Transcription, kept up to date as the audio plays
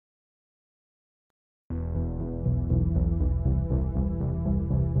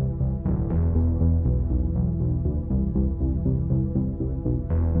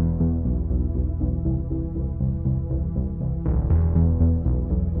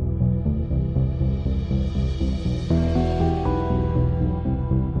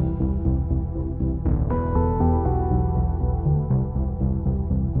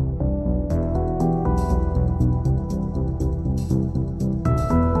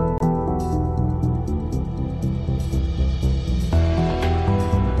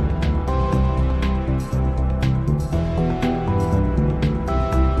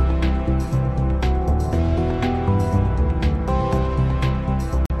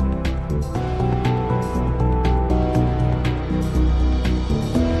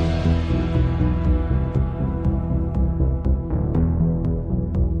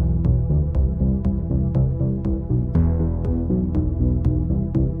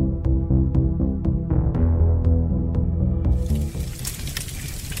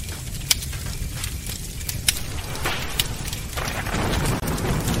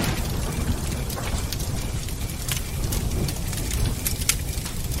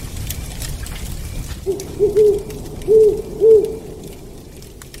We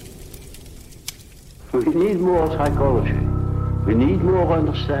need more psychology. We need more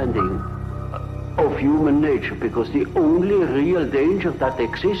understanding of human nature, because the only real danger that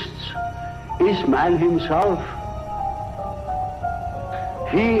exists is man himself.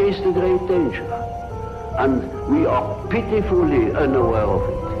 He is the great danger, and we are pitifully unaware of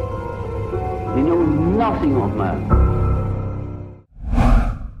it. We know nothing of man.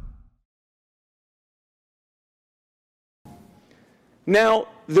 Now,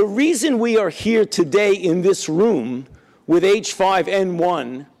 the reason we are here today in this room with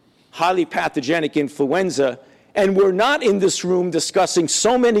H5N1, highly pathogenic influenza, and we're not in this room discussing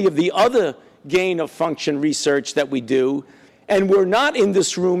so many of the other gain-of-function research that we do, and we're not in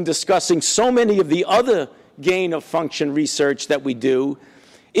this room discussing so many of the other gain-of-function research that we do,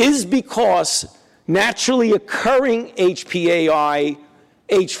 is because naturally occurring HPAI,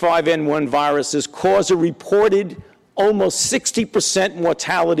 H5N1 viruses cause a reported almost 60%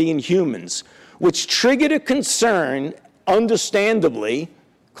 mortality in humans, which triggered a concern, understandably,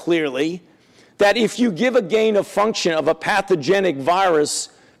 clearly, that if you give a gain of function of a pathogenic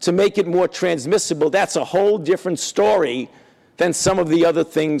virus to make it more transmissible, that's a whole different story than some of the other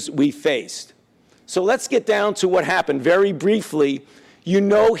things we faced. So let's get down to what happened. Very briefly, you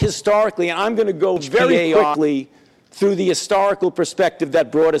know historically, and I'm going to go very quickly through the historical perspective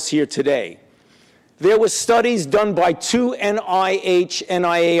that brought us here today. There were studies done by two NIH,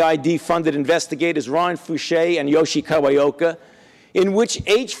 NIAID-funded investigators, Ron Fouché and Yoshi Kawaoka, in which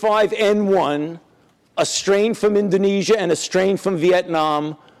H5N1, a strain from Indonesia and a strain from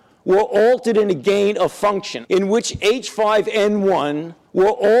Vietnam, were altered in a gain of function, in which H5N1 were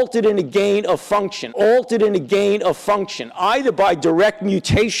altered in a gain of function, either by direct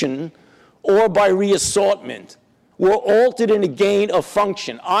mutation or by reassortment, were altered in a gain of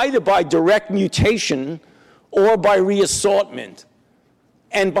function, either by direct mutation or by reassortment.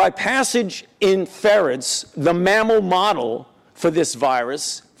 And by passage in ferrets, the mammal model for this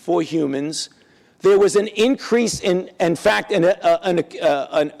virus, for humans, there was an increase in fact,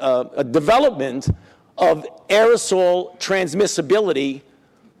 a development of aerosol transmissibility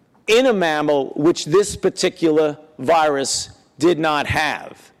in a mammal which this particular virus did not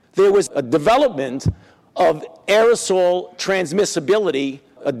have. There was a development of aerosol transmissibility,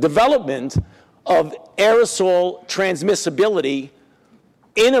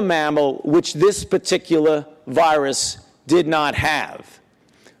 in a mammal which this particular virus did not have.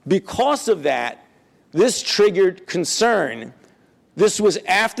 Because of that, this triggered concern. This was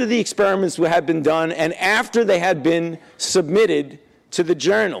after the experiments had been done and after they had been submitted to the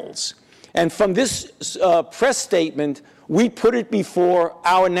journals. And from this press statement, we put it before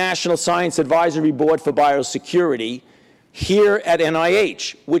our National Science Advisory Board for Biosecurity here at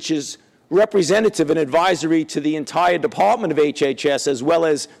NIH, which is representative and advisory to the entire department of HHS as well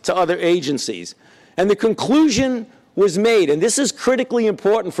as to other agencies. And the conclusion was made, and this is critically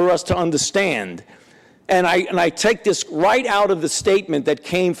important for us to understand, and I take this right out of the statement that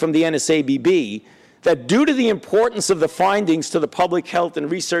came from the NSABB, that due to the importance of the findings to the public health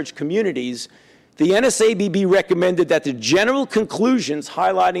and research communities, the NSABB recommended that the general conclusions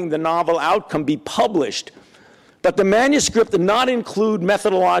highlighting the novel outcome be published, but the manuscript did not include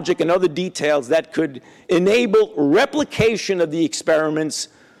methodologic and other details that could enable replication of the experiments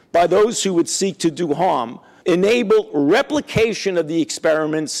by those who would seek to do harm,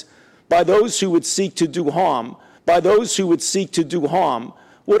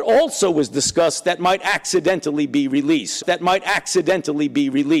 What also was discussed that might accidentally be released, So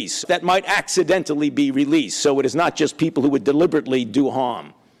it is not just people who would deliberately do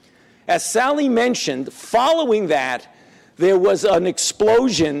harm. As Sally mentioned, following that, there was an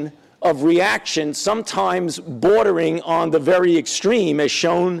explosion of reaction, sometimes bordering on the very extreme, as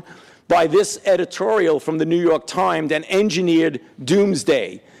shown by this editorial from the New York Times, an engineered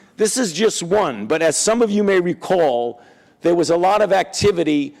doomsday. This is just one, but as some of you may recall, there was a lot of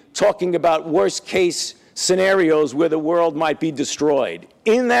activity talking about worst-case scenarios where the world might be destroyed.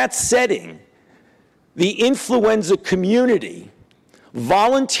 In that setting, the influenza community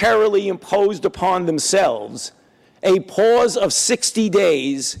voluntarily imposed upon themselves a pause of 60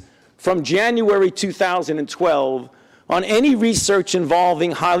 days from January 2012 on any research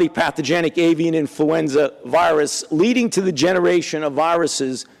involving highly pathogenic avian influenza virus, leading to the generation of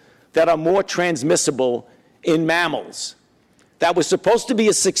viruses that are more transmissible in mammals. That was supposed to be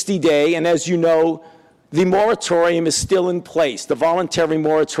a 60-day, and as you know, the moratorium is still in place, the voluntary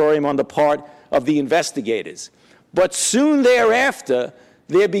moratorium on the part of the investigators. But soon thereafter,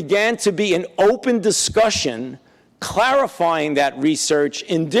 there began to be an open discussion clarifying that research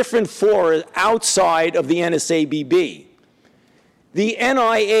in different fora outside of the NSABB. The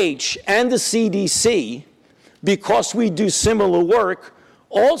NIH and the CDC, because we do similar work,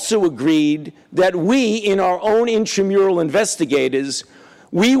 also agreed that we, in our own intramural investigators,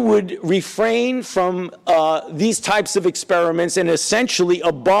 we would refrain from these types of experiments and essentially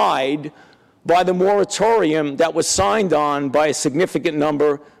abide by the moratorium that was signed on by a significant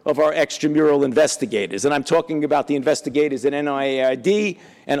number of our extramural investigators. And I'm talking about the investigators at NIAID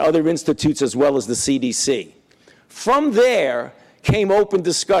and other institutes as well as the CDC. From there came open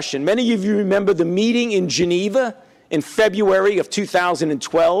discussion. Many of you remember the meeting in Geneva in February of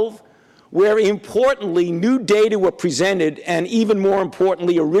 2012, where importantly new data were presented and even more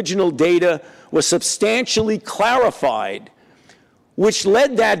importantly original data was substantially clarified, which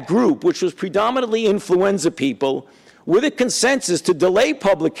led that group, which was predominantly influenza people, with a consensus to delay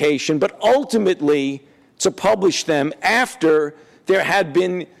publication, but ultimately to publish them after there had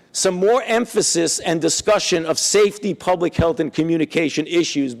been some more emphasis and discussion of safety, public health, and communication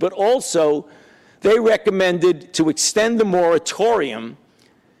issues, but also they recommended to extend the moratorium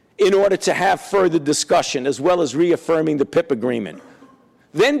in order to have further discussion, as well as reaffirming the PIP agreement.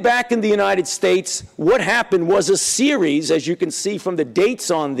 Then back in the United States, what happened was a series, as you can see from the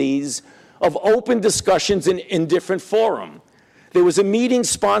dates on these, of open discussions in different forums. There was a meeting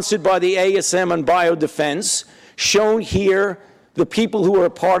sponsored by the ASM on biodefense, shown here, the people who were a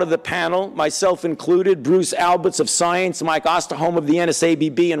part of the panel, myself included, Bruce Alberts of Science, Mike Osterholm of the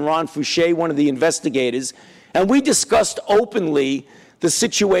NSABB, and Ron Fouché, one of the investigators. And we discussed openly the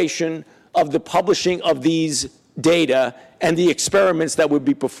situation of the publishing of these data and the experiments that would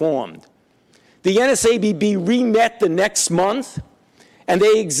be performed. The NSABB re-met the next month, and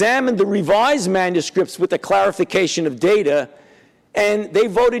they examined the revised manuscripts with the clarification of data, and they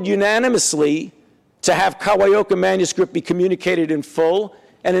voted unanimously to have Kawaioka manuscript be communicated in full,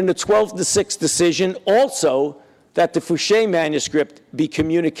 and in the 12-6 decision also that the Fouché manuscript be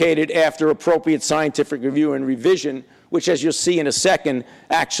communicated after appropriate scientific review and revision, which, as you'll see in a second,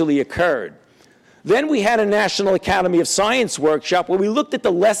 actually occurred. Then we had a National Academy of Science workshop where we looked at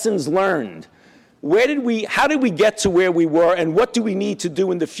the lessons learned. How did we get to where we were, and what do we need to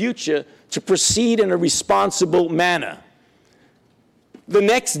do in the future to proceed in a responsible manner? The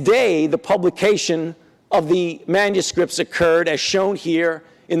next day, the publication of the manuscripts occurred, as shown here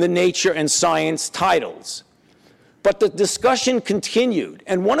in the Nature and Science titles. But the discussion continued,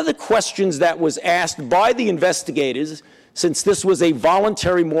 and one of the questions that was asked by the investigators, since this was a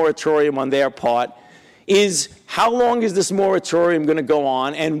voluntary moratorium on their part, is how long is this moratorium going to go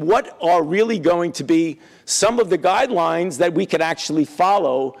on, and what are really going to be some of the guidelines that we could actually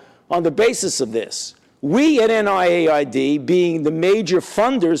follow on the basis of this? We at NIAID, being the major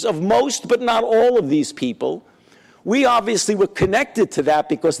funders of most but not all of these people, we obviously were connected to that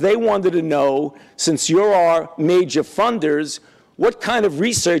because they wanted to know, since you're our major funders, what kind of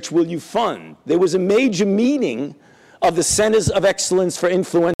research will you fund? There was a major meeting of the Centers of Excellence for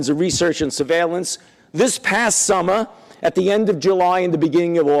Influenza Research and Surveillance this past summer, at the end of July and the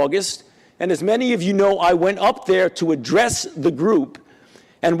beginning of August. And as many of you know, I went up there to address the group.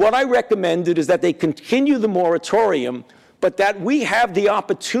 And what I recommended is that they continue the moratorium, but that we have the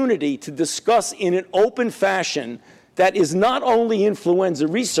opportunity to discuss in an open fashion that is not only influenza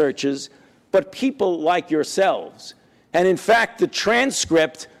researchers, but people like yourselves. And in fact, the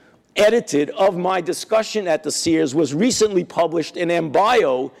transcript edited of my discussion at the Sears was recently published in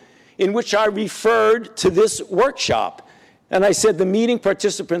MBio, in which I referred to this workshop. And I said the meeting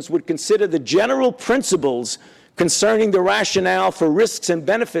participants would consider the general principles concerning the rationale for risks and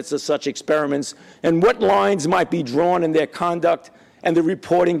benefits of such experiments and what lines might be drawn in their conduct and the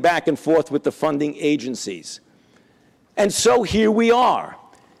reporting back and forth with the funding agencies. And so here we are.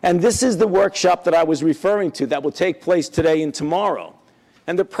 And this is the workshop that I was referring to that will take place today and tomorrow.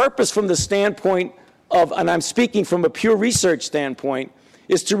 And the purpose from the standpoint of, and I'm speaking from a pure research standpoint,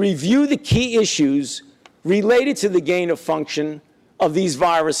 is to review the key issues related to the gain of function of these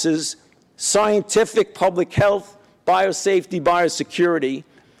viruses, scientific, public health, biosafety, biosecurity,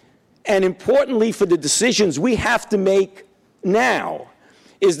 and importantly for the decisions we have to make now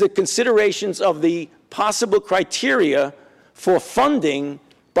is the considerations of the possible criteria for funding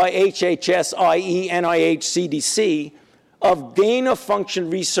by HHS, i.e. NIH, CDC, of gain-of-function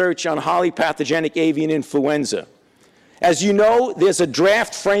research on highly pathogenic avian influenza. As you know, there's a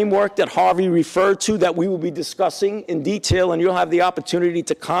draft framework that Harvey referred to that we will be discussing in detail, and you'll have the opportunity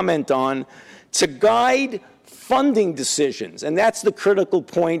to comment on, to guide funding decisions. And that's the critical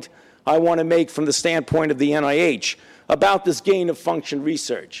point I want to make from the standpoint of the NIH about this gain-of-function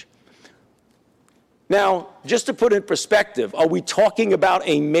research. Now, just to put it in perspective, are we talking about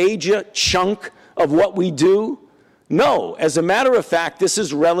a major chunk of what we do? No. As a matter of fact, this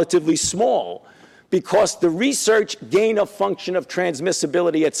is relatively small because the research, gain of function of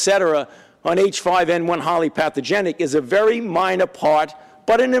transmissibility, et cetera, on H5N1 highly pathogenic is a very minor part,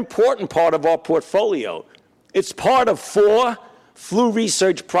 but an important part of our portfolio. It's part of 4 flu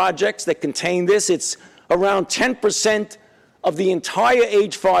research projects that contain this. It's around 10% of the entire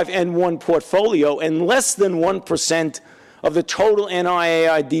H5N1 portfolio and less than 1% of the total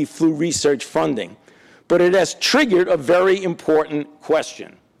NIAID flu research funding. But it has triggered a very important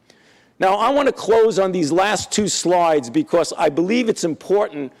question. Now, I want to close on these last 2 slides because I believe it's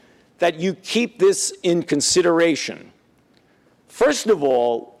important that you keep this in consideration. First of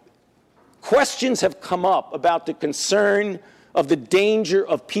all, questions have come up about the concern of the danger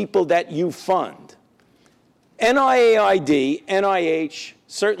of people that you fund. NIAID, NIH,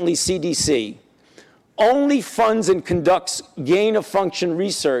 certainly CDC, only funds and conducts gain-of-function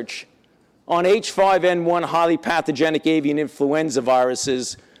research on H5N1 highly pathogenic avian influenza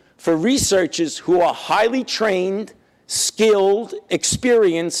viruses for researchers who are highly trained, skilled,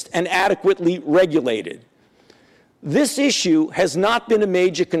 experienced, and adequately regulated. This issue has not been a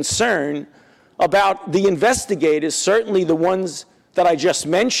major concern about the investigators, certainly the ones that I just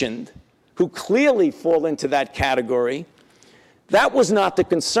mentioned, who clearly fall into that category. That was not the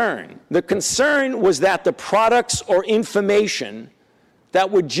concern. The concern was that the products or information that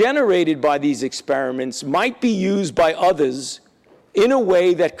were generated by these experiments might be used by others in a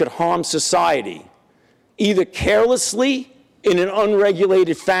way that could harm society, either carelessly, in an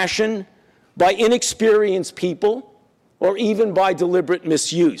unregulated fashion, by inexperienced people, or even by deliberate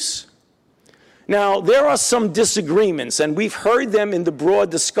misuse. Now, there are some disagreements, and we've heard them in the broad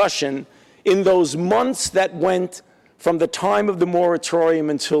discussion in those months that went from the time of the moratorium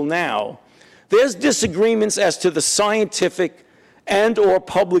until now. There's disagreements as to the scientific and/or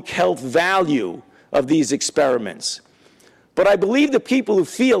public health value of these experiments. But I believe the people who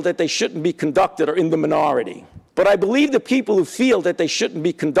feel that they shouldn't be conducted are in the minority. But I believe the people who feel that they shouldn't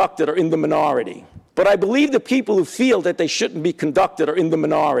be conducted are in the minority. But I believe the people who feel that they shouldn't be conducted are in the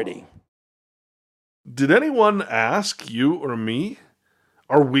minority. Did anyone ask you or me?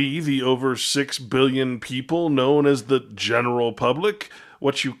 Are we, the over 6 billion people known as the general public,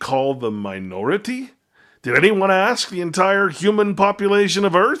 what you call the minority? Did anyone ask the entire human population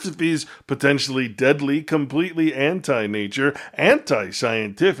of Earth if these potentially deadly, completely anti-nature,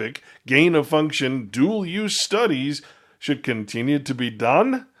 anti-scientific, gain-of-function, dual-use studies should continue to be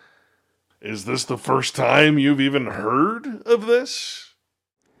done? Is this the first time you've even heard of this?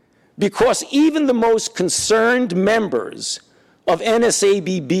 Because even the most concerned members of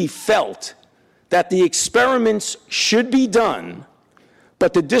NSABB felt that the experiments should be done,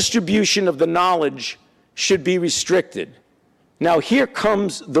 but the distribution of the knowledge should be restricted. Now, here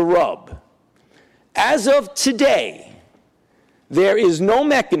comes the rub. As of today, there is no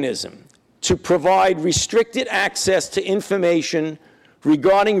mechanism to provide restricted access to information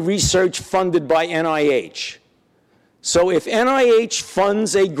regarding research funded by NIH. So if NIH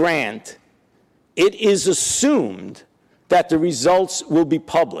funds a grant, it is assumed that the results will be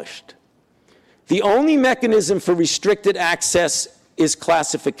published. The only mechanism for restricted access is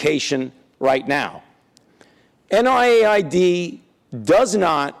classification right now. NIAID does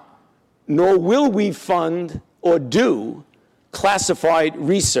not, nor will we fund or do, classified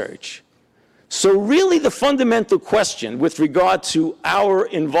research. So really the fundamental question with regard to our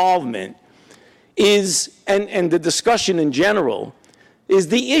involvement is, and the discussion in general, is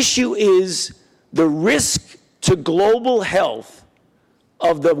the issue is the risk to global health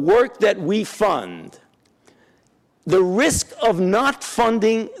of the work that we fund, the risk of not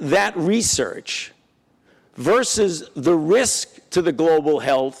funding that research versus the risk to the global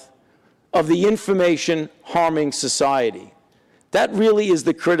health of the information harming society. That really is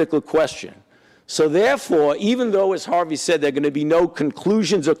the critical question. So therefore, even though, as Harvey said, there are going to be no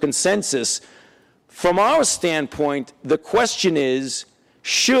conclusions or consensus, from our standpoint, the question is,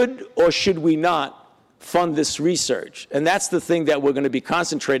 should or should we not fund this research? And that's the thing that we're going to be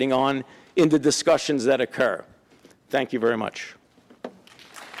concentrating on in the discussions that occur. Thank you very much.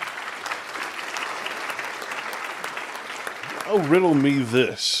 Oh, riddle me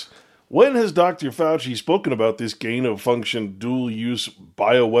this. When has Dr. Fauci spoken about this gain-of-function dual-use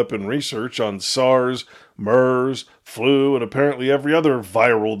bioweapon research on SARS, MERS, flu, and apparently every other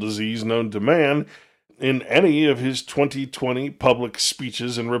viral disease known to man in any of his 2020 public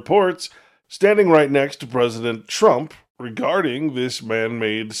speeches and reports, standing right next to President Trump regarding this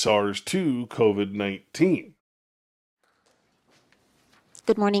man-made SARS-2 COVID-19?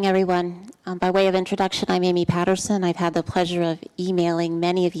 Good morning, everyone. By way of introduction, I'm Amy Patterson. I've had the pleasure of emailing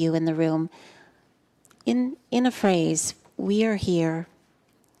many of you in the room. In a phrase, we are here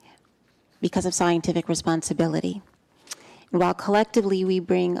because of scientific responsibility. And while collectively we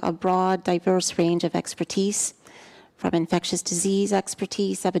bring a broad, diverse range of expertise, from infectious disease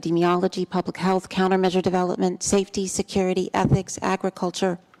expertise, epidemiology, public health, countermeasure development, safety, security, ethics,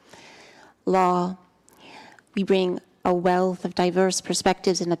 agriculture, law, we bring a wealth of diverse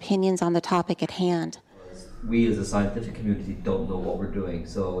perspectives and opinions on the topic at hand. We as a scientific community don't know what we're doing,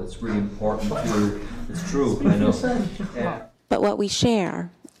 so it's really important to, it's true, I know. Yeah. But what we share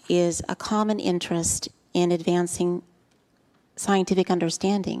is a common interest in advancing scientific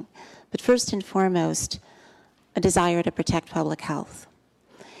understanding, but first and foremost, a desire to protect public health.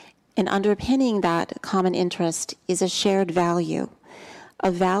 And underpinning that common interest is a shared value,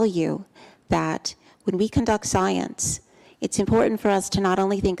 a value that when we conduct science, it's important for us to not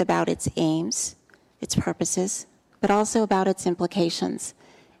only think about its aims, its purposes, but also about its implications,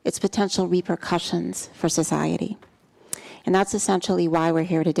 its potential repercussions for society. And that's essentially why we're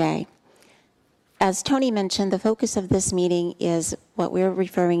here today. As Tony mentioned, the focus of this meeting is what we're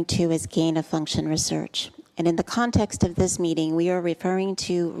referring to as gain-of-function research. And in the context of this meeting, we are referring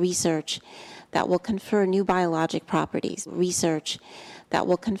to research that will confer new biologic properties, research that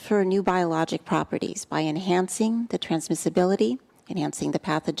will confer new biologic properties by enhancing the transmissibility, enhancing the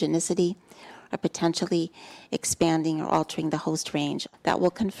pathogenicity, or potentially expanding or altering the host range, that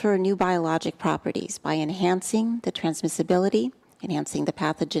will confer new biologic properties by enhancing the transmissibility, enhancing the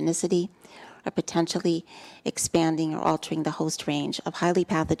pathogenicity, or potentially expanding or altering the host range of highly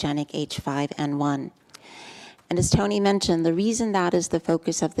pathogenic H5N1. And as Tony mentioned, the reason that is the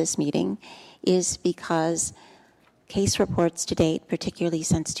focus of this meeting is because case reports to date, particularly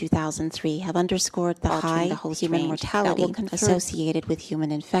since 2003, have underscored the high human mortality associated with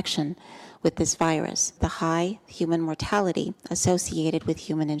human infection with this virus. The high human mortality associated with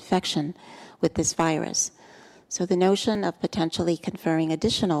human infection with this virus. So the notion of potentially conferring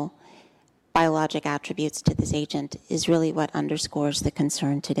additional biologic attributes to this agent is really what underscores the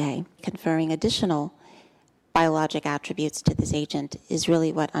concern today. Conferring additional biologic attributes to this agent is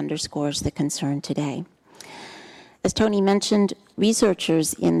really what underscores the concern today. As Tony mentioned,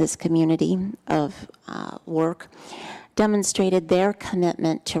 researchers in this community of work demonstrated their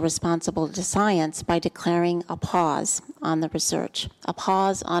commitment to responsible science by declaring a pause on the research, a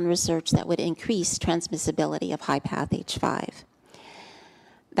pause on research that would increase transmissibility of high-path H5.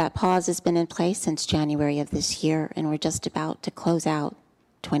 That pause has been in place since January of this year, and we're just about to close out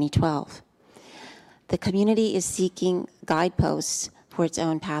 2012. The community is seeking guideposts for its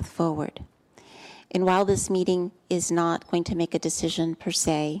own path forward. And while this meeting is not going to make a decision per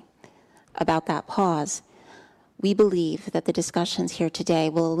se about that pause, we believe that the discussions here today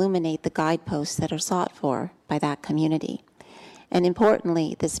will illuminate the guideposts that are sought for by that community. And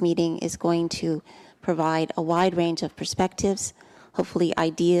importantly, this meeting is going to provide a wide range of perspectives, hopefully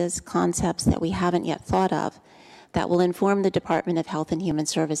ideas, concepts that we haven't yet thought of, that will inform the Department of Health and Human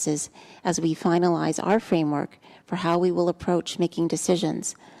Services as we finalize our framework for how we will approach making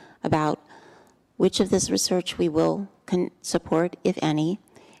decisions about which of this research we will support, if any,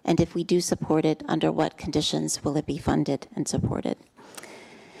 and if we do support it, under what conditions will it be funded and supported.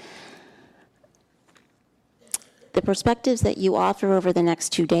 The perspectives that you offer over the next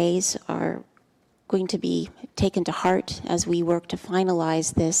 2 days are going to be taken to heart as we work to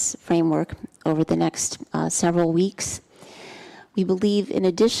finalize this framework over the next several weeks. We believe, in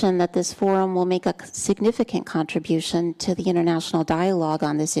addition, that this forum will make a significant contribution to the international dialogue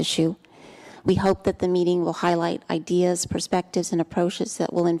on this issue. We hope that the meeting will highlight ideas, perspectives, and approaches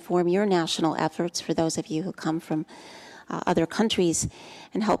that will inform your national efforts for those of you who come from other countries,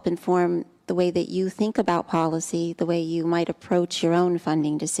 and help inform the way that you think about policy, the way you might approach your own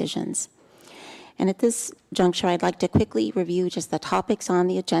funding decisions. And at this juncture, I'd like to quickly review just the topics on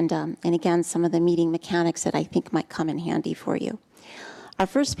the agenda, and again, some of the meeting mechanics that I think might come in handy for you. Our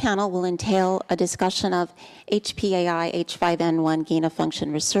first panel will entail a discussion of HPAI H5N1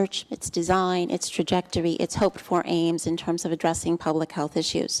 gain-of-function research, its design, its trajectory, its hoped-for aims in terms of addressing public health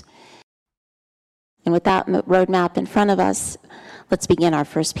issues. And with that roadmap in front of us, let's begin our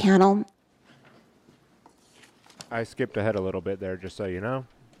first panel. I skipped ahead a little bit there, just so you know.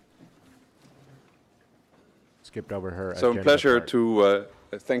 Skipped over her. So a pleasure to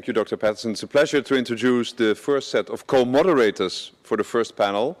thank you, Dr. Patterson. It's a pleasure to introduce the first set of co-moderators for the first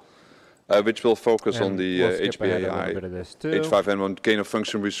panel, which will focus on the HPAI H5N1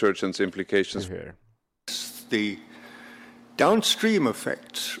 gain-of-function research and its implications. The downstream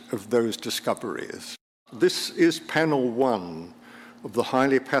effects of those discoveries. This is panel one of the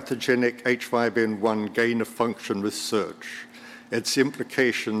highly pathogenic H5N1 gain-of-function research, its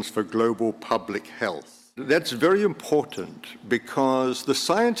implications for global public health. That's very important because the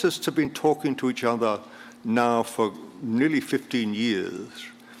scientists have been talking to each other now for nearly 15 years,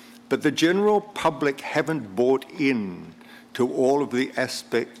 but the general public haven't bought in to all of the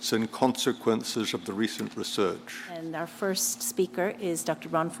aspects and consequences of the recent research. And our first speaker is Dr.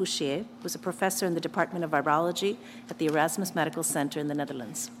 Ron Fouchier, who's a professor in the Department of Virology at the Erasmus Medical Center in the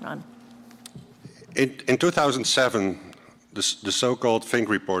Netherlands. Ron. In 2007, the so-called Fink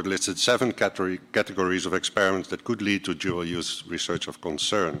report listed 7 categories of experiments that could lead to dual-use research of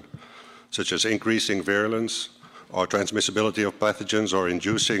concern, such as increasing virulence, or transmissibility of pathogens, or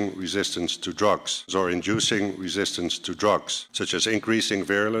inducing resistance to drugs, such as increasing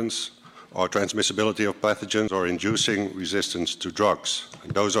virulence, or transmissibility of pathogens, or inducing resistance to drugs.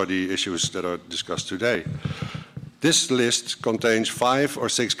 And those are the issues that are discussed today. This list contains 5 or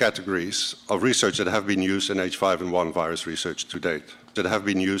 6 categories of research that have been used in H5N1 virus research to date.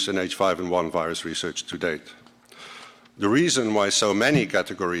 The reason why so many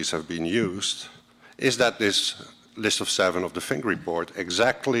categories have been used is that this list of 7 of the Fink report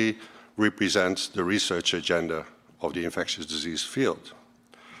exactly represents the research agenda of the infectious disease field.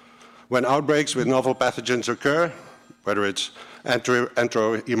 When outbreaks with novel pathogens occur, whether it's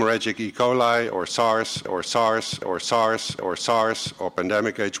enterohemorrhagic E. coli or SARS or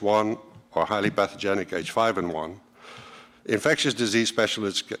pandemic H1 or highly pathogenic H5N1, infectious disease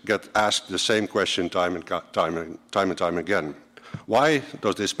specialists get asked the same question time and time again. Why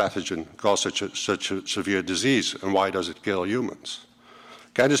does this pathogen cause such a severe disease, and why does it kill humans?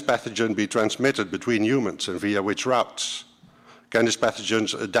 Can this pathogen be transmitted between humans, and via which routes? Can this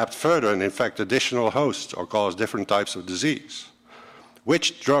pathogen adapt further and infect additional hosts or cause different types of disease?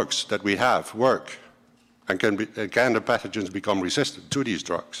 Which drugs that we have work, and can the pathogens become resistant to these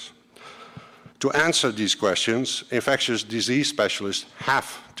drugs? To answer these questions, infectious disease specialists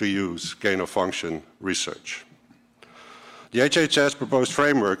have to use gain-of-function research. The HHS proposed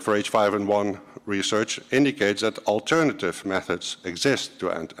framework for H5N1 research indicates that alternative methods exist to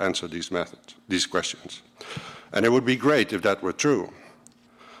answer these questions. And it would be great if that were true.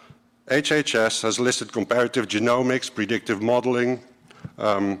 HHS has listed comparative genomics, predictive modeling,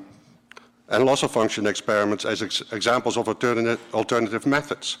 and loss-of-function experiments as examples of alternative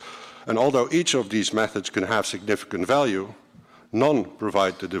methods. And although each of these methods can have significant value, none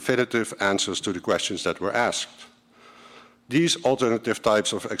provide the definitive answers to the questions that were asked. These alternative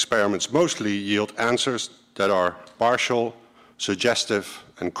types of experiments mostly yield answers that are partial, suggestive,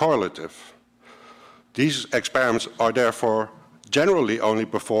 and correlative. These experiments are therefore generally only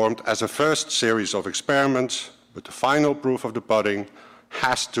performed as a first series of experiments, but the final proof of the pudding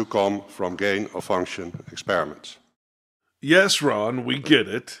has to come from gain-of-function experiments. Yes, Ron, we get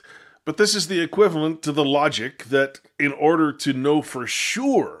it. But this is the equivalent to the logic that in order to know for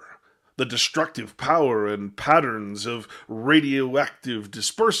sure the destructive power and patterns of radioactive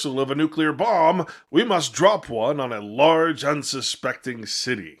dispersal of a nuclear bomb, we must drop one on a large, unsuspecting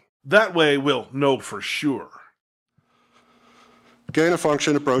city. That way we'll know for sure.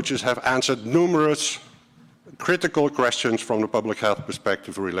 Gain-of-function approaches have answered numerous critical questions from the public health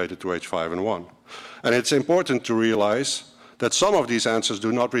perspective related to H5N1. And it's important to realize that some of these answers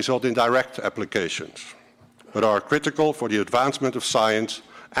do not result in direct applications, but are critical for the advancement of science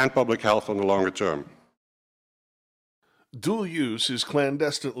and public health on the longer term. Dual use is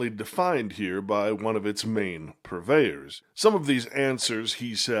clandestinely defined here by one of its main purveyors. Some of these answers,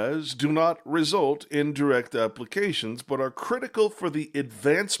 he says, do not result in direct applications, but are critical for the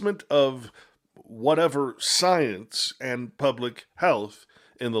advancement of whatever science and public health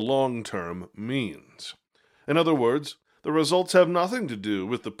in the long term means. In other words, the results have nothing to do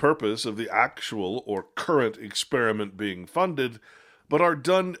with the purpose of the actual or current experiment being funded, but are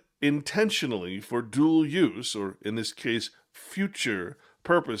done intentionally for dual use, or in this case, future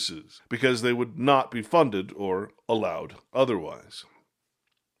purposes, because they would not be funded or allowed otherwise.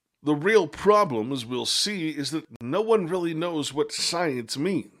 The real problem, as we'll see, is that no one really knows what science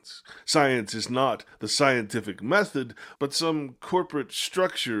means. Science is not the scientific method, but some corporate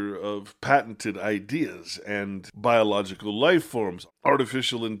structure of patented ideas and biological life forms,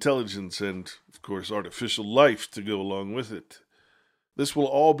 artificial intelligence, and, of course, artificial life to go along with it. This will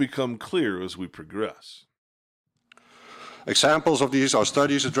all become clear as we progress. Examples of these are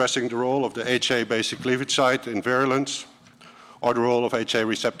studies addressing the role of the HA basic cleavage site in virulence, or the role of HA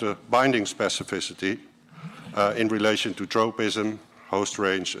receptor binding specificity in relation to tropism, host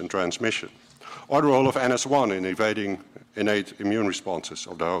range, and transmission, or the role of NS1 in evading innate immune responses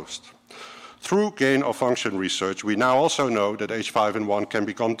of the host. Through gain-of-function research, we now also know that H5N1 can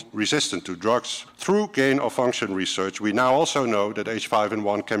become resistant to drugs. Through gain-of-function research, we now also know that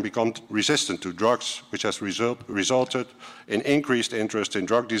H5N1 can become resistant to drugs, which has resulted in increased interest in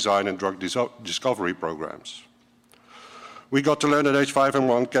drug design and drug discovery programs. We got to learn that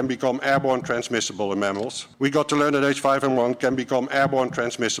H5N1 can become airborne transmissible in mammals.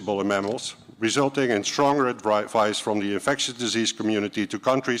 Resulting in stronger advice from the infectious disease community to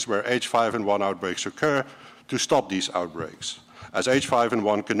countries where H5N1 outbreaks occur to stop these outbreaks, as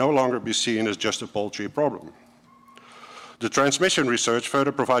H5N1 can no longer be seen as just a poultry problem. The transmission research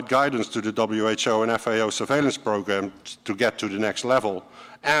further provide guidance to the WHO and FAO surveillance program to get to the next level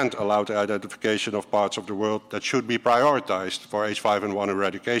and allow the identification of parts of the world that should be prioritized for H5N1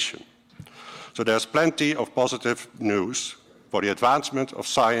 eradication. So there's plenty of positive news for the advancement of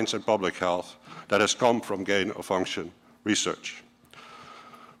science and public health that has come from gain-of-function research.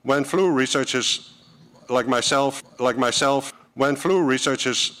 When flu researchers like myself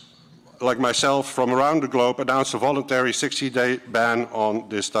from around the globe announced a voluntary 60-day ban on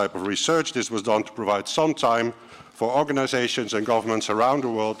this type of research, this was done to provide some time for organizations and governments around the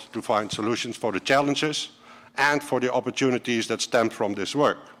world to find solutions for the challenges and for the opportunities that stem from this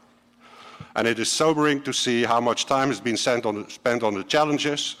work. And it is sobering to see how much time has been spent on the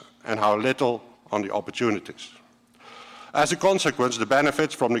challenges and how little on the opportunities. As a consequence, the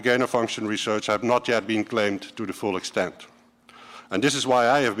benefits from the gain-of-function research have not yet been claimed to the full extent. And this is why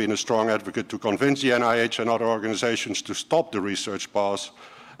I have been a strong advocate to convince the NIH and other organizations to stop the research pause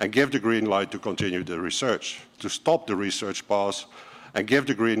and give the green light to continue the research. To stop the research pause and give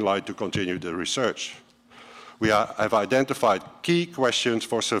the green light to continue the research. We have identified key questions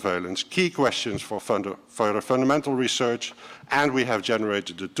for surveillance, key questions for further fundamental research, and we have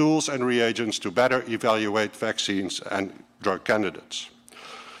generated the tools and reagents to better evaluate vaccines and drug candidates.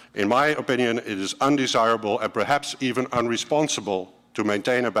 In my opinion, it is undesirable and perhaps even unresponsible to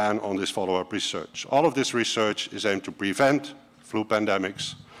maintain a ban on this follow-up research. All of this research is aimed to prevent flu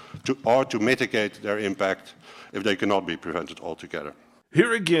pandemics or to mitigate their impact if they cannot be prevented altogether.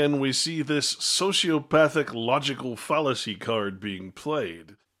 Here again, we see this sociopathic logical fallacy card being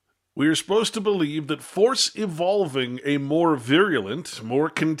played. We are supposed to believe that force evolving a more virulent, more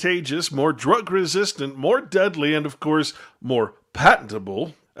contagious, more drug-resistant, more deadly, and of course, more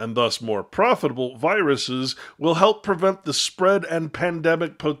patentable, and thus more profitable viruses will help prevent the spread and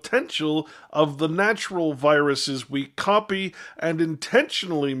pandemic potential of the natural viruses we copy and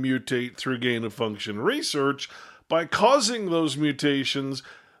intentionally mutate through gain-of-function research, by causing those mutations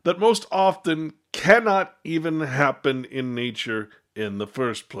that most often cannot even happen in nature in the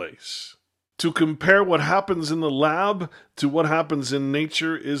first place. To compare what happens in the lab to what happens in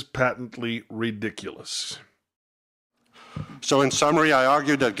nature is patently ridiculous. So in summary, I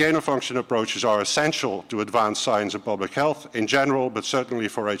argue that gain-of-function approaches are essential to advance science and public health in general, but certainly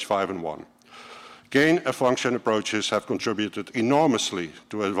for H5N1. Gain-of-function approaches have contributed enormously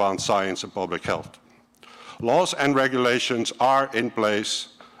to advance science and public health. Laws and regulations are in place,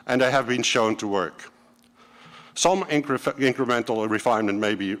 and they have been shown to work. Some incremental refinement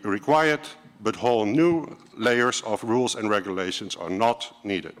may be required, but whole new layers of rules and regulations are not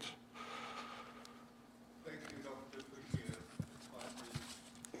needed.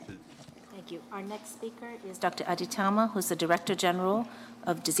 Thank you. Our next speaker is Dr. Aditama, who's the Director General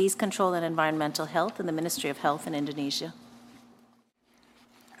of Disease Control and Environmental Health in the Ministry of Health in Indonesia.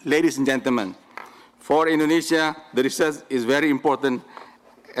 Ladies and gentlemen, for Indonesia, the research is very important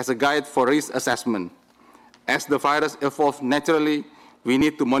as a guide for risk assessment. As the virus evolves naturally, we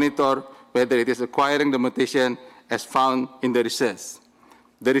need to monitor whether it is acquiring the mutation as found in the research.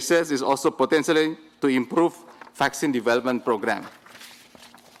 The research is also potentially to improve vaccine development program.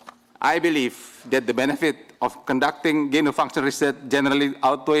 I believe that the benefit of conducting gain-of-function research generally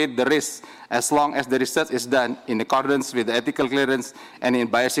outweigh the risks as long as the research is done in accordance with the ethical clearance and in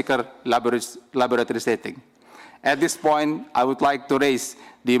biosecure laboratory setting. At this point, I would like to raise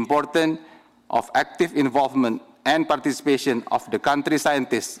the importance of active involvement and participation of the country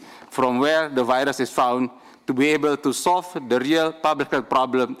scientists from where the virus is found to be able to solve the real public health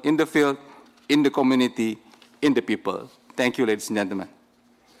problem in the field, in the community, in the people. Thank you, ladies and gentlemen.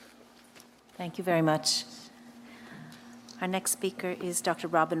 Thank you very much. Our next speaker is Dr.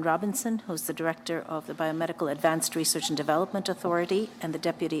 Robin Robinson, who's the Director of the Biomedical Advanced Research and Development Authority and the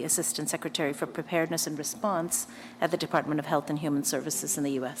Deputy Assistant Secretary for Preparedness and Response at the Department of Health and Human Services in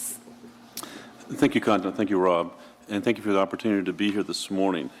the U.S. Thank you, Kanta. Thank you, Rob. And thank you for the opportunity to be here this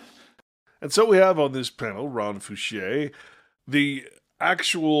morning. And so we have on this panel Ron Fouchier, the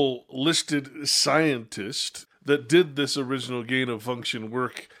actual listed scientist that did this original gain-of-function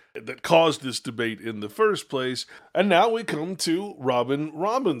work that caused this debate in the first place. And now we come to Robin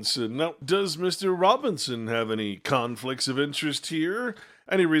Robinson. Now, does Mr. Robinson have any conflicts of interest here?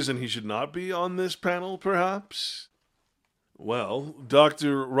 Any reason he should not be on this panel, perhaps? Well,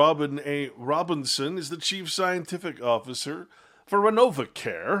 Dr. Robin A. Robinson is the Chief Scientific Officer for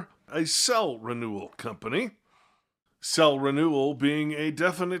RenovaCare, a cell renewal company. Cell renewal being a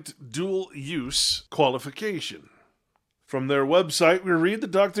definite dual-use qualification. From their website, we read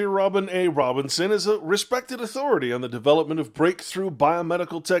that Dr. Robin A. Robinson is a respected authority on the development of breakthrough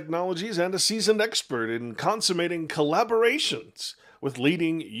biomedical technologies and a seasoned expert in consummating collaborations with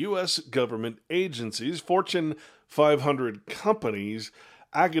leading U.S. government agencies, Fortune 500 companies,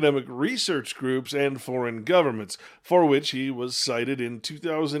 academic research groups, and foreign governments, for which he was cited in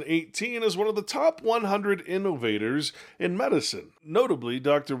 2018 as one of the top 100 innovators in medicine. Notably,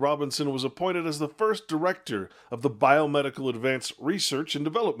 Dr. Robinson was appointed as the first director of the Biomedical Advanced Research and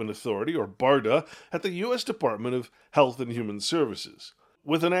Development Authority, or BARDA, at the U.S. Department of Health and Human Services.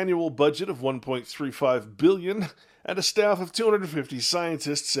 With an annual budget of $1.35 billion and a staff of 250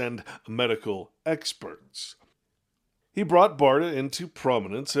 scientists and medical experts. He brought BARDA into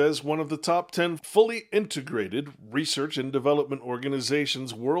prominence as one of the top 10 fully integrated research and development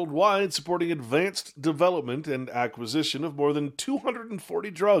organizations worldwide, supporting advanced development and acquisition of more than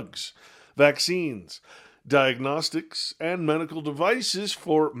 240 drugs, vaccines, diagnostics, and medical devices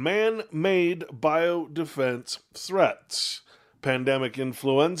for man-made biodefense threats, pandemic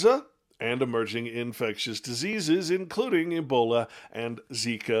influenza, and emerging infectious diseases, including Ebola and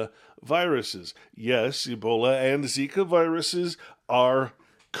Zika viruses. Yes, Ebola and Zika viruses are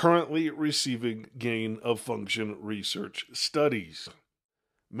currently receiving gain-of-function research studies.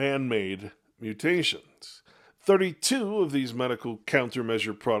 Man-made mutations. 32 of these medical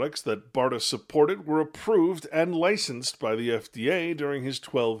countermeasure products that BARDA supported were approved and licensed by the FDA during his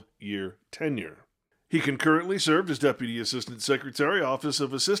 12-year tenure. He concurrently served as Deputy Assistant Secretary, Office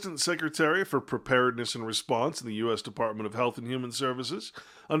of Assistant Secretary for Preparedness and Response in the U.S. Department of Health and Human Services,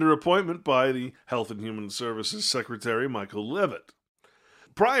 under appointment by the Health and Human Services Secretary Michael Levitt.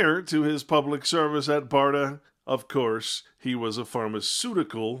 Prior to his public service at BARDA, of course, he was a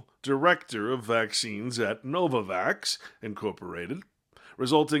pharmaceutical director of vaccines at Novavax, Incorporated,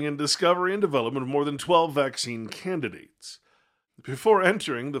 resulting in discovery and development of more than 12 vaccine candidates. Before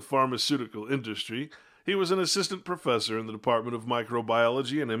entering the pharmaceutical industry, he was an assistant professor in the Department of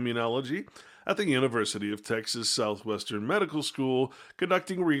Microbiology and Immunology at the University of Texas Southwestern Medical School,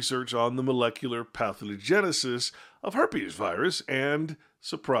 conducting research on the molecular pathogenesis of herpes virus and,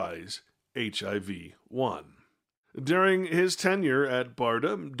 surprise, HIV-1. During his tenure at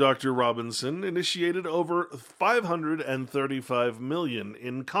BARDA, Dr. Robinson initiated over $535 million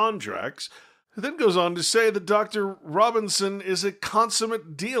in contracts. It then goes on to say that Dr. Robinson is a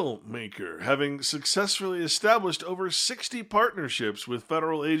consummate deal maker, having successfully established over 60 partnerships with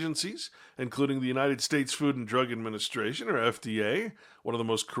federal agencies, including the United States Food and Drug Administration, or FDA, one of the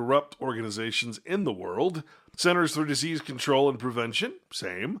most corrupt organizations in the world, Centers for Disease Control and Prevention,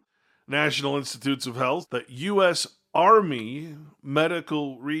 same, National Institutes of Health, the U.S. Army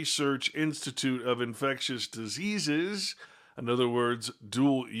Medical Research Institute of Infectious Diseases, in other words,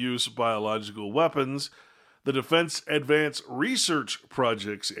 dual-use biological weapons, the Defense Advanced Research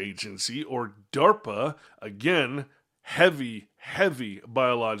Projects Agency, or DARPA, again, heavy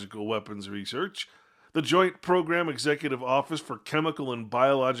biological weapons research, the Joint Program Executive Office for Chemical and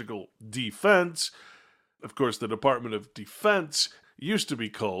Biological Defense. Of course, the Department of Defense used to be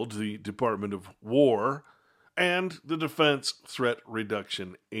called the Department of War, and the Defense Threat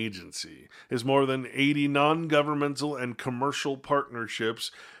Reduction Agency. His more than 80 non-governmental and commercial partnerships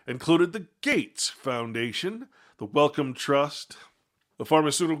included the Gates Foundation, the Wellcome Trust, the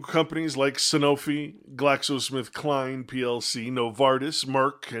pharmaceutical companies like Sanofi, GlaxoSmithKline plc, Novartis,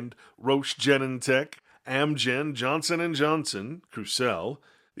 Merck, and Roche Genentech, Amgen, Johnson & Johnson, Crucell,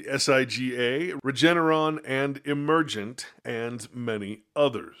 the SIGA, Regeneron, and Emergent, and many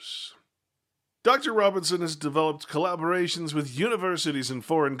others. Dr. Robinson has developed collaborations with universities and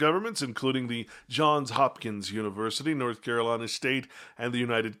foreign governments, including the Johns Hopkins University, North Carolina State, and the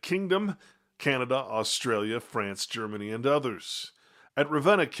United Kingdom, Canada, Australia, France, Germany, and others. At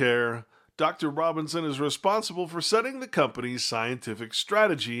RenovaCare, Dr. Robinson is responsible for setting the company's scientific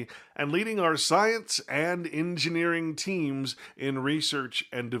strategy and leading our science and engineering teams in research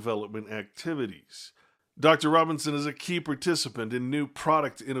and development activities. Dr. Robinson is a key participant in new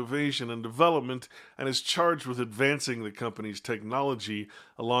product innovation and development and is charged with advancing the company's technology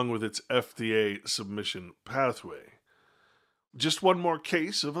along with its FDA submission pathway. Just one more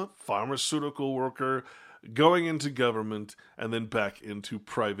case of a pharmaceutical worker going into government, and then back into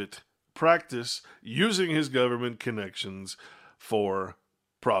private practice, using his government connections for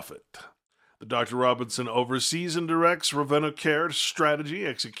profit. Dr. Robinson oversees and directs RavennaCare's strategy,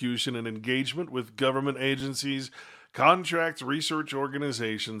 execution, and engagement with government agencies, contract research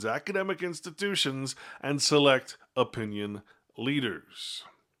organizations, academic institutions, and select opinion leaders.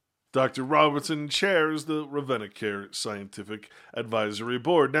 Dr. Robinson chairs the RavennaCare Scientific Advisory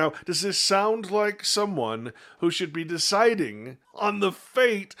Board. Now, does this sound like someone who should be deciding on the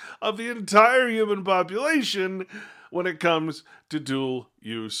fate of the entire human population when it comes to dual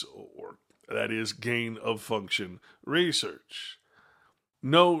use, or that is, gain of function research?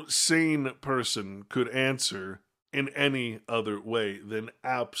 No sane person could answer in any other way than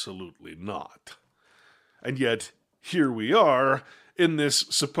absolutely not. And yet, here we are in this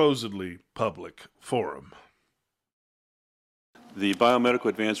supposedly public forum. The Biomedical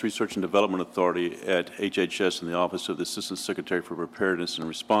Advanced Research and Development Authority at HHS in the Office of the Assistant Secretary for Preparedness and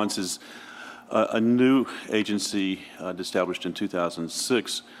Response is a new agency established in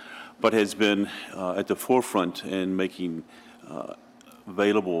 2006, but has been at the forefront in making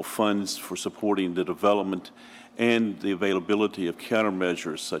available funds for supporting the development and the availability of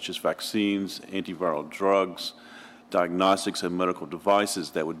countermeasures such as vaccines, antiviral drugs, diagnostics, and medical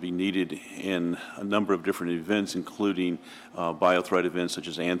devices that would be needed in a number of different events, including biothreat events such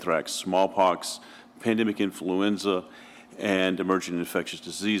as anthrax, smallpox, pandemic influenza, and emerging infectious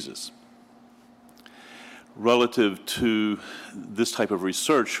diseases. Relative to this type of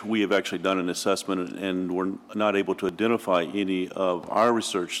research, we have actually done an assessment and we're not able to identify any of our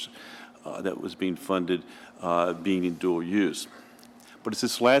research that was being funded being in dual use. But it's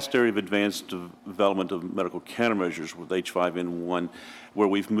this last area of advanced development of medical countermeasures with H5N1 where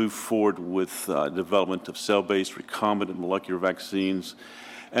we've moved forward with development of cell-based recombinant molecular vaccines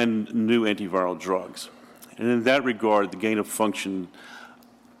and new antiviral drugs. And in that regard, the gain of function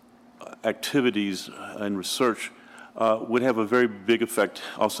activities and research would have a very big effect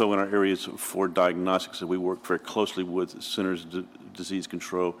also in our areas for diagnostics that we work very closely with Centers of Disease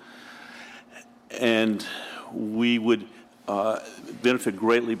Control. And we would benefit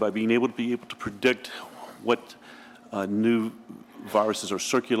greatly by being able to predict what new viruses are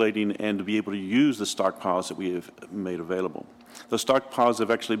circulating and to be able to use the stockpiles that we have made available. Those stockpiles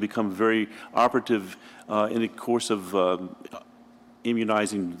have actually become very operative in the course of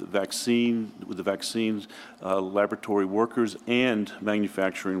immunizing the vaccines, laboratory workers and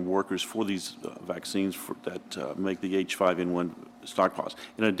manufacturing workers for these vaccines that make the H5N1 stockpiles.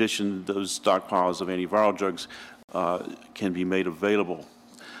 In addition, those stockpiles of antiviral drugs can be made available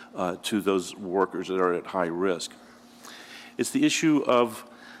to those workers that are at high risk. It's the issue of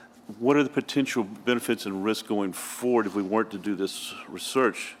what are the potential benefits and risks going forward if we weren't to do this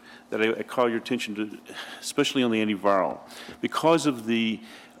research that I call your attention to, especially on the antiviral. Because of the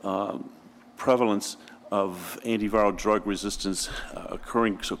prevalence of antiviral drug resistance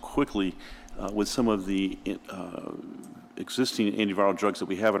occurring so quickly with some of the existing antiviral drugs that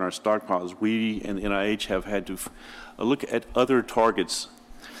we have in our stockpiles, we and the NIH have had to look at other targets.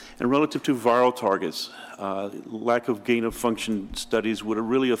 And relative to viral targets, lack of gain of function studies would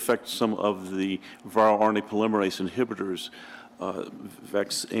really affect some of the viral RNA polymerase inhibitors,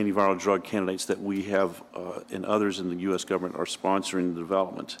 antiviral drug candidates that we have and others in the U.S. government are sponsoring the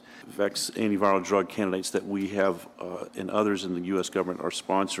development. Antiviral drug candidates that we have and others in the U.S. government are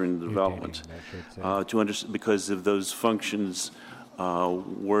sponsoring the development. Because if those functions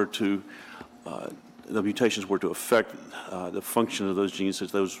the mutations were to affect the function of those genes,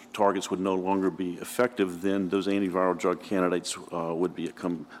 such those targets would no longer be effective, then those antiviral drug candidates would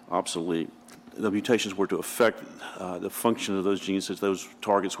become obsolete. The mutations were to affect the function of those genes, such those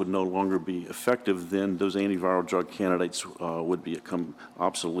targets would no longer be effective, then those antiviral drug candidates would become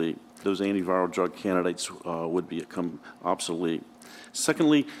obsolete. Those antiviral drug candidates would become obsolete.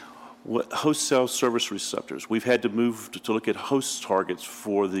 Secondly, host cell surface receptors. We've had to move to look at host targets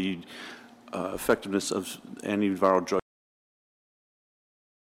for the effectiveness of antiviral drugs.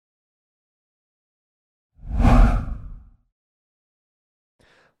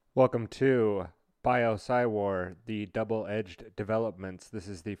 Welcome to Bio-PsyWar, the double-edged developments. This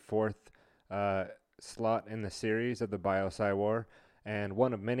is the fourth slot in the series of the Bio-PsyWar, and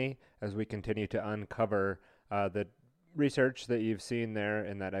one of many as we continue to uncover the research that you've seen there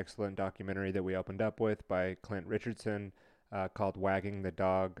in that excellent documentary that we opened up with by Clint Richardson called Wagging the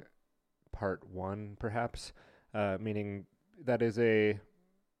Dog Part 1, perhaps, meaning that is a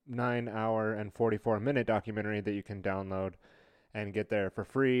 9-hour and 44-minute documentary that you can download and get there for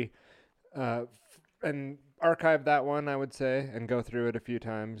free. And archive that one, I would say, and go through it a few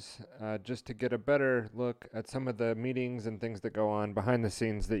times just to get a better look at some of the meetings and things that go on behind the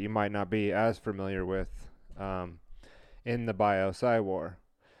scenes that you might not be as familiar with in the Bio-PsyWar.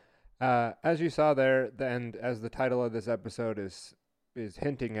 As you saw there, and as the title of this episode is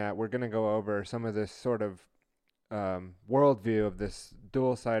hinting at, we're going to go over some of this sort of worldview of this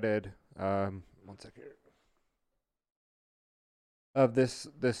dual-sided, one second here, of this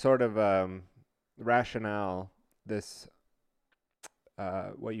sort of rationale, this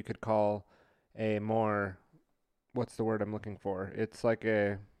what you could call a more, what's the word I'm looking for? It's like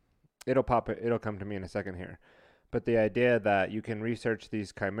it'll come to me in a second here. But the idea that you can research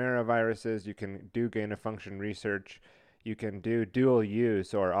these chimera viruses, you can do gain-of-function research, you can do dual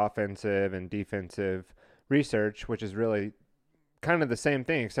use or offensive and defensive research, which is really kind of the same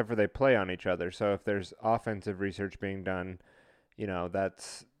thing, except for they play on each other. So if there's offensive research being done,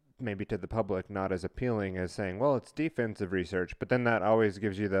 that's maybe to the public not as appealing as saying, well, it's defensive research. But then that always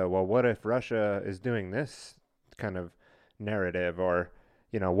gives you the, well, what if Russia is doing this kind of narrative? Or,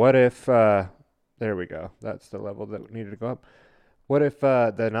 what if... there we go. That's the level that needed to go up. What if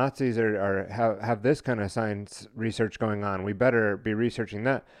the Nazis have this kind of science research going on? We better be researching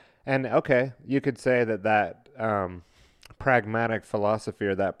that. And okay, you could say that pragmatic philosophy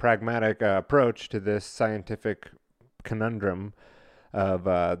or that pragmatic approach to this scientific conundrum of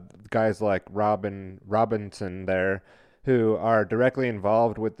guys like Robinson there, who are directly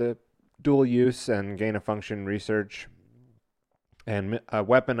involved with the dual use and gain-of-function research and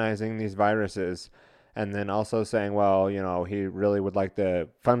weaponizing these viruses, and then also saying, well, he really would like the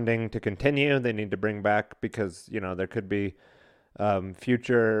funding to continue. They need to bring back because, there could be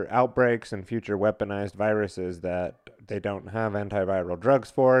future outbreaks and future weaponized viruses that they don't have antiviral drugs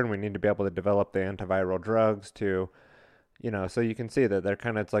for, and we need to be able to develop the antiviral drugs to, so you can see that they're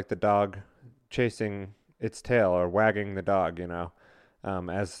kind of, it's like the dog chasing its tail or wagging the dog,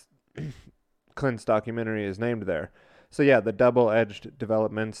 as Clint's documentary is named there. So yeah, the double-edged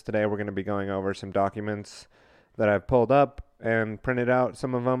developments. Today we're going to be going over some documents that I've pulled up and printed out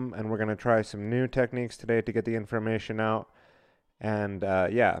some of them, and we're going to try some new techniques today to get the information out. And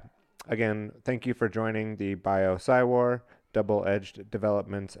again, thank you for joining the Bio-PsyWar double-edged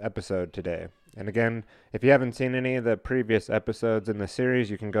developments episode today. And again, if you haven't seen any of the previous episodes in the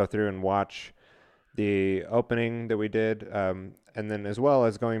series, you can go through and watch the opening that we did, and then as well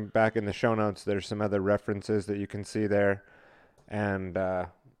as going back in the show notes, there's some other references that you can see there. And let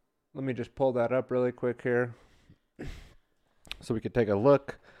me just pull that up really quick here so we could take a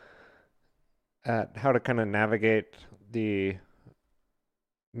look at how to kind of navigate the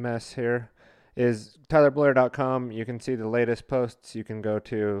mess here. Is tylerblair.com. You can see the latest posts. You can go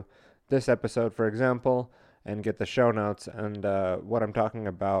to this episode, for example, and get the show notes. And what I'm talking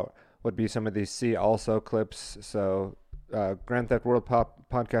about would be some of these see also clips. So Grand Theft World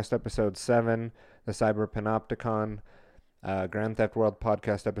Podcast Episode 7, the Cyber Panopticon, Grand Theft World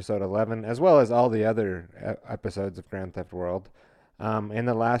Podcast Episode 11, as well as all the other episodes of Grand Theft World. In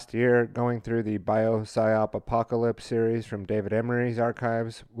the last year, going through the Bio-PsyOp Apocalypse series from David Emery's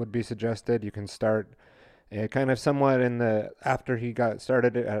archives would be suggested. You can start kind of somewhat after he got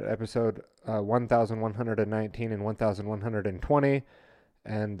started at episode 1119 and 1120,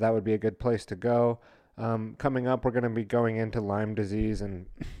 and that would be a good place to go. Coming up, we're going to be going into Lyme disease and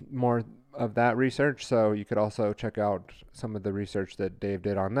more of that research, so you could also check out some of the research that Dave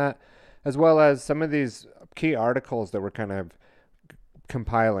did on that, as well as some of these key articles that we're kind of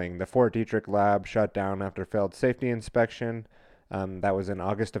compiling. The Fort Detrick lab shut down after failed safety inspection. That was in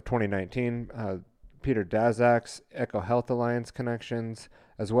August of 2019. Peter Daszak's Echo Health Alliance connections,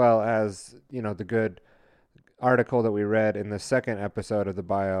 as well as, the good article that we read in the second episode of the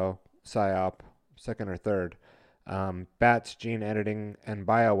Bio-PsyOp, second or third, Bats, Gene Editing, and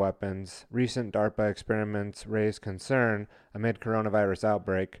Bioweapons, Recent DARPA Experiments Raise Concern Amid Coronavirus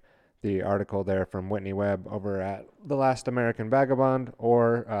Outbreak, the article there from Whitney Webb over at The Last American Vagabond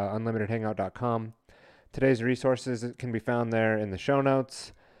or unlimitedhangout.com. Today's resources can be found there in the show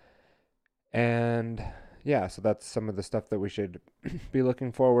notes. And yeah, so that's some of the stuff that we should be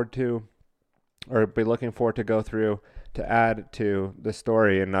looking forward to, or be looking for to go through to add to the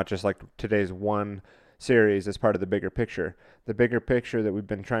story, and not just like today's one series as part of the bigger picture. The bigger picture that we've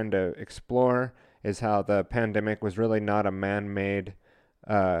been trying to explore is how the pandemic was really not a man-made,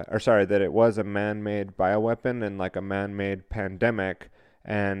 that it was a man-made bioweapon and like a man-made pandemic,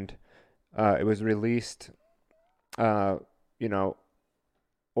 and it was released, or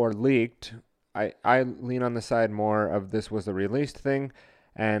leaked. I lean on the side more of this was a released thing,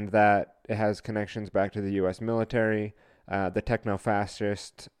 and that it has connections back to the U.S. military, the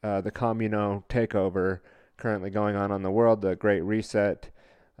techno-fascist, the communo takeover currently going on the world, the Great Reset,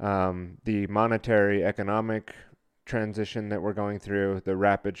 the monetary economic transition that we're going through, the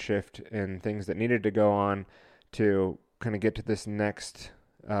rapid shift in things that needed to go on to kind of get to this next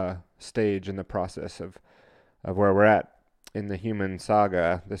stage in the process of where we're at in the human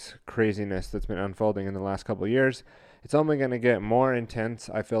saga, this craziness that's been unfolding in the last couple of years. It's only going to get more intense.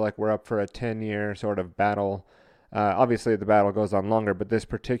 I feel like we're up for a 10-year sort of battle. Obviously, the battle goes on longer, but this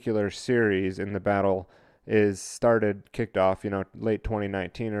particular series in the battle kicked off, late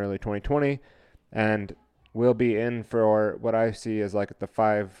 2019, early 2020, and we'll be in for what I see as like the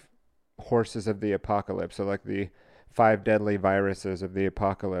 5 horses of the apocalypse. So like the 5 deadly viruses of the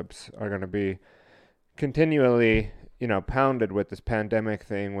apocalypse are going to be continually, pounded with this pandemic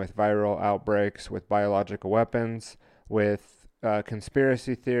thing, with viral outbreaks, with biological weapons, with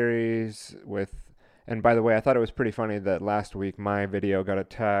conspiracy theories, and by the way, I thought it was pretty funny that last week my video got a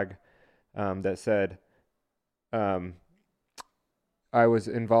tag that said I was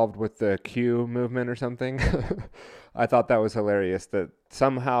involved with the Q movement or something. I thought that was hilarious that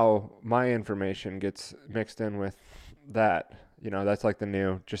somehow my information gets mixed in with that. That's like the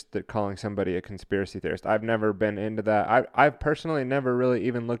new, just calling somebody a conspiracy theorist. I've never been into that. I've personally never really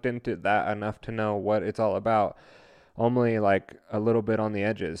even looked into that enough to know what it's all about. Only like a little bit on the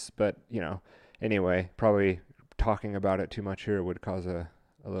edges. But, anyway, probably talking about it too much here would cause a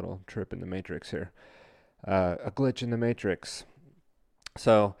little trip in the matrix here. A glitch in the matrix.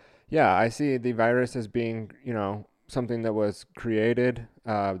 So, yeah, I see the virus as being, something that was created,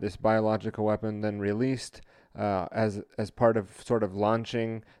 this biological weapon, then released as part of sort of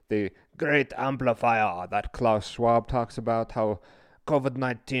launching the great amplifier that Klaus Schwab talks about, how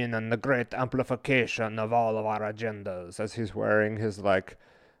COVID-19 and the great amplification of all of our agendas, as he's wearing his Lord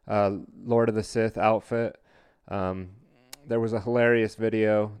of the Sith outfit. There was a hilarious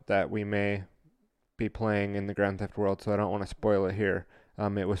video that we may be playing in the Grand Theft world, so I don't want to spoil it here.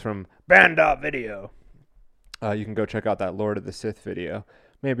 It was from Band.video. You can go check out that Lord of the Sith video.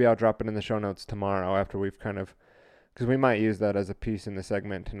 Maybe I'll drop it in the show notes tomorrow after we've because we might use that as a piece in the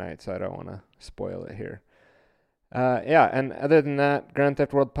segment tonight, so I don't want to spoil it here. And other than that, Grand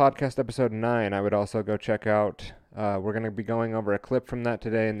Theft World Podcast Episode 9, I would also go check out. We're going to be going over a clip from that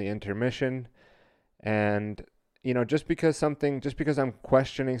today in the intermission. And, just because I'm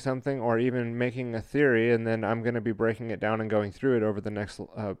questioning something or even making a theory, and then I'm going to be breaking it down and going through it over the next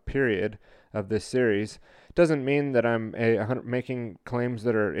period of this series, doesn't mean that I'm making claims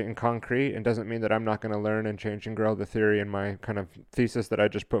that are in concrete, and doesn't mean that I'm not going to learn and change and grow the theory in my kind of thesis that I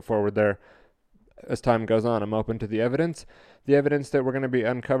just put forward there. As time goes on, I'm open to the evidence. The evidence that we're going to be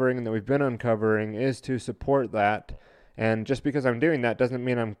uncovering and that we've been uncovering is to support that. And just because I'm doing that doesn't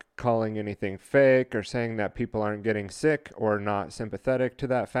mean I'm calling anything fake or saying that people aren't getting sick or not sympathetic to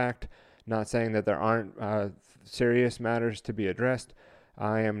that fact. Not saying that there aren't serious matters to be addressed.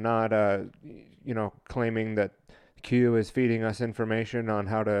 I am not, claiming that Q is feeding us information on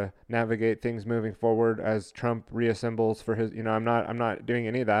how to navigate things moving forward as Trump reassembles for his. I'm not doing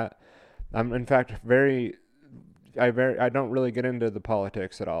any of that. I'm in fact I don't really get into the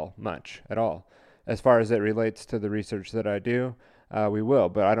politics much at all. As far as it relates to the research that I do, we will.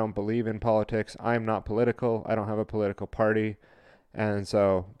 But I don't believe in politics. I'm not political. I don't have a political party, and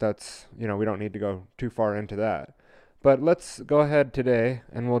so that's we don't need to go too far into that. But let's go ahead today,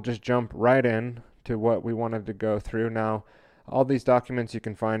 and we'll just jump right in to what we wanted to go through. Now, all these documents you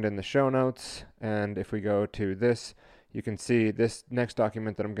can find in the show notes, and if we go to this, you can see this next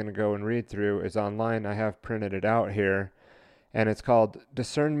document that I'm going to go and read through is online. I have printed it out here, and it's called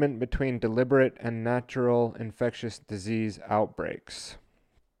Discernment Between Deliberate and Natural Infectious Disease Outbreaks.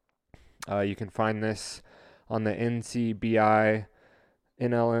 You can find this on the NCBI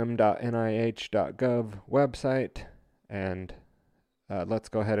nlm.nih.gov website. And let's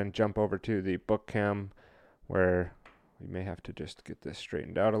go ahead and jump over to the book cam, where we may have to just get this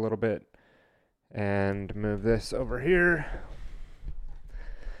straightened out a little bit and move this over here.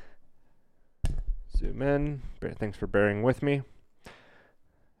 Zoom in. Thanks for bearing with me.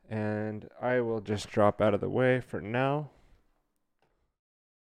 And I will just drop out of the way for now.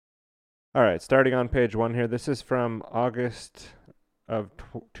 All right, starting on page 1 here. This is from August of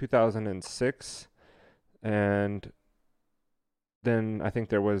 2006. And then I think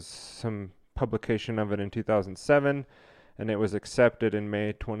there was some publication of it in 2007, and it was accepted in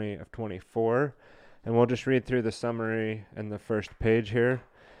May 24. And we'll just read through the summary and the first page here.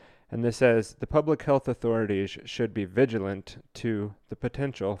 And this says, the public health authorities should be vigilant to the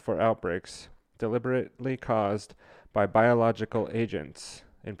potential for outbreaks deliberately caused by biological agents,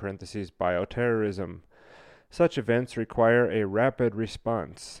 in parentheses, bioterrorism. Such events require a rapid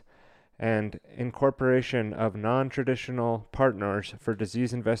response and incorporation of non-traditional partners for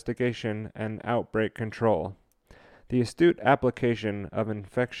disease investigation and outbreak control. The astute application of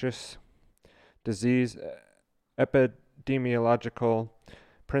infectious disease epidemiological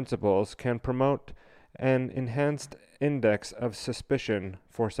principles can promote an enhanced index of suspicion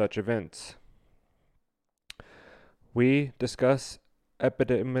for such events. We discuss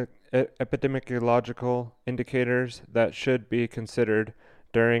epidemiological indicators that should be considered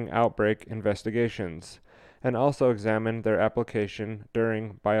during outbreak investigations, and also examine their application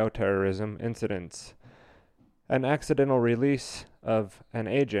during bioterrorism incidents. An accidental release of an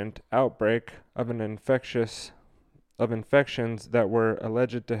agent, outbreak of infections that were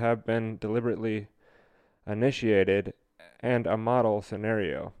alleged to have been deliberately initiated, and a model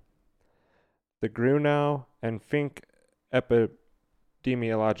scenario. The Grunau and Fink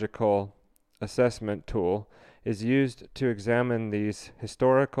epidemiological assessment tool is used to examine these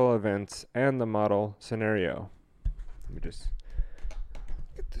historical events and the model scenario. Let me just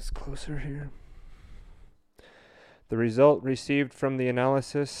get this closer here. The result received from the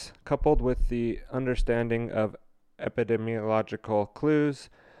analysis, coupled with the understanding of epidemiological clues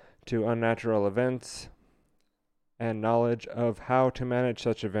to unnatural events and knowledge of how to manage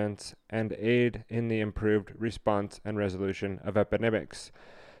such events and aid in the improved response and resolution of epidemics.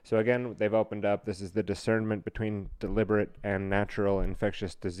 So again, they've opened up, this is the discernment between deliberate and natural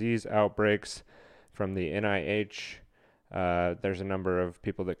infectious disease outbreaks from the NIH. There's a number of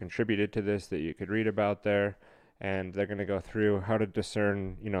people that contributed to this that you could read about there, and they're going to go through how to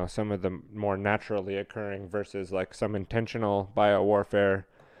discern, some of the more naturally occurring versus like some intentional biowarfare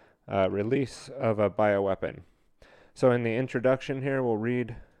release of a bioweapon. So in the introduction here, we'll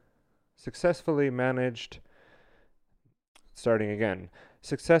read successful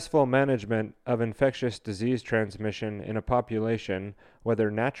management of infectious disease transmission in a population, whether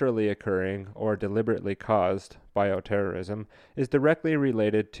naturally occurring or deliberately caused bioterrorism, is directly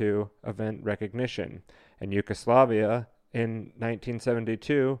related to event recognition. In Yugoslavia, in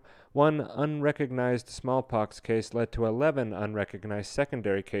 1972, one unrecognized smallpox case led to 11 unrecognized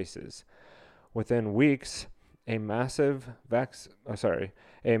secondary cases. Within weeks, a massive vaccination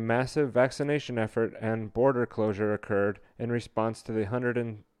effort and border closure occurred in response to the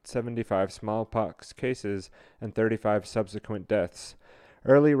 175 smallpox cases and 35 subsequent deaths.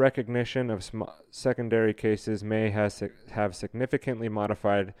 Early recognition of secondary cases may have significantly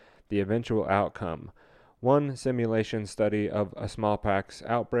modified the eventual outcome. One simulation study of a smallpox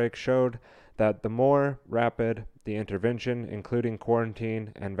outbreak showed that the more rapid the intervention, including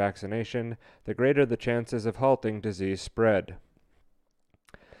quarantine and vaccination, the greater the chances of halting disease spread.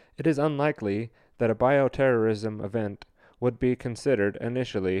 It is unlikely that a bioterrorism event would be considered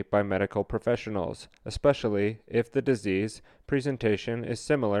initially by medical professionals, especially if the disease presentation is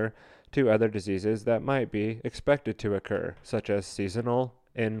similar to other diseases that might be expected to occur, such as seasonal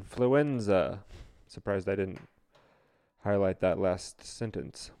influenza. Surprised I didn't highlight that last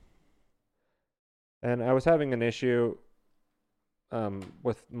sentence. And I was having an issue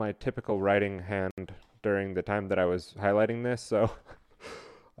with my typical writing hand during the time that I was highlighting this, so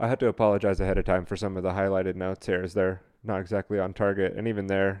I had to apologize ahead of time for some of the highlighted notes here, as they're not exactly on target, and even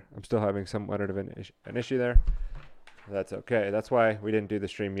there, I'm still having somewhat of an issue there. That's okay. That's why we didn't do the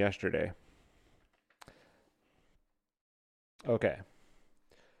stream yesterday. Okay.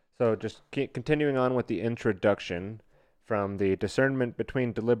 So just continuing on with the introduction from the discernment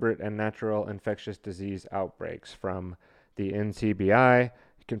between deliberate and natural infectious disease outbreaks from the NCBI,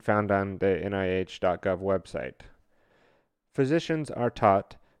 you can find on the NIH.gov website. Physicians are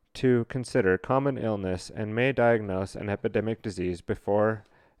taught to consider common illness and may diagnose an epidemic disease before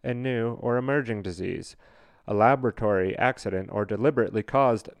a new or emerging disease, a laboratory accident, or deliberately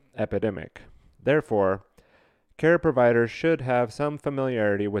caused epidemic. Therefore, care providers should have some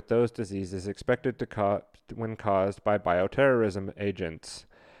familiarity with those diseases expected to when caused by bioterrorism agents,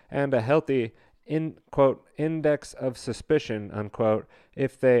 and a healthy index of suspicion, unquote,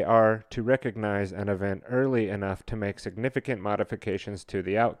 if they are to recognize an event early enough to make significant modifications to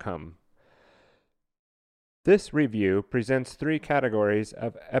the outcome. This review presents three categories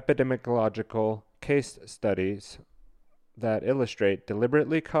of epidemiological case studies that illustrate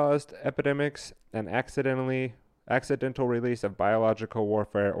deliberately caused epidemics and accidental release of biological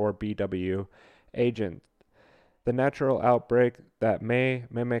warfare, or BW, agents. The natural outbreak that may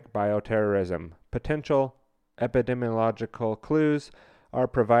mimic bioterrorism. Potential epidemiological clues are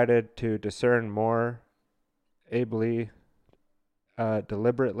provided to discern more ably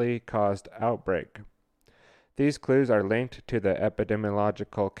deliberately caused outbreak. These clues are linked to the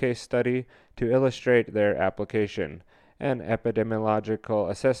epidemiological case study to illustrate their application, An epidemiological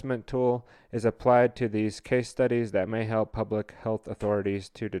assessment tool is applied to these case studies that may help public health authorities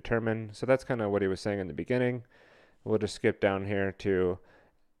to determine. So that's kind of what he was saying in the beginning. We'll just skip down here to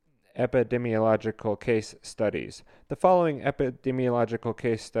epidemiological case studies. The following epidemiological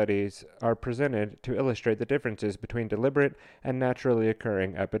case studies are presented to illustrate the differences between deliberate and naturally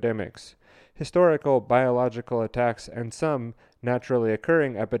occurring epidemics. Historical biological attacks and some naturally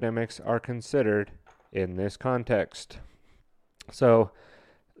occurring epidemics are considered in this context. So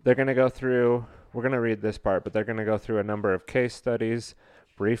they're going to go through, we're going to read this part, but they're going to go through a number of case studies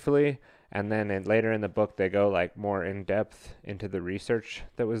briefly, and then later in the book they go like more in depth into the research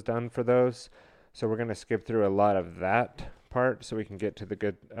that was done for those. So we're going to skip through a lot of that part so we can get to the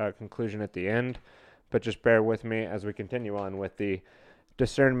good conclusion at the end. But just bear with me as we continue on with the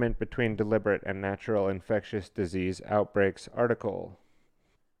Discernment Between Deliberate and Natural Infectious Disease Outbreaks article.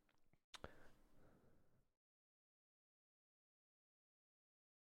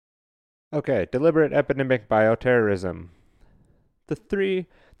 Okay, deliberate epidemic bioterrorism. The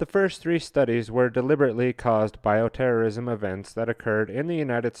first three studies were deliberately caused bioterrorism events that occurred in the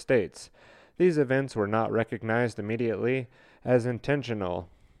United States. These events were not recognized immediately as intentional.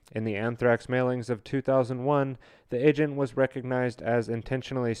 In the anthrax mailings of 2001, the agent was recognized as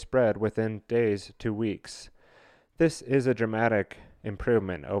intentionally spread within days to weeks. This is a dramatic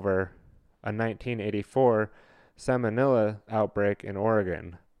improvement over a 1984 Salmonella outbreak in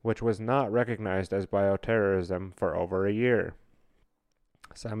Oregon, which was not recognized as bioterrorism for over a year.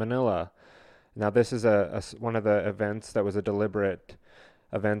 Salmonella. Now, this is one of the events that was a deliberate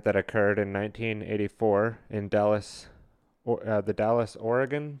event that occurred in 1984 in Dallas,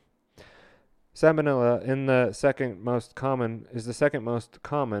 Oregon. Salmonella is the second most common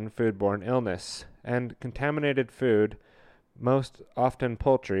foodborne illness, and contaminated food, most often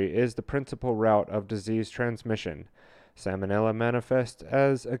poultry, is the principal route of disease transmission. Salmonella manifests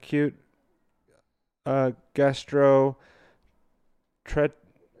as acute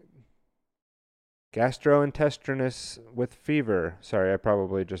gastrointestinous with fever. Sorry, I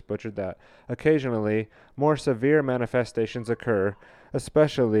probably just butchered that. Occasionally, more severe manifestations occur,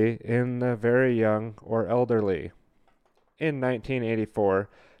 especially in the very young or elderly. In 1984,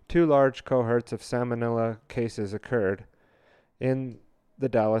 2 large cohorts of Salmonella cases occurred in the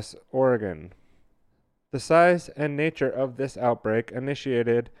Dallas, Oregon. The size and nature of this outbreak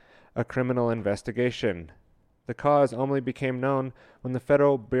initiated a criminal investigation. The cause only became known when the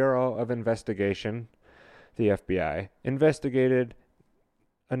Federal Bureau of Investigation, the FBI, investigated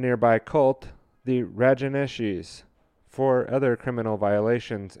a nearby cult, the Rajaneshis, for other criminal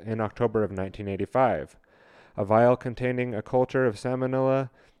violations in October of 1985. A vial containing a culture of Salmonella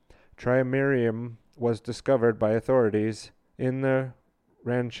trimerium was discovered by authorities in the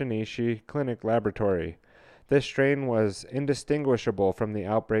Ranchinishi Clinic laboratory. This strain was indistinguishable from the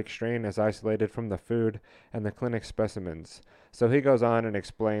outbreak strain as isolated from the food and the clinic specimens. So he goes on and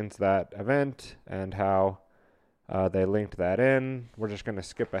explains that event and how they linked that in. We're just going to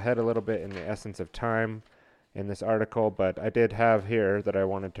skip ahead a little bit in the essence of time in this article, but I did have here that I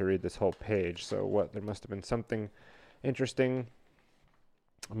wanted to read this whole page. So there must have been something interesting.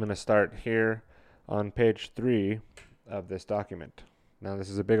 I'm going to start here on page 3 of this document. Now, this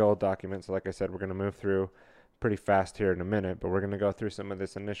is a big old document, so like I said, we're going to move through pretty fast here in a minute, but we're going to go through some of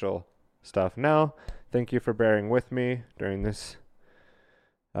this initial stuff now. Thank you for bearing with me during this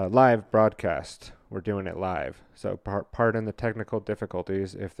live broadcast. We're doing it live, so pardon the technical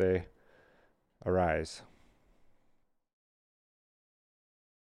difficulties if they arise.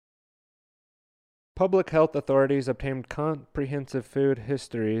 Public health authorities obtained comprehensive food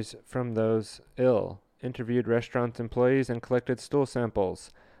histories from those ill, interviewed restaurant employees, and collected stool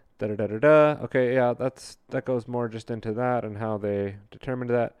samples. Okay, yeah, that goes more just into that and how they determined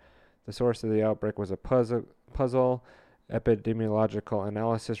that. The source of the outbreak was a puzzle. Epidemiological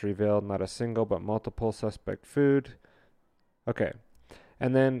analysis revealed not a single but multiple suspect food. Okay,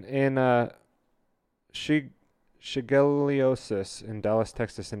 and then in shigellosis in Dallas,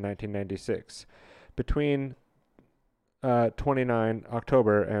 Texas in 1996. Between 29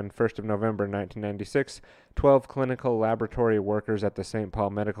 October and 1st of November 1996, 12 clinical laboratory workers at the St. Paul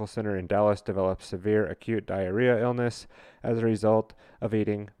Medical Center in Dallas developed severe acute diarrhea illness as a result of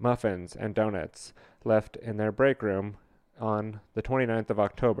eating muffins and donuts left in their break room on the 29th of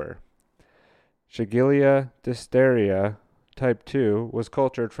October. Shigella dysteria type 2 was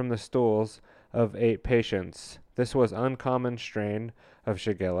cultured from the stools of 8 patients. This was an uncommon strain of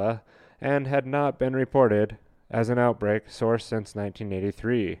Shigella and had not been reported as an outbreak source since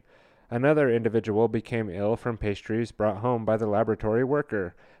 1983. Another individual became ill from pastries brought home by the laboratory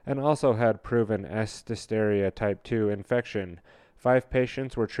worker and also had proven S. diphtheria type 2 infection. 5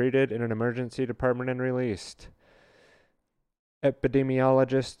 patients were treated in an emergency department and released.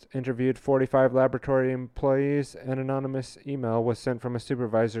 Epidemiologists interviewed 45 laboratory employees. An anonymous email was sent from a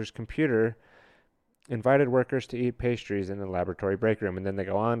supervisor's computer, invited workers to eat pastries in the laboratory break room. And then they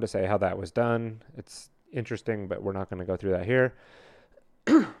go on to say how that was done. It's interesting, but we're not going to go through that here.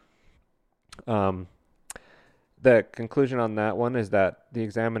 The conclusion on that one is that the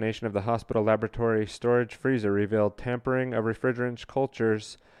examination of the hospital laboratory storage freezer revealed tampering of refrigerant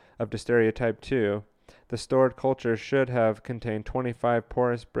cultures of diphtheria type 2. The stored culture should have contained 25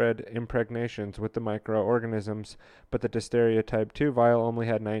 porous bread impregnations with the microorganisms, but the diphtheria type 2 vial only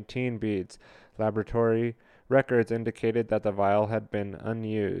had 19 beads. Laboratory records indicated that the vial had been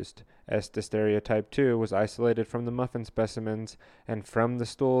unused. S. diphtheria type 2 was isolated from the muffin specimens and from the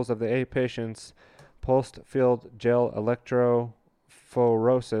stools of the 8 patients. Pulsed field gel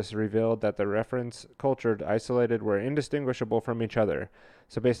electrophoresis revealed that the reference cultured isolated were indistinguishable from each other.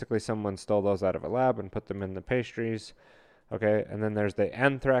 So basically someone stole those out of a lab and put them in the pastries. Okay, and then there's the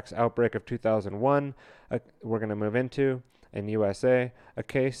anthrax outbreak of 2001. We're going to move into, in USA, a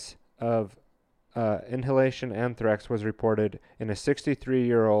case of inhalation anthrax was reported in a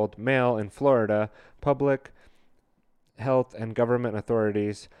 63-year-old male in Florida. Public health and government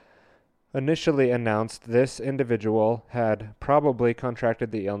authorities initially announced this individual had probably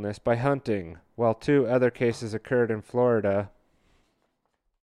contracted the illness by hunting, while 2 other cases occurred in Florida.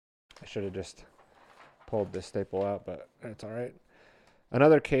 I should have just pulled this staple out, but it's all right.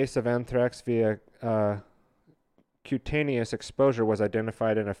 Another case of anthrax via cutaneous exposure was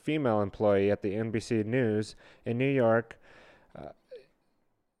identified in a female employee at the NBC News in New York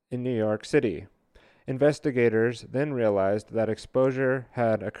City. Investigators then realized that exposure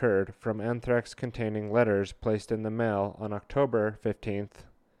had occurred from anthrax-containing letters placed in the mail on October 15th.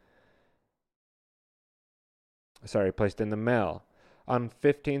 Placed in the mail. On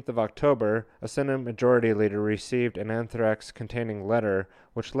 15th of October, a Senate Majority Leader received an anthrax-containing letter,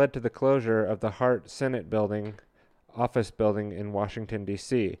 which led to the closure of the Hart Senate office building in Washington,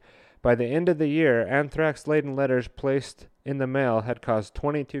 D.C. By the end of the year, anthrax-laden letters placed in the mail had caused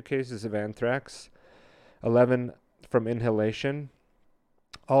 22 cases of anthrax, 11 from inhalation,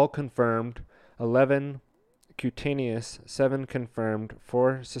 all confirmed, 11 cutaneous, 7 confirmed,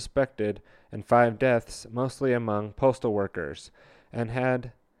 4 suspected, and 5 deaths, mostly among postal workers,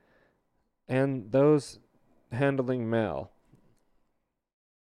 and those handling mail.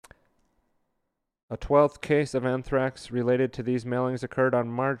 A 12th case of anthrax related to these mailings occurred on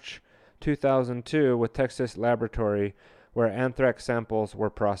March 2002 with Texas Laboratory, where anthrax samples were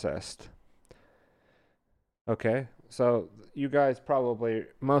processed. Okay, so you guys probably,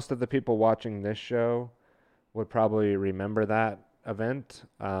 most of the people watching this show would probably remember that event.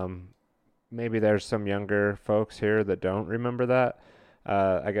 Maybe there's some younger folks here that don't remember that.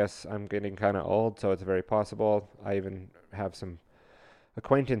 I guess I'm getting kind of old, so it's very possible. I even have some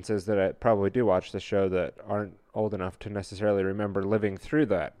acquaintances that I probably do watch the show that aren't old enough to necessarily remember living through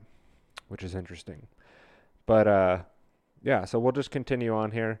that, which is interesting. But yeah, so we'll just continue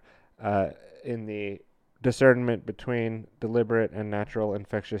on here in the discernment between deliberate and natural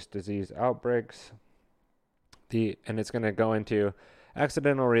infectious disease outbreaks. And it's going to go into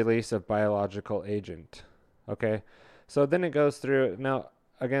accidental release of biological agent. Okay, so then it goes through. Now,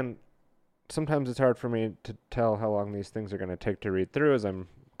 again, sometimes it's hard for me to tell how long these things are going to take to read through as I'm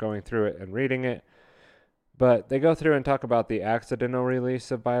going through it and reading it. But they go through and talk about the accidental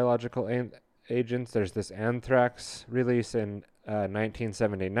release of biological agents. There's this anthrax release in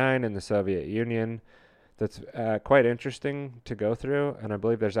 1979 in the Soviet Union. That's quite interesting to go through, and I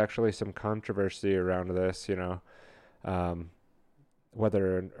believe there's actually some controversy around this,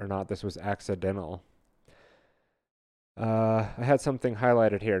 whether or not this was accidental. I had something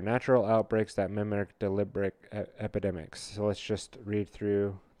highlighted here, natural outbreaks that mimic deliberate epidemics. So let's just read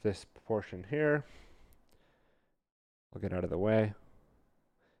through this portion here. We'll get out of the way.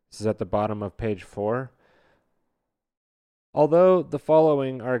 This is at the bottom of page 4. Although the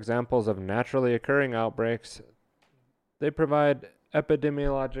following are examples of naturally occurring outbreaks, they provide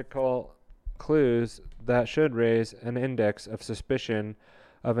epidemiological clues that should raise an index of suspicion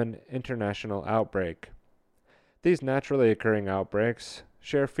of an international outbreak. These naturally occurring outbreaks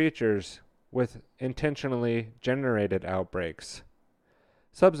share features with intentionally generated outbreaks.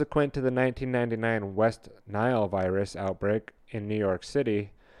 Subsequent to the 1999 West Nile virus outbreak in New York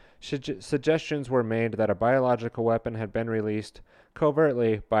City, suggestions were made that a biological weapon had been released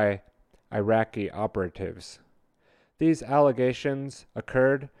covertly by Iraqi operatives. These allegations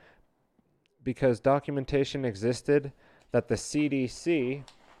occurred because documentation existed that the CDC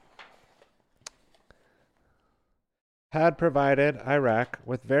had provided Iraq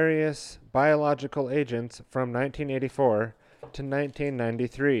with various biological agents from 1984 to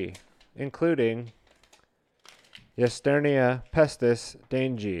 1993, including Yersinia pestis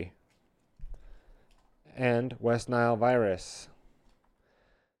dengue and West Nile virus.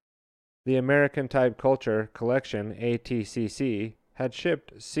 The American Type Culture Collection, ATCC, had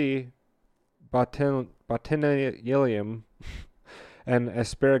shipped C. botulinum and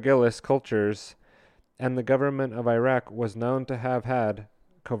aspergillus cultures, and the government of Iraq was known to have had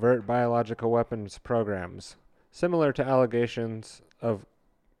covert biological weapons programs. Similar to allegations of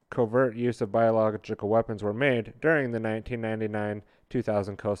covert use of biological weapons were made during the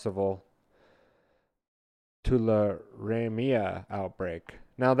 1999-2000 Kosovo tularemia outbreak.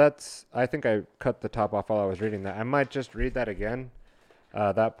 Now I think I cut the top off while I was reading that. I might just read that again,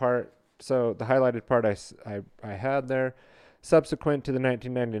 that part. So the highlighted part I had there. Subsequent to the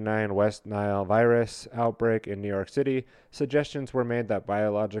 1999 West Nile virus outbreak in New York City, suggestions were made that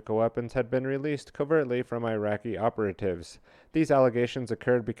biological weapons had been released covertly from Iraqi operatives. These allegations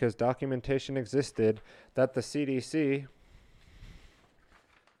occurred because documentation existed that the CDC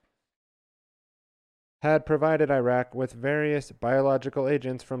had provided Iraq with various biological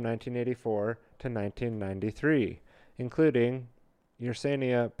agents from 1984 to 1993, including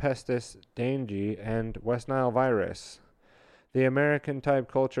Yersinia pestis dengue and West Nile virus. The American Type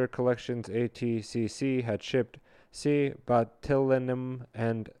Culture Collections ATCC had shipped C. botulinum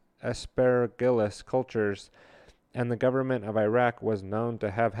and aspergillus cultures, and the government of Iraq was known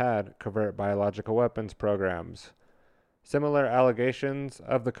to have had covert biological weapons programs. Similar allegations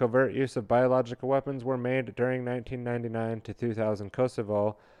of the covert use of biological weapons were made during 1999 to 2000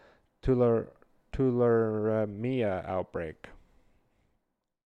 Kosovo tularemia outbreak.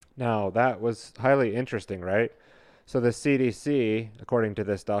 Now, that was highly interesting, right? So the CDC, according to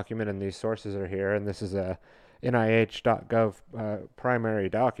this document, and these sources are here, and this is a NIH.gov primary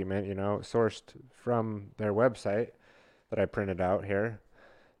document, sourced from their website that I printed out here,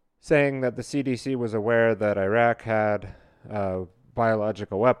 saying that the CDC was aware that Iraq had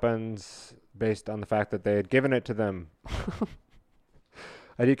biological weapons based on the fact that they had given it to them.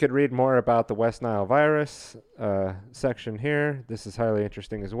 And you could read more about the West Nile virus section here. This is highly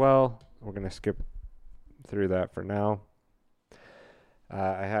interesting as well. We're going to skip through that for now.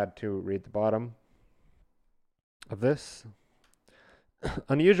 I had to read the bottom of this.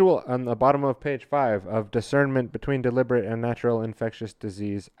 Unusual, on the bottom of page 5, of discernment between deliberate and natural infectious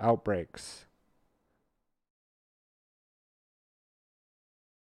disease outbreaks.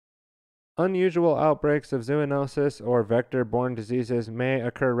 Unusual outbreaks of zoonosis or vector-borne diseases may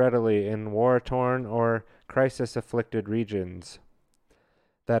occur readily in war-torn or crisis-afflicted regions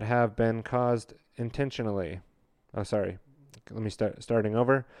that have been caused intentionally. Starting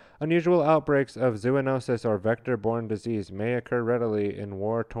over. Unusual outbreaks of zoonosis or vector-borne disease may occur readily in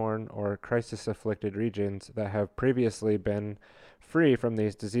war-torn or crisis-afflicted regions that have previously been free from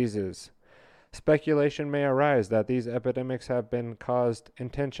these diseases. Speculation may arise that these epidemics have been caused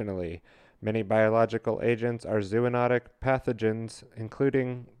intentionally. Many biological agents are zoonotic pathogens,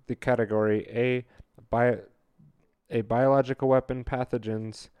 including the category A biological weapon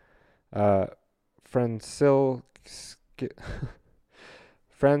pathogens, Franciscilla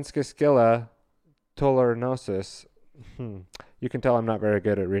tularnosis. You can tell I'm not very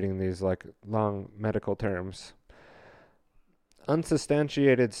good at reading these long medical terms.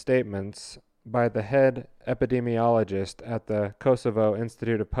 Unsubstantiated statements by the head epidemiologist at the Kosovo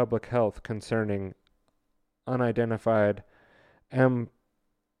Institute of Public Health concerning unidentified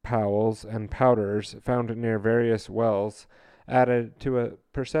ampoules and powders found near various wells added to a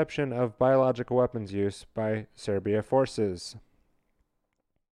perception of biological weapons use by Serbia forces.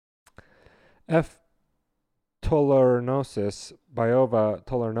 F. tularnosis, Biova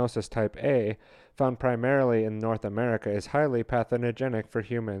tularnosis type A, found primarily in North America, is highly pathogenic for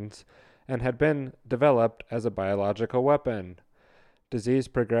humans and had been developed as a biological weapon. Disease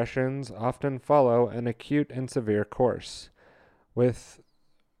progressions often follow an acute and severe course, with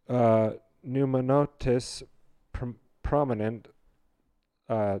pneumonitis prominent.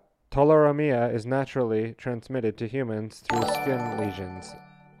 Tularemia is naturally transmitted to humans through skin lesions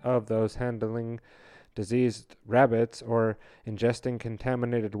of those handling diseased rabbits or ingesting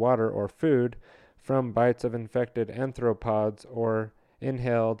contaminated water or food from bites of infected arthropods or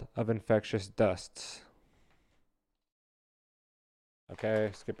inhaled of infectious dusts. Okay,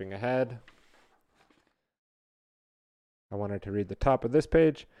 skipping ahead. I wanted to read the top of this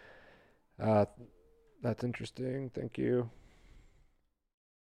page. That's interesting. Thank you.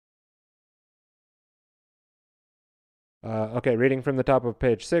 Okay, reading from the top of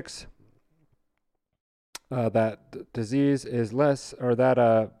page 6, that disease is less, or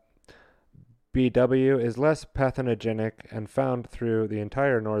that BW is less pathogenic and found through the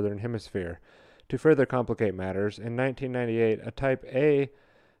entire northern hemisphere. To further complicate matters, in 1998, a type A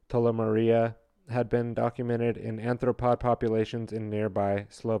tularemia had been documented in arthropod populations in nearby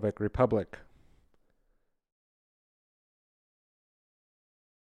Slovak Republic.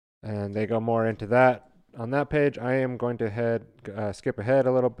 And they go more into that on that page. I am going to skip ahead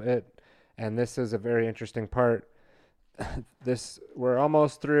a little bit, and this is a very interesting part. We're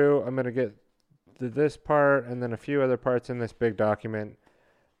almost through. I'm going to get to this part and then a few other parts in this big document.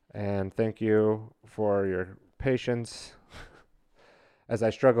 And thank you for your patience as I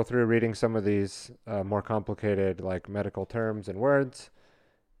struggle through reading some of these more complicated like medical terms and words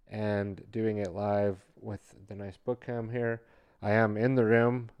and doing it live with the nice book cam here. I am in the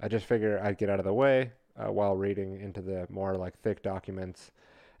room. I just figure I'd get out of the way while reading into the more like thick documents.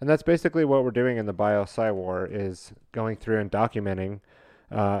 And that's basically what we're doing in the Bio-PsyWar, is going through and documenting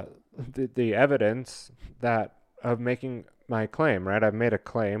the evidence that of making my claim, right? I've made a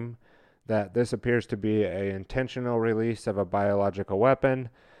claim that this appears to be an intentional release of a biological weapon.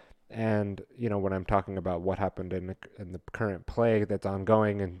 And, you know, when I'm talking about what happened in the current plague that's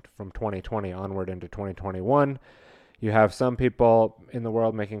ongoing from 2020 onward into 2021, you have some people in the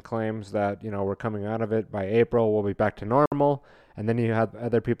world making claims that, you know, we're coming out of it by April, we'll be back to normal. And then you have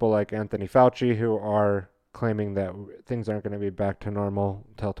other people like Anthony Fauci who are claiming that things aren't going to be back to normal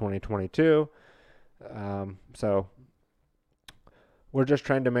until 2022. So we're just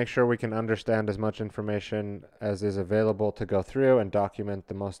trying to make sure we can understand as much information as is available to go through and document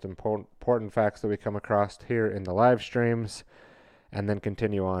the most important facts that we come across here in the live streams, and then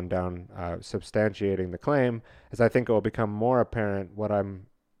continue on down substantiating the claim, as I think it will become more apparent what I'm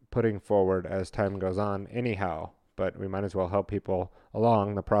putting forward as time goes on anyhow. But we might as well help people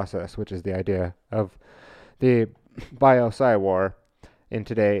along the process, which is the idea of the Bio-PsyWar in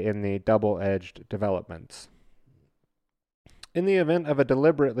the double-edged developments. In the event of a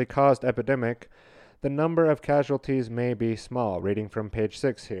deliberately caused epidemic, the number of casualties may be small, reading from page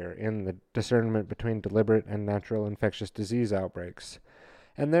 6 here, in the discernment between deliberate and natural infectious disease outbreaks,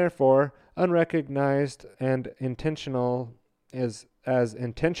 and therefore unrecognized and intentional as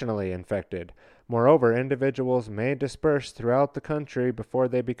intentionally infected. Moreover, individuals may disperse throughout the country before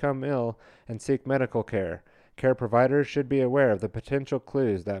they become ill and seek medical care. Care providers should be aware of the potential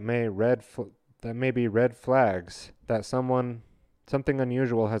clues that may be red flags that something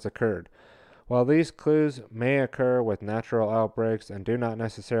unusual has occurred. While these clues may occur with natural outbreaks and do not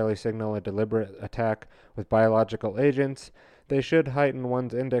necessarily signal a deliberate attack with biological agents, they should heighten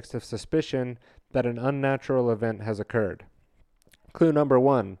one's index of suspicion that an unnatural event has occurred. Clue number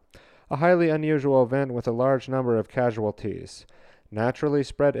 1. A highly unusual event with a large number of casualties. Naturally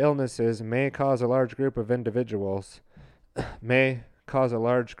spread illnesses may cause a large group of ill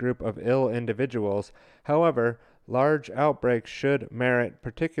individuals. However, large outbreaks should merit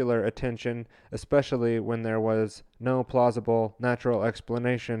particular attention, especially when there was no plausible natural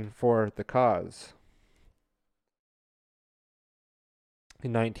explanation for the cause.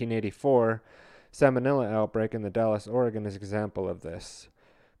 In 1984, Salmonella outbreak in the Dallas, Oregon is an example of this.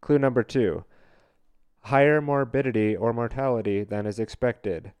 Clue number 2. Higher morbidity or mortality than is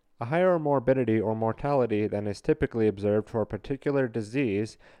expected. A higher morbidity or mortality than is typically observed for a particular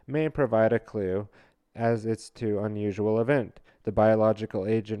disease may provide a clue as it's to unusual event. The biological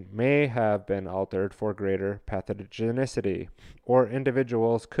agent may have been altered for greater pathogenicity, or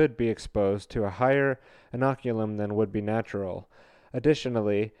individuals could be exposed to a higher inoculum than would be natural.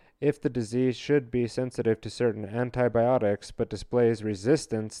 Additionally, if the disease should be sensitive to certain antibiotics but displays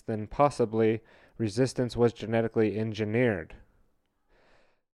resistance, then possibly resistance was genetically engineered.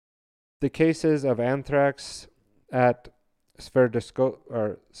 The cases of anthrax at Sverdlovsky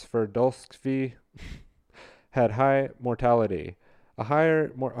had high mortality. A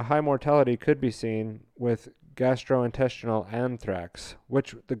high mortality could be seen with gastrointestinal anthrax,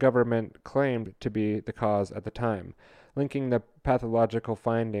 which the government claimed to be the cause at the time, linking the pathological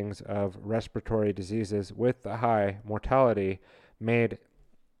findings of respiratory diseases with the high mortality made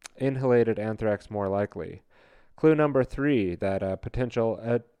inhalated anthrax more likely. Clue number 3, that potential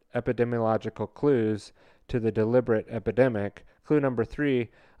epidemiological clues to the deliberate epidemic. Clue number 3,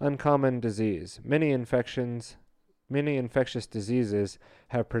 uncommon disease. Many infectious diseases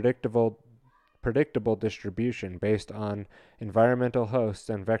have predictable distribution based on environmental hosts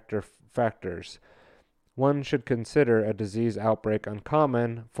and vector factors. One should consider a disease outbreak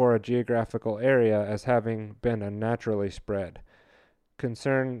uncommon for a geographical area as having been unnaturally spread.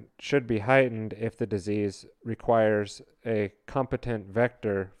 concern should be heightened if the disease requires a competent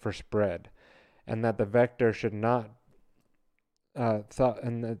vector for spread, and that the vector should not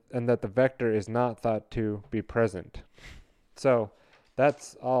and that the vector is not thought to be present. So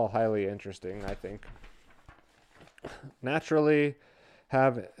that's all highly interesting, I think. Naturally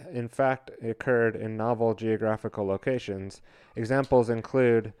have in fact occurred in novel geographical locations. Examples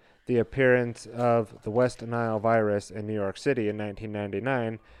include the appearance of the West Nile virus in New York City in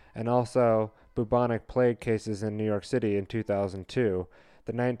 1999, and also bubonic plague cases in New York City in 2002.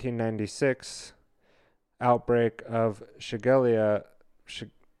 The 1996 outbreak of Shigella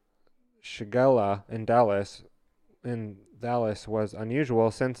in Dallas was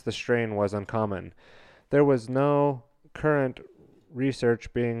unusual since the strain was uncommon. There was no current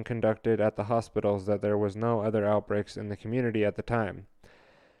research being conducted at the hospitals that there was no other outbreaks in the community at the time,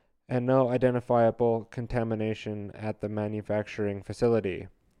 and no identifiable contamination at the manufacturing facility.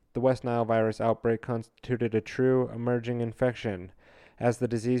 The West Nile virus outbreak constituted a true emerging infection, as the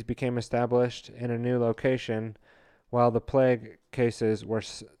disease became established in a new location, while the plague cases were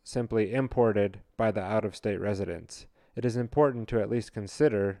simply imported by the out-of-state residents. It is important to at least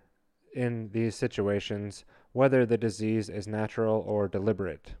consider, in these situations, whether the disease is natural or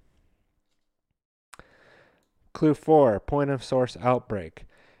deliberate. Clue 4, point of source outbreak.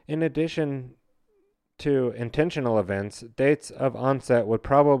 In addition to intentional events, dates of onset would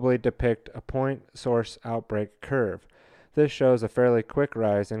probably depict a point source outbreak curve. This shows a fairly quick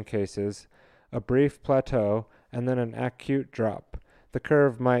rise in cases, a brief plateau, and then an acute drop. The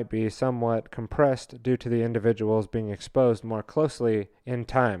curve might be somewhat compressed due to the individuals being exposed more closely in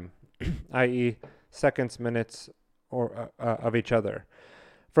time, i.e., seconds, minutes, or of each other.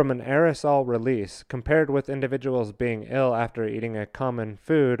 From an aerosol release, compared with individuals being ill after eating a common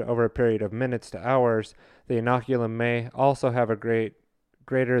food over a period of minutes to hours, the inoculum may also have a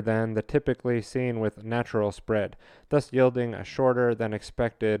greater than the typically seen with natural spread, thus yielding a shorter than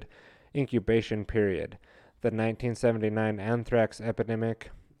expected incubation period. The 1979 anthrax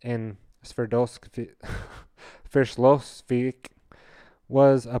epidemic in Sverdlovsk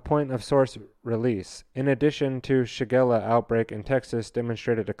was a point-of-source release. In addition to Shigella outbreak in Texas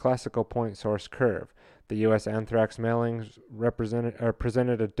demonstrated a classical point-source curve. The U.S. anthrax mailings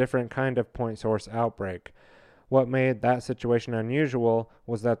presented a different kind of point-source outbreak. What made that situation unusual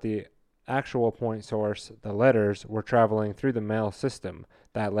was that the actual point source, the letters, were traveling through the mail system.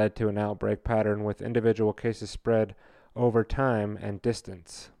 That led to an outbreak pattern with individual cases spread over time and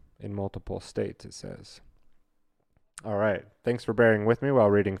distance in multiple states, it says. All right. Thanks for bearing with me while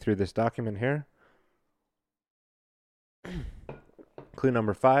reading through this document here. Clue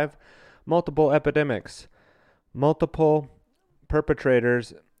number 5, multiple epidemics. Multiple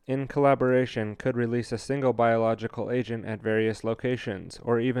perpetrators in collaboration could release a single biological agent at various locations,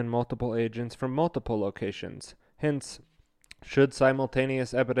 or even multiple agents from multiple locations. Hence, should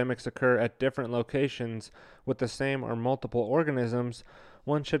simultaneous epidemics occur at different locations with the same or multiple organisms,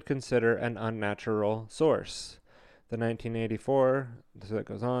 one should consider an unnatural source. The 1984, so that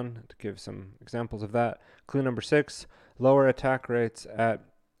goes on to give some examples of that. Clue number 6, lower attack rates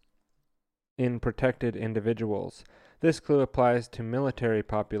in protected individuals. This clue applies to military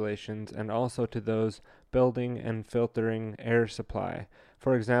populations and also to those building and filtering air supply.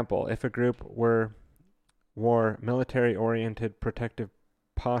 For example, if a group wore military-oriented protective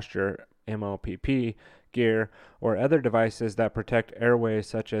posture, MOPP, gear, or other devices that protect airways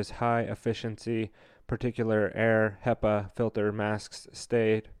such as high-efficiency particular air HEPA filter masks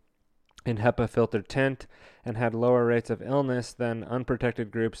stayed in HEPA filtered tent and had lower rates of illness than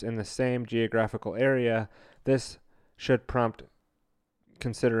unprotected groups in the same geographical area, this should prompt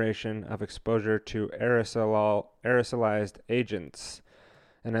consideration of exposure to aerosolized agents.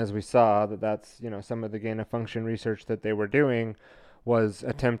 And as we saw, that's some of the gain-of-function research that they were doing was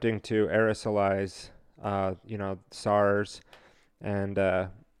attempting to aerosolize SARS and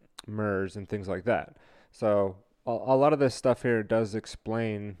MERS and things like that. So a lot of this stuff here does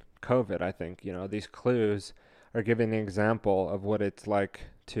explain COVID, I think. These clues are giving an example of what it's like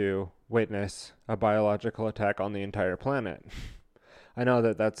to witness a biological attack on the entire planet. I know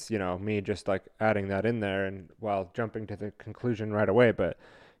that that's, me just like adding that in there and while jumping to the conclusion right away, but,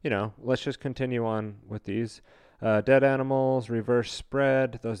 let's just continue on with these. Dead animals, reverse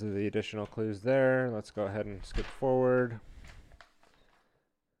spread, those are the additional clues there. Let's go ahead and skip forward.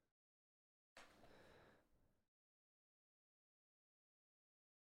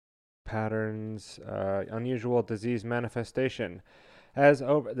 Patterns, unusual disease manifestation.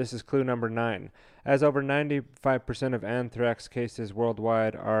 This is clue number 9. As over 95% of anthrax cases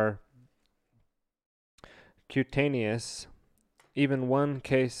worldwide are cutaneous, even one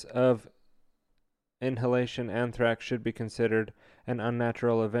case of inhalation anthrax should be considered an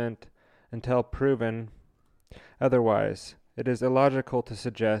unnatural event until proven otherwise. It is illogical to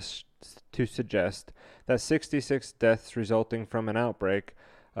suggest that 66 deaths resulting from an outbreak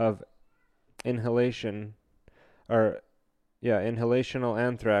of inhalational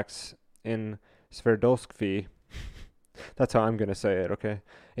anthrax in Sverdlovsk, that's how I'm going to say it, okay,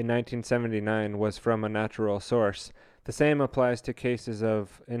 in 1979 was from a natural source. The same applies to cases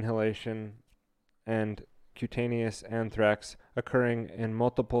of inhalation and cutaneous anthrax occurring in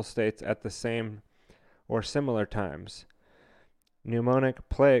multiple states at the same or similar times. Pneumonic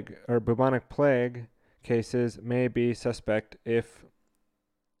plague or bubonic plague cases may be suspect if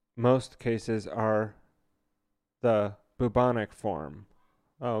most cases are the bubonic form.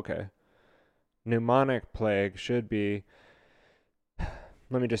 Oh, okay. Pneumonic plague should be...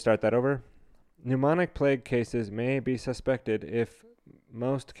 Let me just start that over. Pneumonic plague cases may be suspected if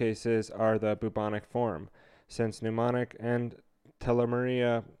most cases are the bubonic form, since pneumonic and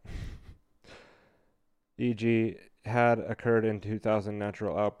telomere, e.g., had occurred in 2000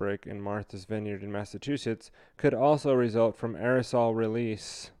 natural outbreak in Martha's Vineyard in Massachusetts, could also result from aerosol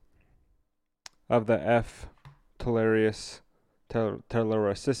release of the F. tularensis.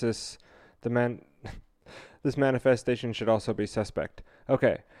 This manifestation should also be suspect.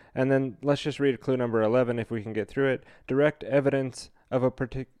 Okay, and then let's just read clue number 11 if we can get through it. Direct evidence of a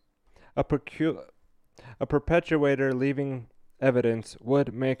perpetuator leaving evidence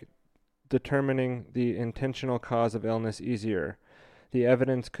would make determining the intentional cause of illness easier. The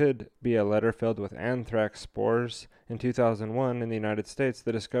evidence could be a letter filled with anthrax spores in 2001 in the United States,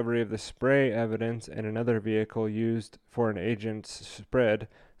 the discovery of the spray evidence in another vehicle used for an agent's spread,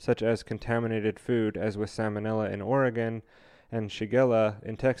 such as contaminated food, as with Salmonella in Oregon and Shigella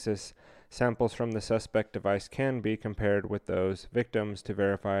in Texas. Samples from the suspect device can be compared with those victims to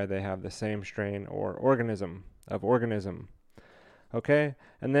verify they have the same strain or organism. Okay,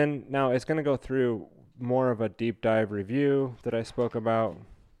 and then now it's going to go through more of a deep dive review that I spoke about,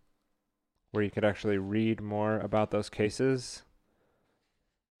 where you could actually read more about those cases.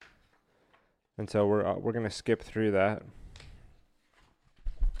 And so we're going to skip through that.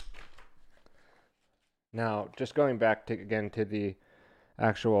 Now, just going back to the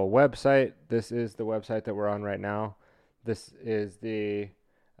actual website. This is the website that we're on right now. This is the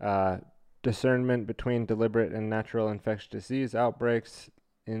discernment between deliberate and natural infectious disease outbreaks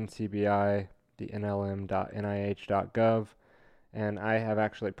in CBI, the nlm.nih.gov. And I have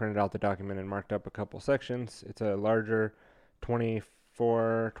actually printed out the document and marked up a couple sections. It's a larger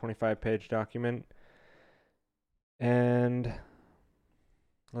 25 page document. And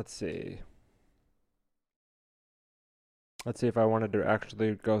let's see if I wanted to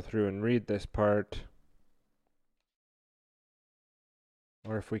actually go through and read this part,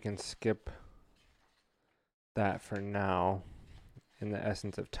 or if we can skip that for now in the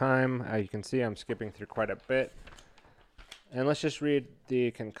essence of time. You can see I'm skipping through quite a bit. And let's just read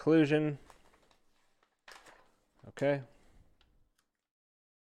the conclusion. Okay.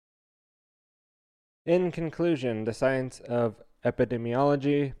 In conclusion, the science of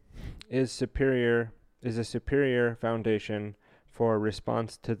epidemiology is a superior foundation for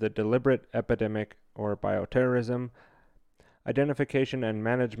response to the deliberate epidemic or bioterrorism. Identification and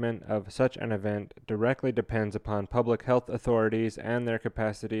management of such an event directly depends upon public health authorities and their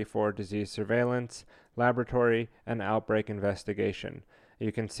capacity for disease surveillance, laboratory, and outbreak investigation.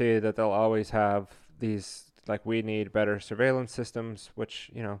 You can see that they'll always have these, like, we need better surveillance systems, which,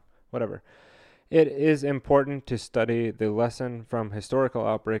 whatever. It is important to study the lesson from historical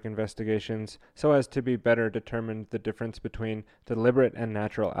outbreak investigations so as to be better determine the difference between deliberate and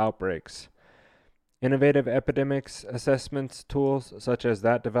natural outbreaks. Innovative epidemics assessments tools, such as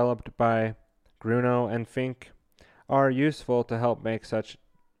that developed by Grunow and Fink, are useful to help make such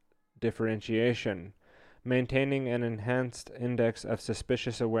differentiation. Maintaining an enhanced index of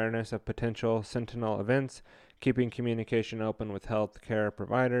suspicious awareness of potential sentinel events, keeping communication open with health care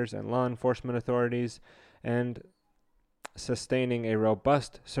providers and law enforcement authorities, and sustaining a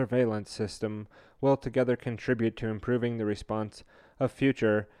robust surveillance system will together contribute to improving the response of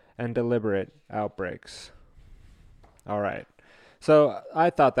future and deliberate outbreaks. All right. So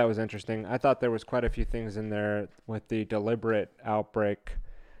I thought that was interesting. I thought there was quite a few things in there with the deliberate outbreak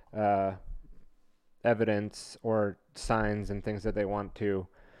evidence or signs and things that they want to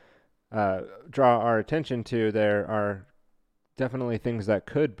draw our attention to. There are definitely things that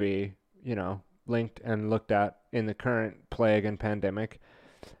could be, linked and looked at in the current plague and pandemic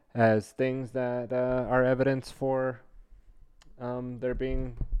as things that are evidence for there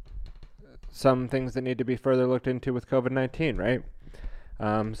being some things that need to be further looked into with COVID-19, right?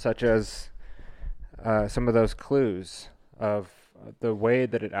 Such as some of those clues of the way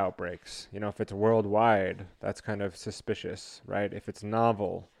that it outbreaks. If it's worldwide, that's kind of suspicious, right? If it's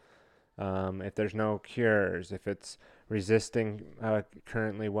novel, if there's no cures, if it's resisting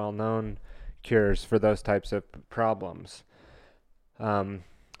currently well-known cures for those types of problems,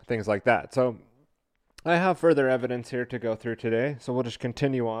 things like that. So I have further evidence here to go through today, so we'll just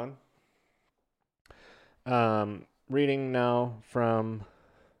continue on. Reading now from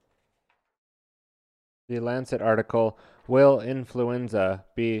the Lancet article, Will Influenza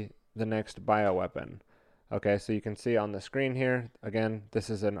Be the Next Bioweapon? Okay, so you can see on the screen here, again, this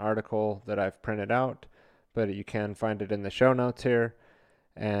is an article that I've printed out, but you can find it in the show notes here.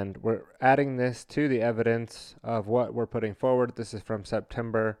 And we're adding this to the evidence of what we're putting forward. This is from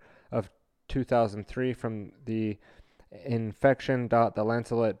September of 2003 from the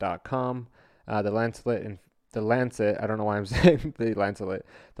infection.thelancet.com. The Lancet, I don't know why I'm saying the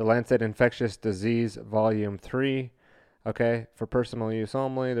Lancet Infectious Disease Volume 3. Okay, for personal use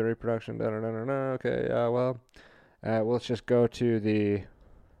only, the reproduction, okay, let's just go to the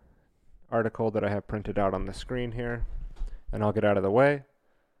article that I have printed out on the screen here, and I'll get out of the way.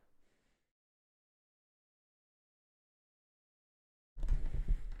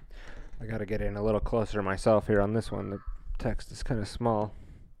 I gotta get in a little closer myself here on this one. The text is kind of small.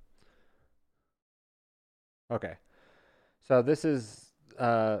 Okay, so this is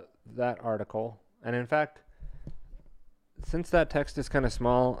that article, and in fact, since that text is kind of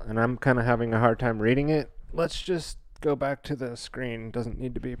small and I'm kind of having a hard time reading it, let's just go back to the screen. It doesn't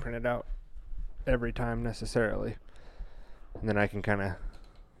need to be printed out every time necessarily. And then I can kind of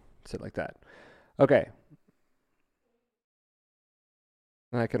sit like that. Okay.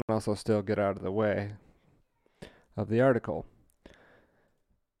 And I can also still get out of the way of the article.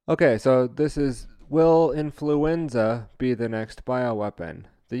 Okay, so this is, will influenza be the next bioweapon?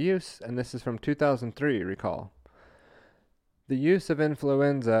 The use, and this is from 2003, recall. The use of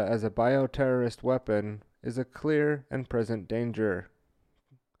influenza as a bioterrorist weapon is a clear and present danger,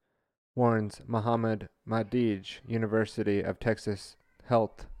 warns Mohammed Madij, University of Texas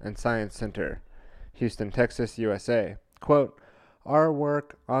Health and Science Center, Houston, Texas, USA. Quote, our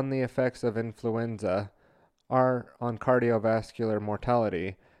work on the effects of influenza on cardiovascular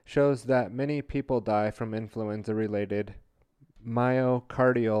mortality shows that many people die from influenza-related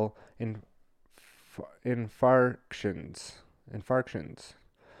myocardial infarctions,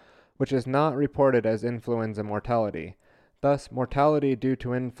 which is not reported as influenza mortality. Thus, mortality due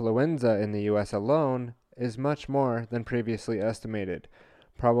to influenza in the U.S. alone is much more than previously estimated,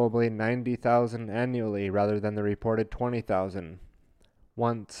 probably 90,000 annually rather than the reported 20,000,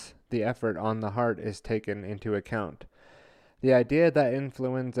 once the effort on the heart is taken into account. The idea that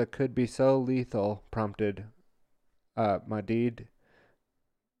influenza could be so lethal prompted Madid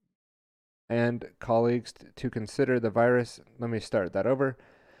and colleagues to consider the virus. Let me start that over.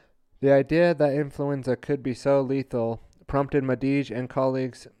 The idea that influenza could be so lethal prompted Madij and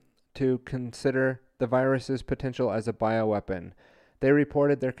colleagues to consider the virus's potential as a bioweapon. They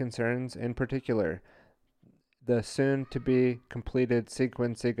reported their concerns, in particular, the soon-to-be completed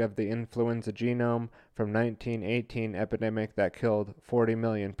sequencing of the influenza genome from 1918 epidemic that killed 40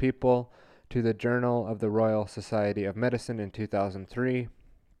 million people, to the Journal of the Royal Society of Medicine in 2003.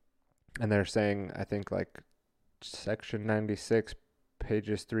 And they're saying, I think, like section 96,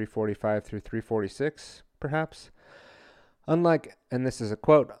 pages 345 through 346, perhaps. Unlike, and this is a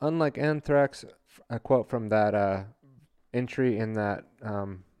quote, unlike anthrax, a quote from that entry in that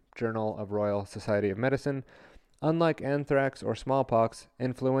Journal of Royal Society of Medicine, unlike anthrax or smallpox,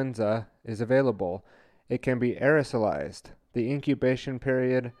 influenza is available. It can be aerosolized. The incubation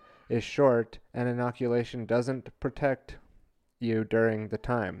period is short, and inoculation doesn't protect you during the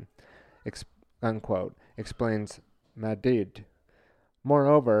time. Unquote, explains Madid.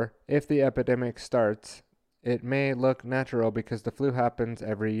 Moreover, if the epidemic starts, it may look natural because the flu happens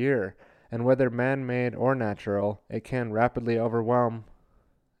every year, and whether man-made or natural, it can rapidly overwhelm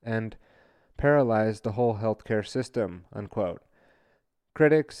and paralyze the whole healthcare system, unquote.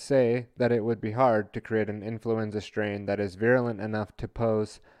 Critics say that it would be hard to create an influenza strain that is virulent enough to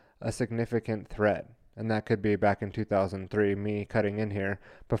pose a significant threat. And that could be back in 2003, me cutting in here,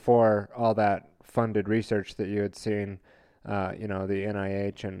 before all that funded research that you had seen, the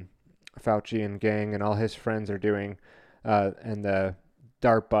NIH and Fauci and gang and all his friends are doing, and the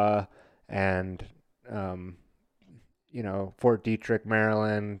DARPA and, Fort Detrick,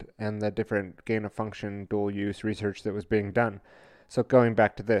 Maryland, and the different gain-of-function dual-use research that was being done. So going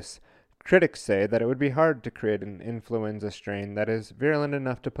back to this, Critics say that it would be hard to create an influenza strain that is virulent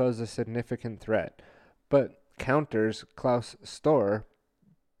enough to pose a significant threat, but counters Klaus Storr,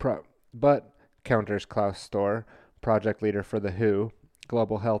 project leader for the WHO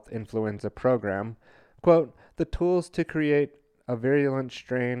Global Health Influenza Program, quote, "The tools to create a virulent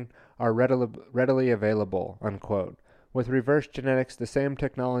strain are readily available," unquote. With reverse genetics, the same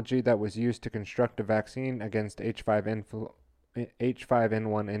technology that was used to construct a vaccine against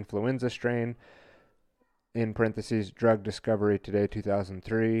H5N1 influenza strain, in parentheses, Drug Discovery Today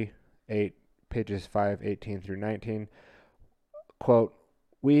 2003, 8 pages 518 through 19, quote,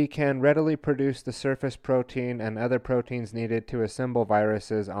 "We can readily produce the surface protein and other proteins needed to assemble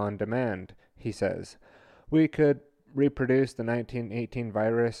viruses on demand," he says. "We could reproduce the 1918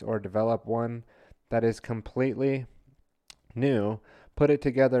 virus or develop one that is completely new, put it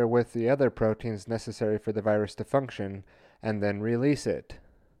together with the other proteins necessary for the virus to function, and then release it."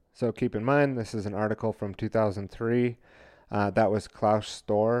 So keep in mind, this is an article from 2003. That was Klaus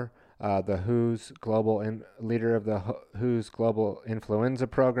Storr, the leader of the WHO's Global Influenza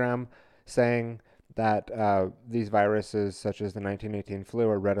Program, saying that these viruses, such as the 1918 flu,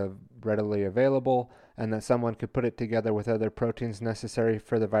 are readily available, and that someone could put it together with other proteins necessary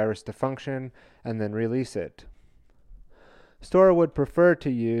for the virus to function, and then release it. Storr would prefer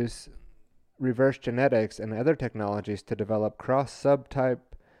to use reverse genetics and other technologies to develop cross-subtype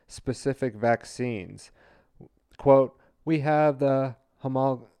specific vaccines. Quote, "We have the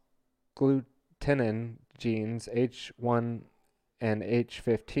hemagglutinin genes H1 and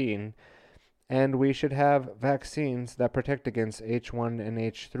H15, and we should have vaccines that protect against H1 and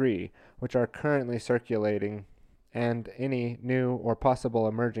H3, which are currently circulating, and any new or possible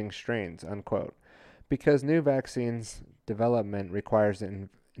emerging strains," unquote. Because new vaccines development requires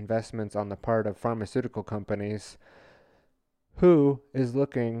investments on the part of pharmaceutical companies, WHO is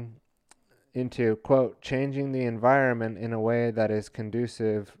looking into, quote, "changing the environment in a way that is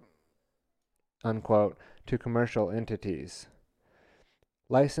conducive," unquote, "to commercial entities.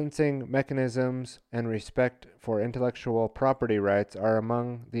 Licensing mechanisms and respect for intellectual property rights are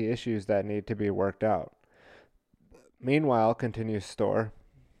among the issues that need to be worked out." Meanwhile, continues Stour,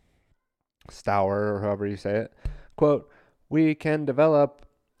 or however you say it, quote, "We can develop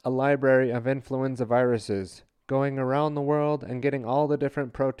a library of influenza viruses, going around the world and getting all the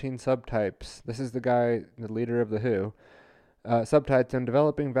different protein subtypes." This is the guy, the leader of the WHO. Subtypes and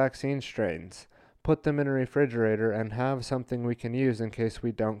developing vaccine strains. Put them in a refrigerator and have something we can use in case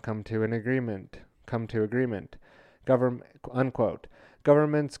we don't come to agreement. Unquote.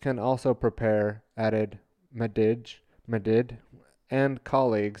 Governments can also prepare, added Madid and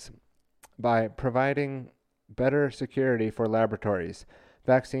colleagues, by providing better security for laboratories,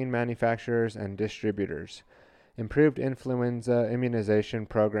 vaccine manufacturers, and distributors, improved influenza immunization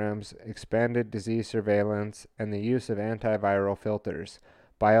programs, expanded disease surveillance, and the use of antiviral filters,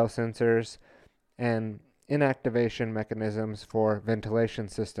 biosensors, and inactivation mechanisms for ventilation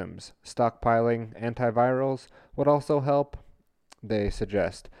systems. Stockpiling antivirals would also help, they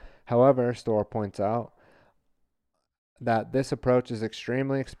suggest. However, Stour points out that this approach is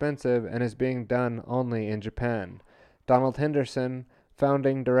extremely expensive and is being done only in Japan. Donald Henderson,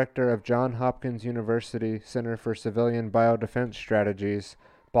 founding director of Johns Hopkins University Center for Civilian Biodefense Strategies,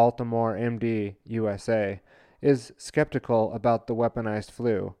 Baltimore, MD, USA, is skeptical about the weaponized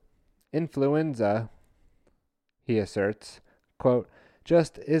flu. Influenza, he asserts, quote,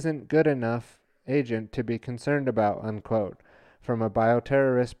 "just isn't good enough agent to be concerned about," unquote. From a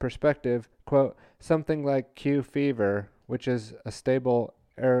bioterrorist perspective, quote, "something like Q fever, which is a stable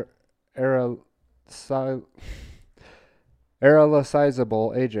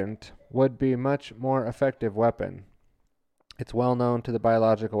aerosolizable agent, would be much more effective weapon. It's well known to the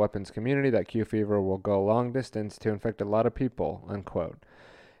biological weapons community that Q fever will go long distance to infect a lot of people," unquote.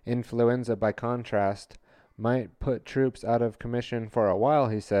 Influenza, by contrast, might put troops out of commission for a while,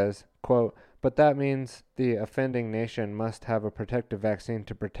 he says, quote, "but that means the offending nation must have a protective vaccine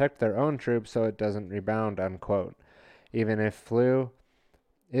to protect their own troops so it doesn't rebound," unquote. Even if flu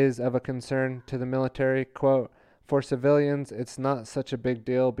is of a concern to the military, quote, "for civilians it's not such a big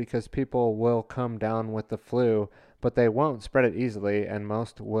deal because people will come down with the flu, but they won't spread it easily and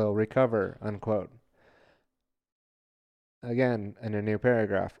most will recover," unquote. Again, in a new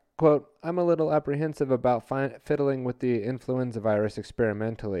paragraph, quote, "I'm a little apprehensive about fiddling with the influenza virus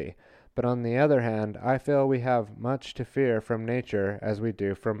experimentally, but on the other hand, I feel we have much to fear from nature as we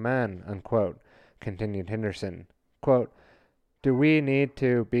do from man," unquote, continued Henderson. Quote, "Do we need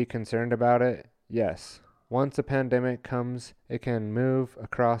to be concerned about it? Yes. Once a pandemic comes, it can move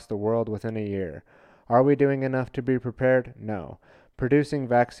across the world within a year. Are we doing enough to be prepared? No. Producing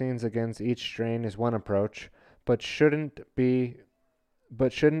vaccines against each strain is one approach, but shouldn't we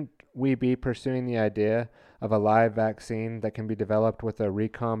be pursuing the idea of a live vaccine that can be developed with a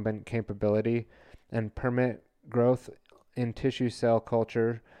recombinant capability and permit growth in tissue cell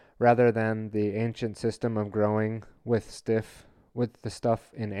culture rather than the ancient system of growing with the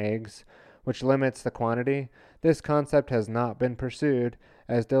stuff in eggs, which limits the quantity? This concept has not been pursued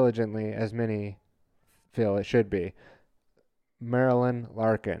as diligently as many feel it should be. Marilyn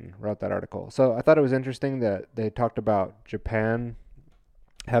Larkin wrote that article. So I thought it was interesting that they talked about Japan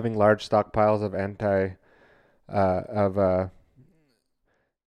having large stockpiles of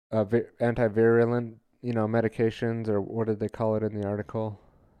antivirulent, medications, or what did they call it in the article?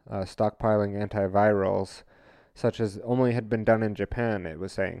 Stockpiling antivirals, such as only had been done in Japan, it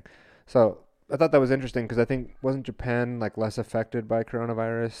was saying. So I thought that was interesting because I think, wasn't Japan like less affected by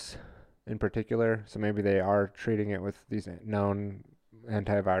coronavirus in particular? So maybe they are treating it with these known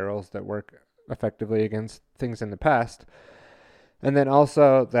antivirals that work effectively against things in the past. And then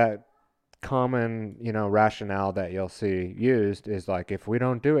also that common, rationale that you'll see used is like, if we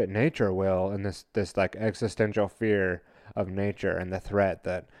don't do it, nature will, and this like existential fear of nature and the threat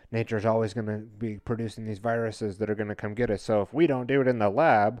that nature's always going to be producing these viruses that are going to come get us. So if we don't do it in the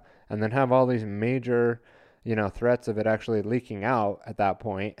lab and then have all these major, threats of it actually leaking out at that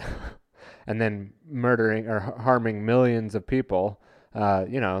point and then murdering or harming millions of people,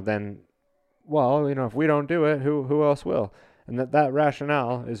 then, if we don't do it, who else will? And that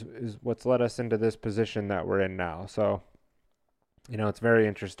rationale is what's led us into this position that we're in now. So, it's very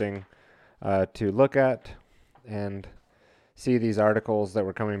interesting to look at and see these articles that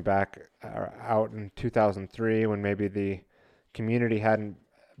were coming back out in 2003 when maybe the community hadn't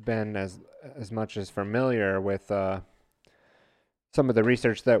been as much as familiar with some of the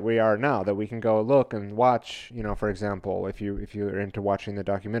research that we are now, that we can go look and watch, for example, if you're into watching the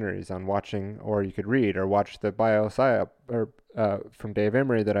documentaries or you could read or watch the Bio-PsyWar from Dave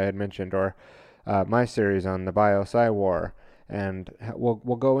Emery that I had mentioned, or my series on the Bio-PsyWar, and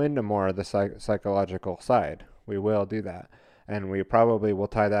we'll go into more of the psychological side. We will do that, and we probably will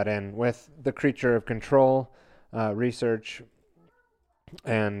tie that in with the creature of control research,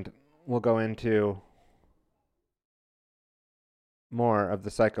 and we'll go into more of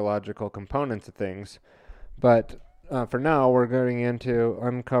the psychological components of things. But for now, we're going into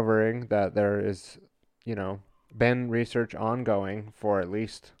uncovering that there is, been research ongoing for at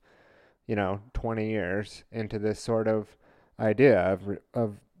least, 20 years into this sort of idea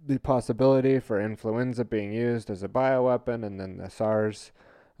of the possibility for influenza being used as a bioweapon, and then the SARS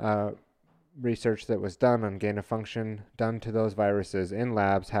research that was done on gain of function done to those viruses in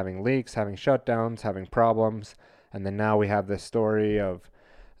labs, having leaks, having shutdowns, having problems. And then now we have this story of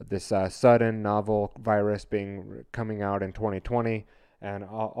this sudden novel virus coming out in 2020 and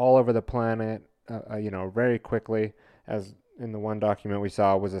all over the planet, very quickly, as in the one document we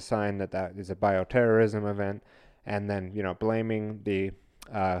saw was a sign that is a bioterrorism event. And then, blaming the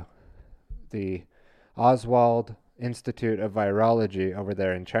Oswald Institute of Virology over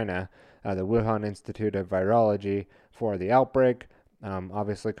there in China, the Wuhan Institute of Virology, for the outbreak.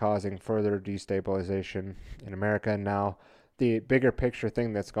 Obviously causing further destabilization in America. And now the bigger picture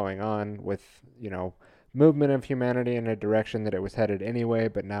thing that's going on with, movement of humanity in a direction that it was headed anyway,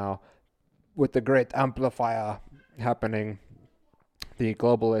 but now with the great amplifier happening, the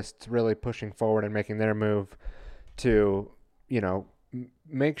globalists really pushing forward and making their move to,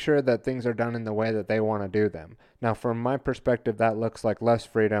 make sure that things are done in the way that they want to do them. Now, from my perspective, that looks like less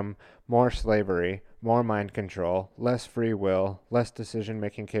freedom, more slavery, more mind control, less free will, less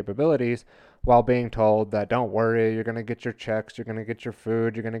decision-making capabilities, while being told that don't worry, you're going to get your checks, you're going to get your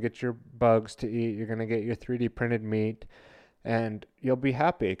food, you're going to get your bugs to eat, you're going to get your 3D printed meat, and you'll be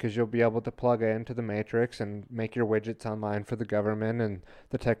happy because you'll be able to plug into the matrix and make your widgets online for the government, and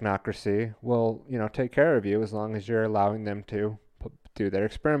the technocracy will, take care of you as long as you're allowing them to do their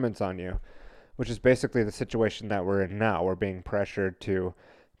experiments on you, which is basically the situation that we're in now. We're being pressured to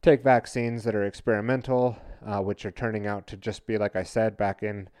take vaccines that are experimental, which are turning out to just be, like I said back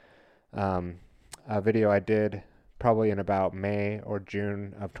in a video I did probably in about May or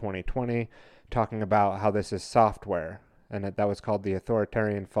June of 2020, talking about how this is software, and that was called the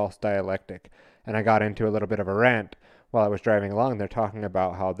authoritarian false dialectic. And I got into a little bit of a rant while I was driving along. They're talking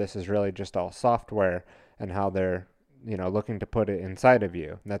about how this is really just all software and how they're looking to put it inside of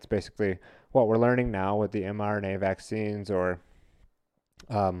you. And that's basically what we're learning now with the mRNA vaccines, or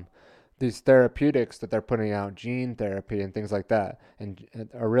these therapeutics that they're putting out, gene therapy and things like that, and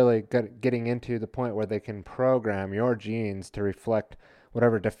are really getting into the point where they can program your genes to reflect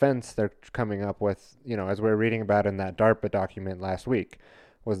whatever defense they're coming up with, as we were reading about in that DARPA document last week,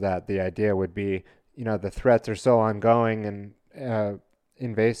 was that the idea would be, the threats are so ongoing and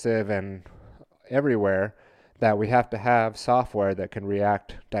invasive and everywhere that we have to have software that can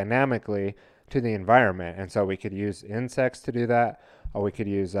react dynamically to the environment. And so we could use insects to do that, or we could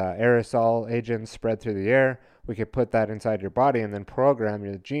use aerosol agents spread through the air. We could put that inside your body and then program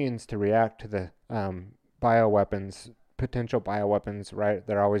your genes to react to the bioweapons, potential bioweapons, right?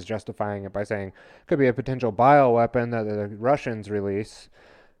 They're always justifying it by saying it could be a potential bioweapon that the Russians release,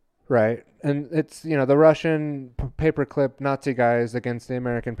 right? And it's, the Russian paperclip Nazi guys against the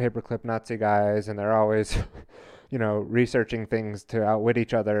American paperclip Nazi guys, and they're always, researching things to outwit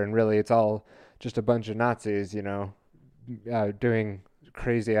each other, and really it's all just a bunch of Nazis, doing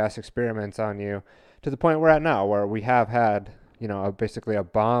crazy-ass experiments on you, to the point we're at now, where we have had, basically a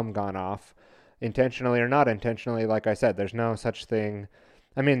bomb gone off, intentionally or not intentionally. Like I said, there's no such thing.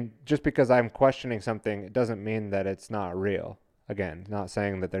 I mean, just because I'm questioning something, it doesn't mean that it's not real. Again, not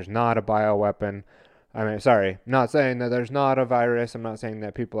saying that there's not a bioweapon. Not saying that there's not a virus. I'm not saying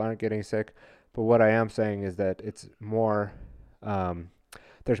that people aren't getting sick. But what I am saying is that it's more,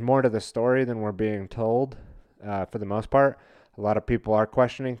 there's more to the story than we're being told, for the most part. A lot of people are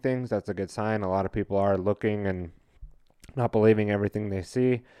questioning things. That's a good sign. A lot of people are looking and not believing everything they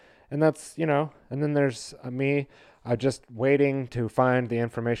see. And that's, and then there's me. I'm just waiting to find the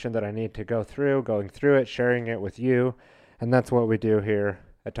information that I need to going through it, sharing it with you. And that's what we do here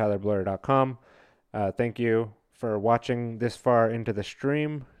at TylerBlur.com. Thank you for watching this far into the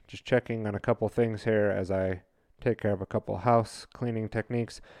stream. Just checking on a couple things here as I take care of a couple house cleaning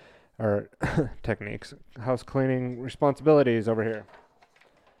house cleaning responsibilities over here.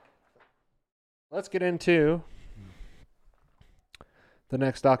 Let's get into the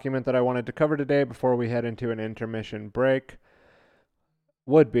next document that I wanted to cover today before we head into an intermission break.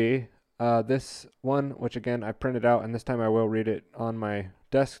 Would be this one, which again I printed out, and this time I will read it on my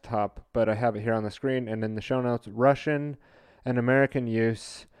desktop, but I have it here on the screen and in the show notes. Russian and American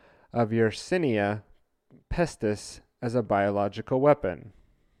use of Yersinia pestis as a biological weapon.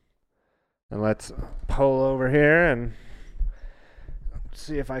 And let's pull over here and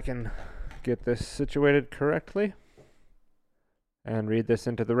see if I can get this situated correctly and read this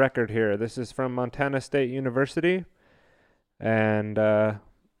into the record here. This is from Montana State University, and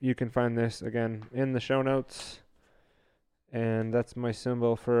you can find this again in the show notes. And that's my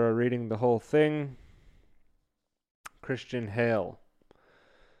symbol for reading the whole thing. Christian Hale.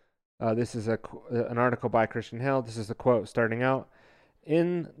 This is an article by Christian Hale. This is a quote starting out.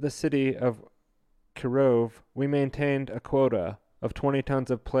 In the city of Kirov, we maintained a quota of 20 tons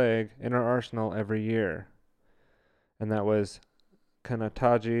of plague in our arsenal every year. And that was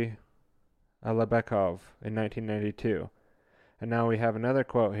Kanataji Alabekov in 1992. And now we have another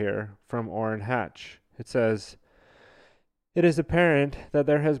quote here from Orrin Hatch. It says, "It is apparent that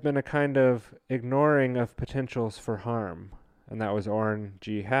there has been a kind of ignoring of potentials for harm." And that was Orrin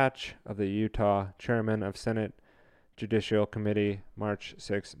G. Hatch of the Utah, chairman of Senate Judicial Committee, March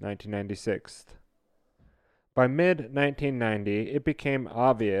 6, 1996. By mid-1990, it became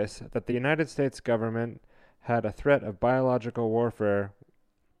obvious that the United States government had a threat of biological warfare.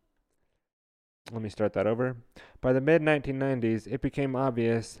 Let me start that over. By the mid-1990s, it became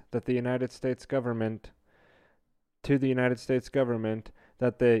obvious that the United States government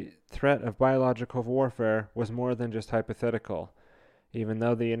that the threat of biological warfare was more than just hypothetical. Even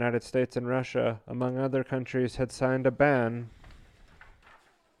though the United States and Russia, among other countries, had signed a ban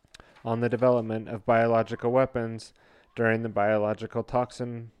on the development of biological weapons during the Biological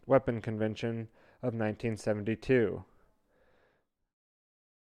Toxin Weapon Convention of 1972.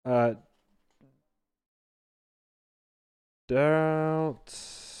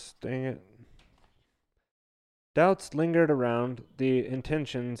 Doubts lingered around the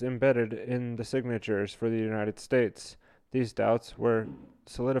intentions embedded in the signatures for the United States. These doubts were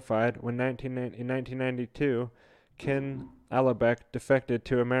solidified when in 1992, Ken Alabek defected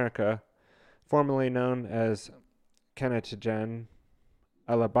to America, formerly known as Kanatajan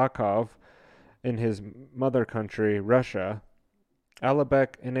Alabakov, in his mother country, Russia.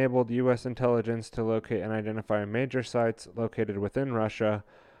 Alabek enabled U.S. intelligence to locate and identify major sites located within Russia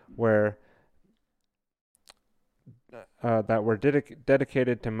where that were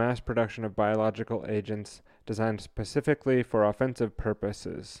dedicated to mass production of biological agents designed specifically for offensive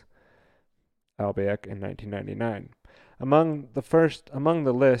purposes. Alabek in 1999. Among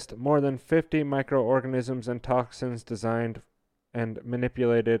the list, more than 50 microorganisms and toxins designed and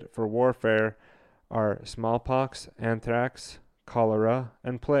manipulated for warfare are smallpox, anthrax, cholera,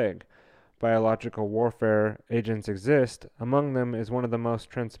 and plague. biological warfare agents exist. Among them is one of the most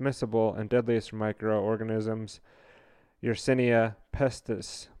transmissible and deadliest microorganisms, Yersinia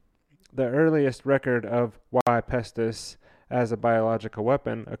pestis. The earliest record of Y. pestis as a biological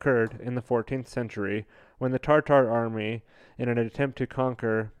weapon occurred in the 14th century when the Tartar army, in an attempt to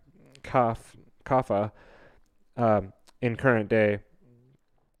conquer Kaffa in current-day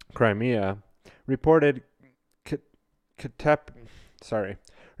Crimea, reportedly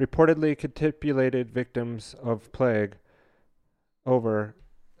capitulated victims of plague over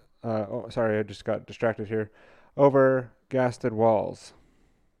I just got distracted here, over gasted walls.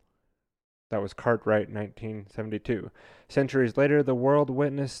 That was Cartwright, 1972. Centuries later, the world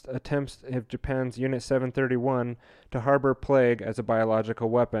witnessed attempts of Japan's Unit 731 to harbor plague as a biological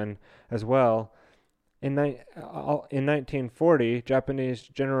weapon as well. In 1940, Japanese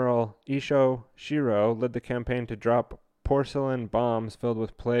General Isho Shiro led the campaign to drop porcelain bombs filled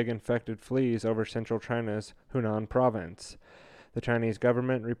with plague-infected fleas over central China's Hunan province. The Chinese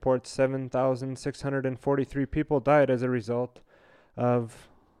government reports 7,643 people died as a result.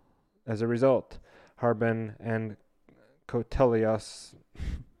 Harbin and Cotelios,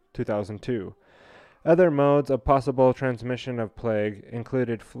 2002. Other modes of possible transmission of plague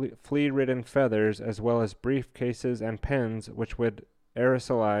included flea-ridden feathers as well as briefcases and pens which would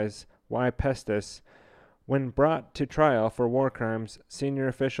aerosolize Y. pestis. When brought to trial for war crimes, senior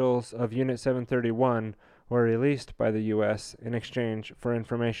officials of Unit 731 were released by the U.S. in exchange for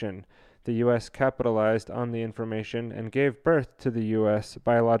information. The U.S. capitalized on the information and gave birth to the U.S.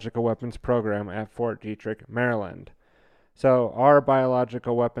 biological weapons program at Fort Detrick, Maryland. So our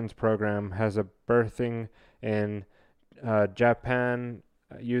biological weapons program has a birthing in Japan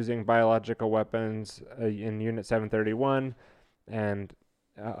using biological weapons in Unit 731, and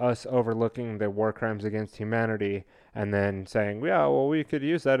us overlooking the war crimes against humanity and then saying, yeah, well, we could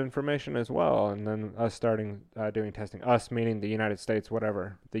use that information as well, and then us starting doing testing, us meaning the United States,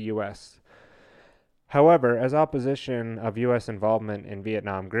 whatever, the U.S. However, as opposition of U.S. involvement in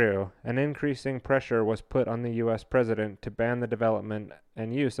Vietnam grew, an increasing pressure was put on the U.S. president to ban the development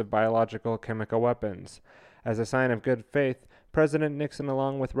and use of biological chemical weapons. As a sign of good faith, President Nixon,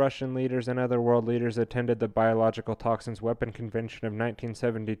 along with Russian leaders and other world leaders, attended the Biological Toxins Weapon Convention of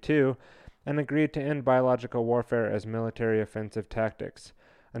 1972 and agreed to end biological warfare as military offensive tactics.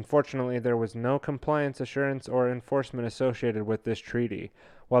 Unfortunately, there was no compliance assurance or enforcement associated with this treaty.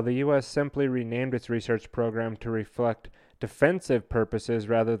 While the U.S. simply renamed its research program to reflect defensive purposes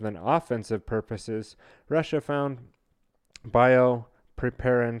rather than offensive purposes, Russia found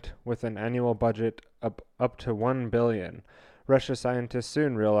bio-preparant with an annual budget up to $1 billion. Russia scientists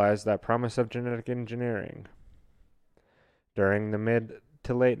soon realized that promise of genetic engineering. During the mid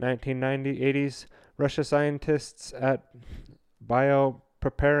to late 1980s, Russia scientists at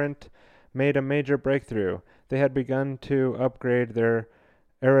Bio-preparant made a major breakthrough. They had begun to upgrade their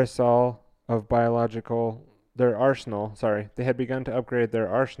arsenal of biological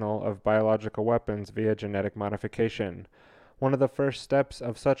weapons via genetic modification. One of the first steps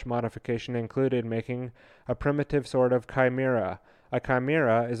of such modification included making a primitive sort of chimera. A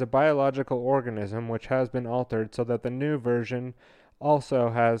chimera is a biological organism which has been altered so that the new version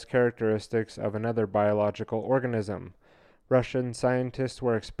also has characteristics of another biological organism. Russian scientists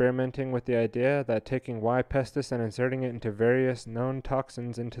were experimenting with the idea that taking Y. pestis and inserting it into various known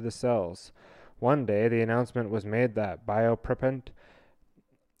toxins into the cells. One day, the announcement was made that Bio-preparant,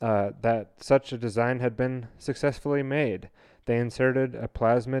 that such a design had been successfully made. They inserted a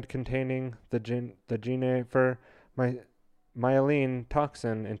plasmid containing the gene for myelin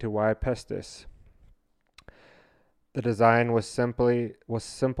toxin into Y. pestis. The design was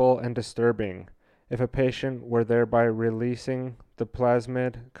simple and disturbing. If a patient were thereby releasing the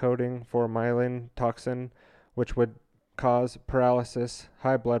plasmid coating for myelin toxin, which would cause paralysis,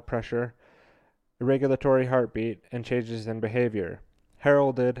 high blood pressure, irregulatory heartbeat, and changes in behavior.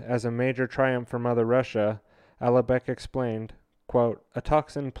 Heralded as a major triumph for Mother Russia, Alibek explained, quote, "A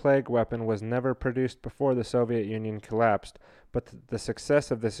toxin plague weapon was never produced before the Soviet Union collapsed, but the success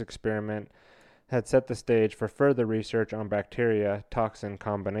of this experiment had set the stage for further research on bacteria-toxin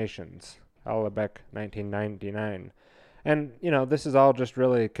combinations." Alibek, 1999. And, this is all just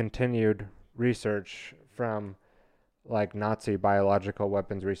really continued research from, Nazi biological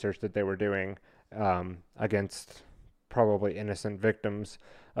weapons research that they were doing against probably innocent victims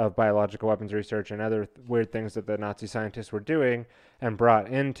of biological weapons research and other weird things that the Nazi scientists were doing and brought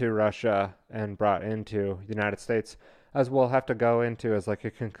into Russia and brought into the United States, as we'll have to go into as a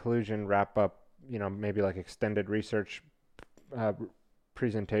conclusion, wrap up, maybe extended research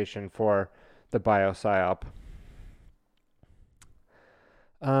presentation for the Bio-PsyOp.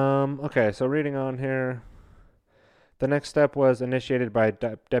 Okay, so reading on here. The next step was initiated by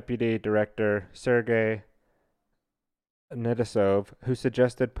Deputy Director Sergei Nedasov, who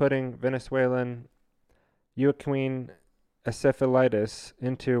suggested putting Venezuelan equine encephalitis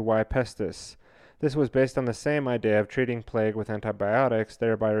into Y. pestis. This was based on the same idea of treating plague with antibiotics,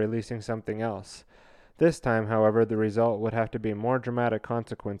 thereby releasing something else. This time, however, the result would have to be more dramatic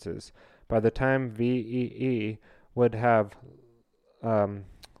consequences. By the time VEE would have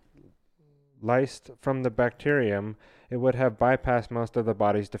lysed from the bacterium, it would have bypassed most of the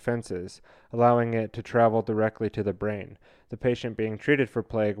body's defenses, allowing it to travel directly to the brain. The patient being treated for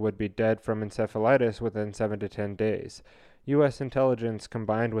plague would be dead from encephalitis within 7 to 10 days. U.S. intelligence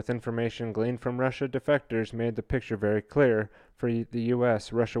combined with information gleaned from Russia defectors made the picture very clear. For the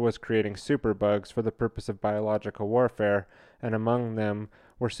U.S., Russia was creating superbugs for the purpose of biological warfare, and among them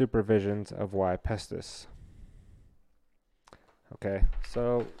were supervisions of Y. pestis. Okay,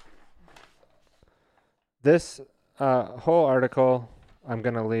 so this whole article I'm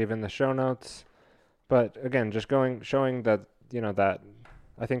going to leave in the show notes, but again, just showing that, that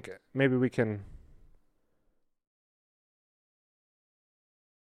I think maybe we can,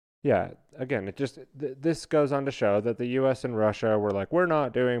 again, it just, this goes on to show that the U.S. and Russia were like, we're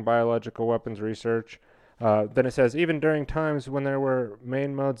not doing biological weapons research. Then it says, even during times when there were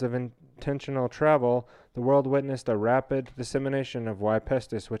main modes of intentional travel, the world witnessed a rapid dissemination of Y.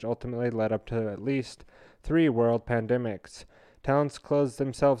 pestis, which ultimately led up to at least 3 world pandemics. Towns closed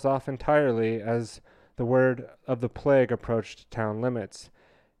themselves off entirely as the word of the plague approached town limits.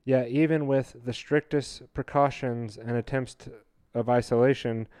 Yet even with the strictest precautions and attempts of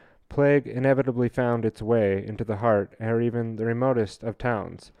isolation, plague inevitably found its way into the heart or even the remotest of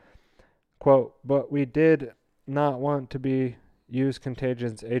towns. Quote, but we did not want to use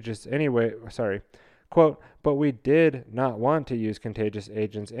contagious agents anyway. Quote, but we did not want to use contagious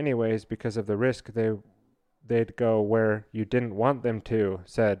agents anyways because of the risk they'd go where you didn't want them to,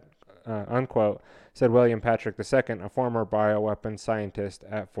 unquote, said William Patrick II, a former bioweapons scientist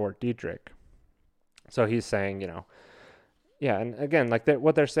at Fort Detrick. So he's saying, and again,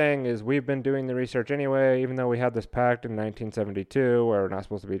 what they're saying is we've been doing the research anyway, even though we had this pact in 1972 where we're not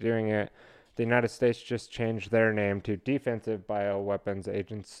supposed to be doing it. The United States just changed their name to Defensive Bioweapons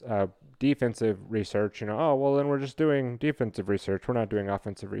Agents, defensive research. Then we're just doing defensive research. We're not doing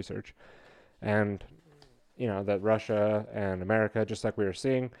offensive research. And, that Russia and America, just like we were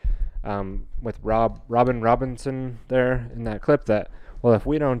seeing with Robin Robinson there in that clip, that, well, if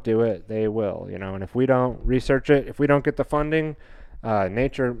we don't do it, they will, and if we don't research it, if we don't get the funding,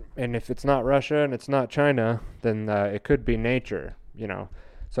 nature, and if it's not Russia and it's not China, then it could be nature,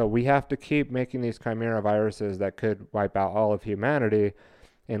 So we have to keep making these chimera viruses that could wipe out all of humanity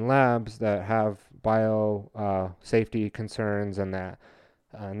in labs that have safety concerns and that.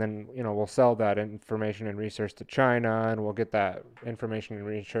 And then, we'll sell that information and research to China, and we'll get that information and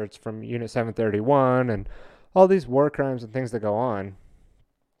research from Unit 731 and all these war crimes and things that go on.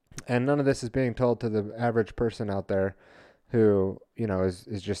 And none of this is being told to the average person out there who,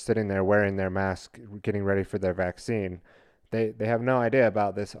 is just sitting there wearing their mask, getting ready for their vaccine. They have no idea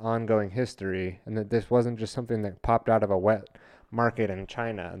about this ongoing history, and that this wasn't just something that popped out of a wet market in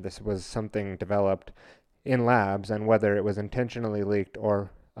China. This was something developed in labs, and whether it was intentionally leaked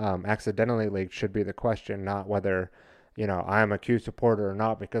or accidentally leaked should be the question, not whether, I'm a Q supporter or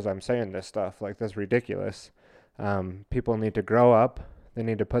not because I'm saying this stuff. That's ridiculous. People need to grow up. They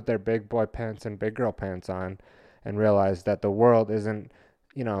need to put their big boy pants and big girl pants on and realize that the world isn't,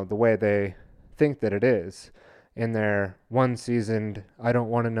 the way they think that it is in their one-seasoned, I don't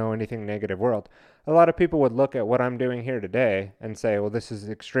want to know anything negative world. A lot of people would look at what I'm doing here today and say, well, this is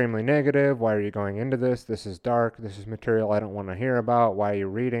extremely negative. Why are you going into this? This is dark. This is material I don't want to hear about. Why are you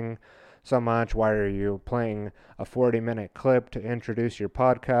reading so much? Why are you playing a 40-minute clip to introduce your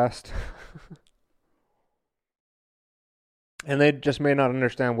podcast? And they just may not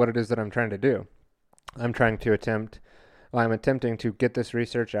understand what it is that I'm trying to do. I'm attempting to get this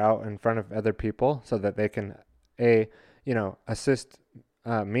research out in front of other people so that they can, assist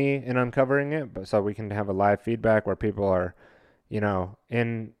me in uncovering it, but so we can have a live feedback where people are,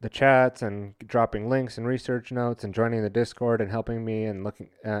 in the chats and dropping links and research notes and joining the Discord and helping me and looking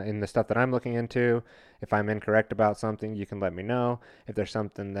in the stuff that I'm looking into. If I'm incorrect about something, you can let me know. If there's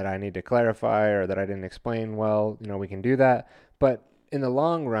something that I need to clarify or that I didn't explain well, we can do that. But in the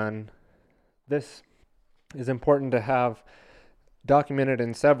long run, this is important to have documented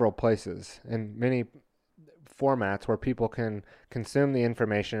in several places, in many formats where people can consume the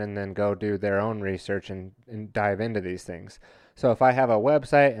information and then go do their own research and dive into these things. So if I have a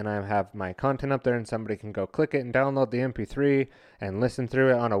website and I have my content up there and somebody can go click it and download the MP3 and listen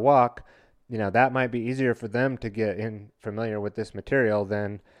through it on a walk, that might be easier for them to get familiar with this material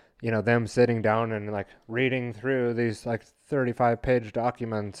than, them sitting down and like reading through these like 35-page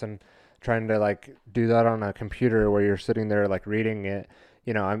documents and trying to like do that on a computer where you're sitting there like reading it.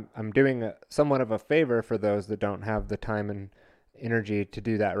 I'm doing somewhat of a favor for those that don't have the time and energy to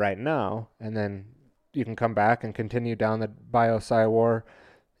do that right now. And then you can come back and continue down the Bio-PsyWar,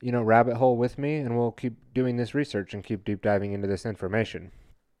 rabbit hole with me, and we'll keep doing this research and keep deep diving into this information.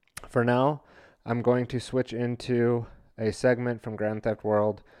 For now, I'm going to switch into a segment from Grand Theft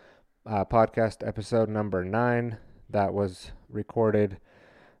World podcast episode number 9 that was recorded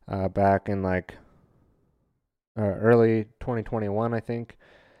back in like early 2021, I think,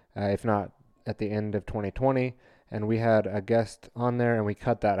 if not at the end of 2020. And we had a guest on there, and we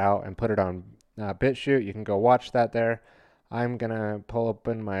cut that out and put it on BitChute. You can go watch that there. I'm going to pull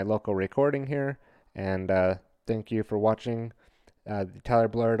open my local recording here, and thank you for watching the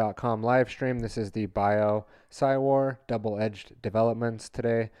TylerBlur.com live stream. This is the Bio-PsyWar double-edged developments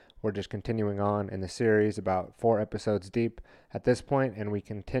today. We're just continuing on in the series, about 4 episodes deep at this point, and we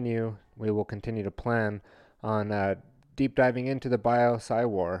will continue to plan on deep diving into the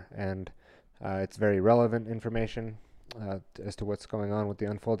Bio-PsyWar, and it's very relevant information as to what's going on with the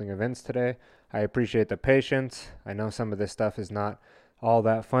unfolding events today. I appreciate the patience. I know some of this stuff is not all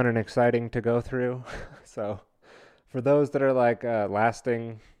that fun and exciting to go through. So for those that are like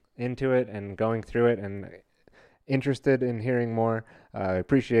lasting into it and going through it and interested in hearing more, I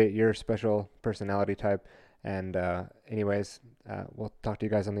appreciate your special personality type. And anyways, we'll talk to you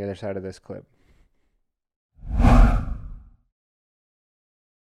guys on the other side of this clip.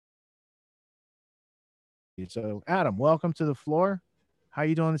 So, Adam, welcome to the floor. How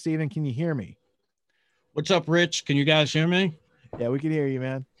you doing this evening? Can you hear me? What's up, Rich? Can you guys hear me? Yeah, we can hear you,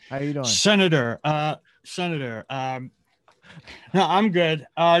 man. How you doing? Senator. No, I'm good.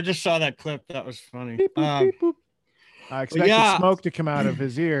 I just saw that clip. That was funny. Beep, boop, beep, boop. I expected smoke to come out of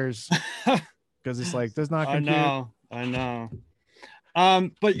his ears because it's like, does not compute. I know.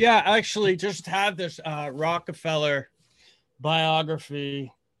 But yeah, actually just had this Rockefeller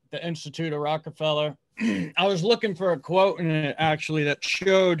biography, the Institute of Rockefeller. I was looking for a quote in it actually that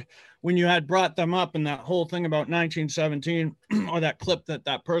showed when you had brought them up in that whole thing about 1917 or that clip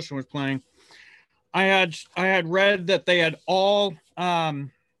that person was playing. I had read that they had all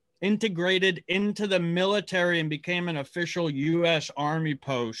integrated into the military and became an official U.S. Army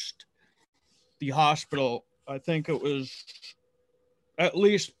post. The hospital, I think it was at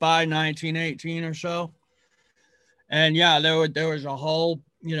least by 1918 or so. And yeah, there was a whole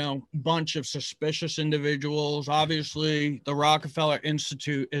bunch of suspicious individuals. Obviously, the Rockefeller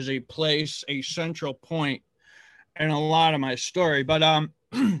Institute is a central point in a lot of my story. But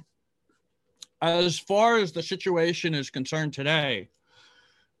as far as the situation is concerned today,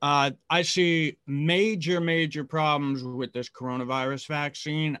 I see major problems with this coronavirus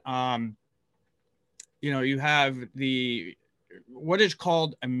vaccine. You have what is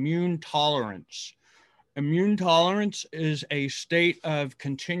called immune tolerance. Immune tolerance is a state of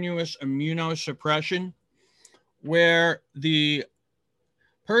continuous immunosuppression where the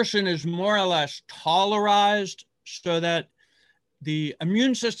person is more or less tolerized so that the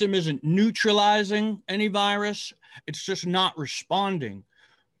immune system isn't neutralizing any virus. It's just not responding.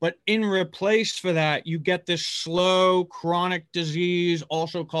 But in replace for that, you get this slow chronic disease,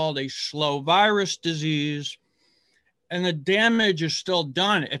 also called a slow virus disease. And the damage is still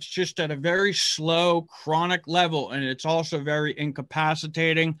done. It's just at a very slow chronic level. And it's also very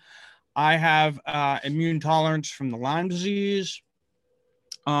incapacitating. I have immune tolerance from the Lyme disease.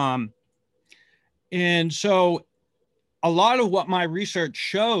 And so a lot of what my research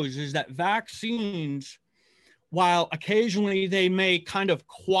shows is that vaccines, while occasionally they may kind of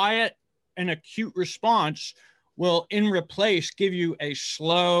quiet an acute response, will in replace give you a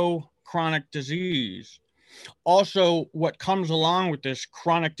slow chronic disease. Also, what comes along with this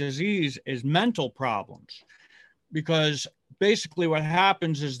chronic disease is mental problems, because basically what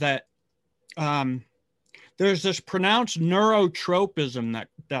happens is that there's this pronounced neurotropism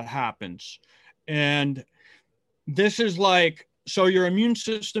that happens. And this is like, so your immune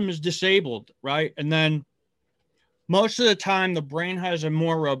system is disabled, right? And then most of the time, the brain has a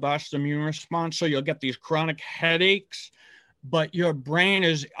more robust immune response. So you'll get these chronic headaches, but your brain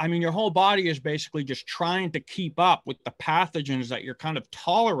your whole body is basically just trying to keep up with the pathogens that you're kind of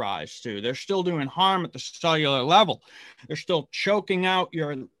tolerized to. They're still doing harm at the cellular level. They're still choking out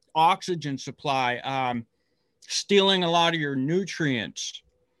your oxygen supply, stealing a lot of your nutrients.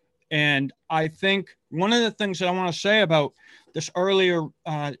 And I think one of the things that I want to say about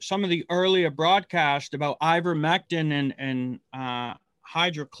some of the earlier broadcast about ivermectin and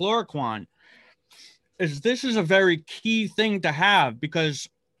hydrochloroquine, is this is a very key thing to have, because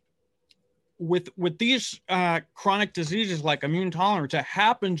with these chronic diseases like immune tolerance, it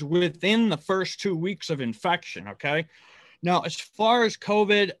happens within the first 2 weeks of infection. Okay. Now, as far as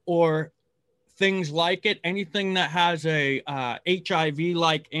COVID or things like it, anything that has a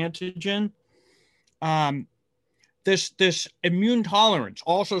HIV-like antigen, this immune tolerance,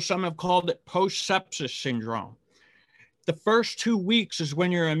 also some have called it post-sepsis syndrome. The first 2 weeks is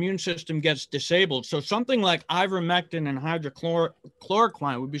when your immune system gets disabled. So something like ivermectin and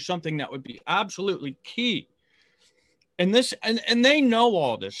hydrochloroquine would be something that would be absolutely key. And they know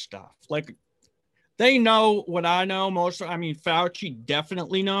all this stuff. Like, they know what I know most. I mean, Fauci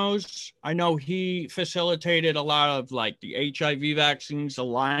definitely knows. I know he facilitated a lot of like the HIV vaccines, the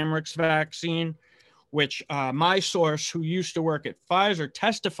Lymerix vaccine, which my source, who used to work at Pfizer,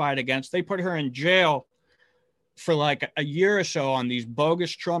 testified against. They put her in jail for like a year or so on these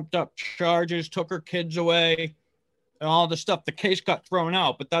bogus, trumped up charges, took her kids away, and all the stuff. The case got thrown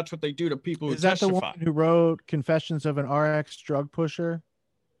out, but that's what they do to people who testify. Is that the one who wrote Confessions of an RX Drug Pusher?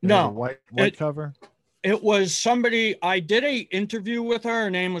 No. White cover? It was somebody, I did a interview with her. Her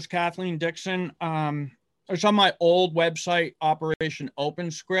name was Kathleen Dixon. It's on my old website, Operation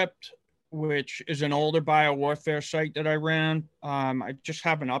OpenScript, which is an older biowarfare site that I ran. I just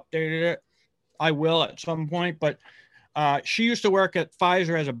haven't updated it. I will at some point, but she used to work at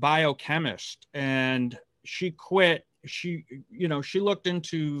Pfizer as a biochemist, and she quit. She looked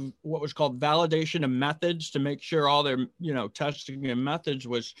into what was called validation of methods to make sure all their, testing and methods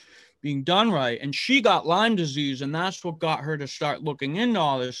was being done right. And she got Lyme disease, and that's what got her to start looking into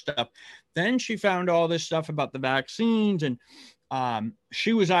all this stuff. Then she found all this stuff about the vaccines, and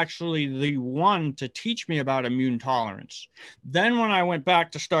she was actually the one to teach me about immune tolerance. Then when I went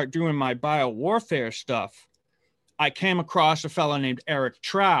back to start doing my biowarfare stuff, I came across a fellow named Eric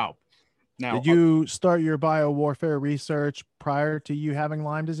Traub. Now, did you start your biowarfare research prior to you having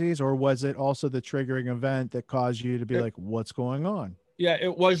Lyme disease, or was it also the triggering event that caused you to be like, what's going on? Yeah,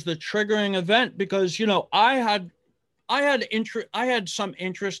 it was the triggering event because, I had some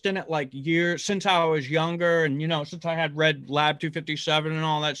interest in it like years since I was younger, and since I had read Lab 257 and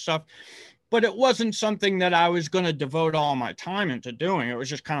all that stuff, but it wasn't something that I was going to devote all my time into doing. It was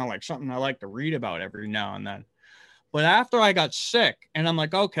just kind of like something I like to read about every now and then. But after I got sick, and I'm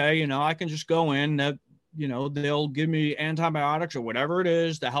like, okay, I can just go in, they'll give me antibiotics or whatever it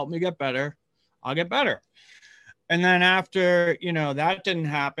is to help me get better. I'll get better. And then after, that didn't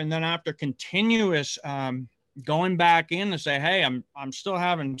happen, then after continuous going back in to say, hey, I'm still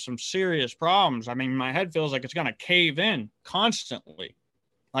having some serious problems. I mean, my head feels like it's going to cave in constantly.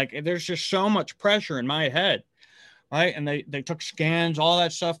 Like, there's just so much pressure in my head, right? And they took scans, all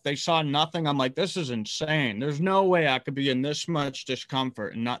that stuff. They saw nothing. I'm like, this is insane. There's no way I could be in this much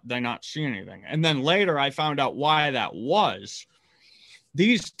discomfort and not see anything. And then later I found out why that was.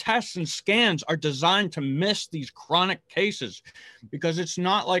 These tests and scans are designed to miss these chronic cases because it's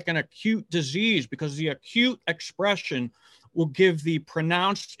not like an acute disease, because the acute expression will give the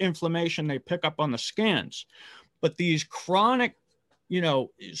pronounced inflammation they pick up on the scans. But these chronic,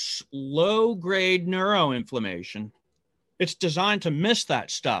 low-grade neuroinflammation, it's designed to miss that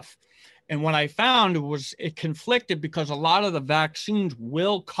stuff. And what I found was it conflicted because a lot of the vaccines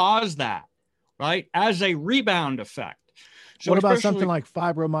will cause that, right, as a rebound effect. So what about something like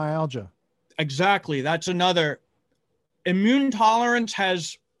fibromyalgia? Exactly. That's another. Immune tolerance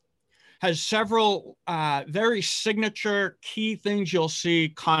has several very signature key things you'll see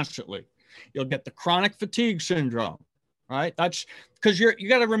constantly. You'll get the chronic fatigue syndrome, right? That's because you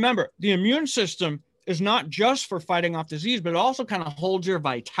got to remember, the immune system is not just for fighting off disease, but it also kind of holds your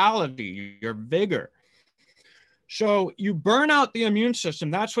vitality, your vigor. So you burn out the immune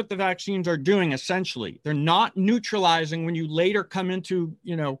system. That's what the vaccines are doing, essentially. They're not neutralizing when you later come into,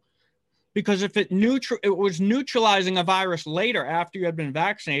 because if it was neutralizing a virus later after you had been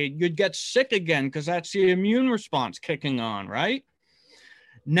vaccinated, you'd get sick again because that's the immune response kicking on, right?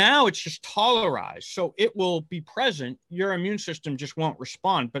 Now it's just tolerized. So it will be present. Your immune system just won't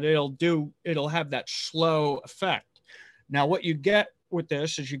respond, but it'll have that slow effect. Now, what you get with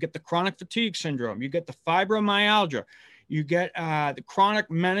this is you get the chronic fatigue syndrome, you get the fibromyalgia, you get the chronic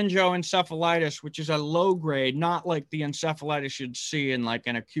meningoencephalitis, which is a low grade, not like the encephalitis you'd see in like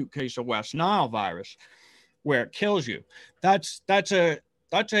an acute case of West Nile virus, where it kills you. That's a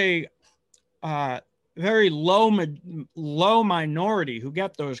very low minority who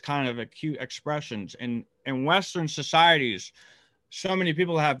get those kind of acute expressions. In Western societies, so many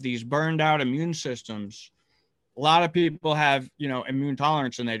people have these burned out immune systems A lot of people have, immune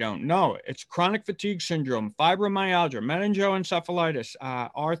tolerance and they don't know it. It's chronic fatigue syndrome, fibromyalgia, meningoencephalitis,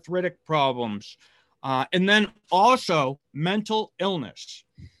 arthritic problems, and then also mental illness.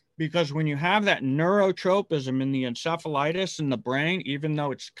 Because when you have that neurotropism in the encephalitis in the brain, even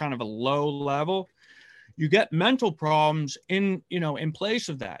though it's kind of a low level, you get mental problems in place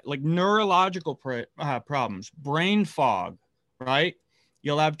of that, like neurological problems, brain fog, right?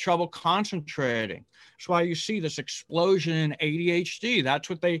 You'll have trouble concentrating. That's why you see this explosion in ADHD.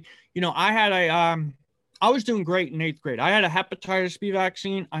 That's what I had I was doing great in 8th grade. I had a hepatitis B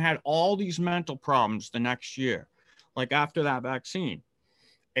vaccine. I had all these mental problems the next year, like after that vaccine,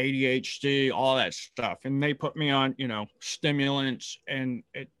 ADHD, all that stuff. And they put me on, stimulants, and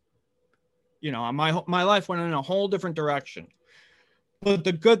it, my life went in a whole different direction. But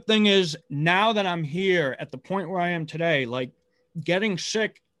the good thing is, now that I'm here at the point where I am today, like, getting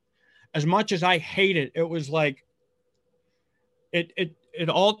sick, as much as I hate it, it was like it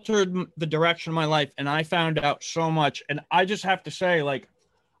altered the direction of my life, and I found out so much. And I just have to say, like,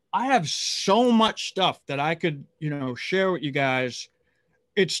 I have so much stuff that I could share with you guys.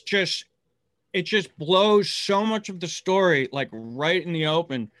 It just blows so much of the story, like, right in the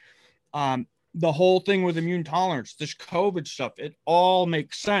open. The whole thing with immune tolerance, this COVID stuff, it all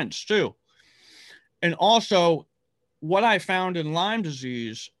makes sense too. And also, what I found in Lyme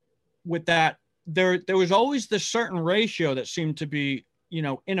disease with that, there was always this certain ratio that seemed to be,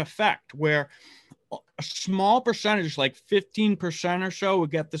 in effect, where a small percentage, like 15% or so,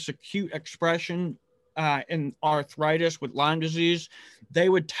 would get this acute expression in arthritis with Lyme disease. They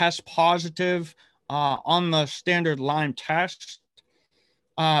would test positive on the standard Lyme test.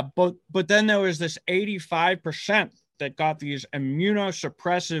 But then there was this 85% that got these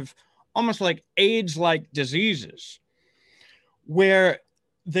immunosuppressive, almost like AIDS-like diseases, where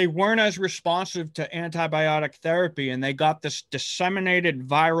they weren't as responsive to antibiotic therapy, and they got this disseminated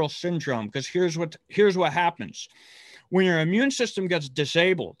viral syndrome. Because here's what happens. When your immune system gets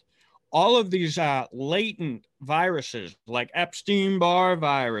disabled, all of these latent viruses like Epstein-Barr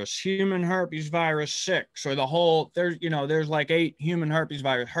virus, human herpes virus 6, or there's like 8 human herpes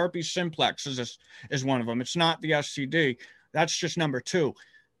virus. Herpes simplex is one of them. It's not the STD. That's just number 2.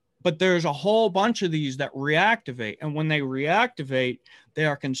 But there's a whole bunch of these that reactivate. And when they reactivate, they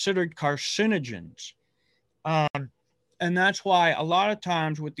are considered carcinogens. And that's why a lot of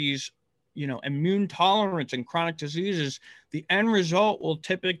times with these, immune tolerance and chronic diseases, the end result will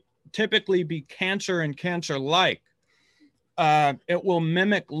typically be cancer and cancer-like. It will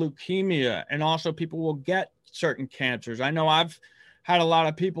mimic leukemia, and also people will get certain cancers. I know I've had a lot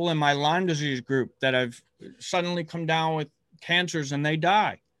of people in my Lyme disease group that have suddenly come down with cancers and they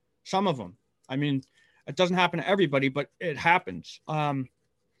die. Some of them. I mean, it doesn't happen to everybody, but it happens.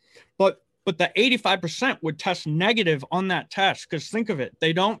 But the 85% would test negative on that test, because think of it,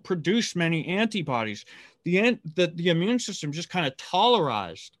 they don't produce many antibodies. The immune system just kind of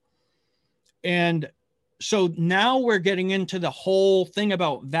tolerized. And so now we're getting into the whole thing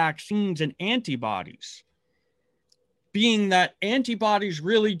about vaccines and antibodies, being that antibodies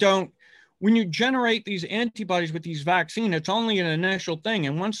really don't, when you generate these antibodies with these vaccines, it's only an initial thing.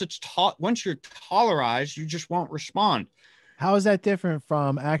 And once you're tolerized, you just won't respond. How is that different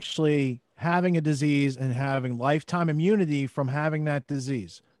from actually having a disease and having lifetime immunity from having that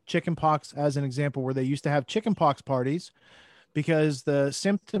disease? Chickenpox, as an example, where they used to have chickenpox parties because the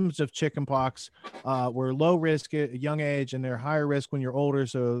symptoms of chickenpox were low risk at a young age, and they're higher risk when you're older.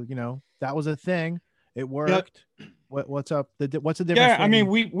 So, that was a thing. It worked. Yep. What's up? What's the difference? Yeah, I mean,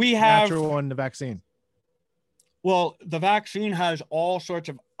 we have natural and the vaccine. Well, the vaccine has all sorts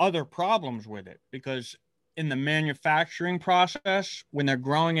of other problems with it, because in the manufacturing process, when they're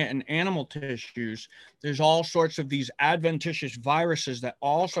growing it in animal tissues, there's all sorts of these adventitious viruses that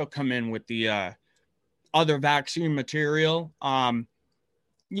also come in with the other vaccine material.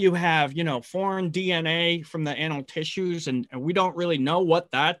 You have, foreign DNA from the animal tissues, and we don't really know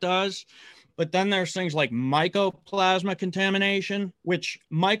what that does. But then there's things like mycoplasma contamination, which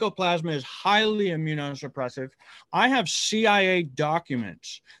mycoplasma is highly immunosuppressive. I have CIA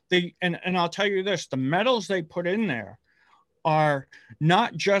documents. And I'll tell you this, the metals they put in there are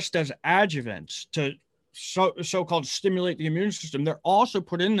not just as adjuvants to so-called stimulate the immune system. They're also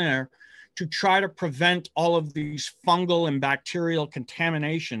put in there to try to prevent all of these fungal and bacterial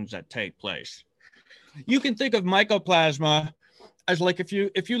contaminations that take place. You can think of mycoplasma as like if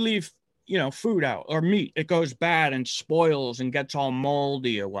you leave food out or meat, it goes bad and spoils and gets all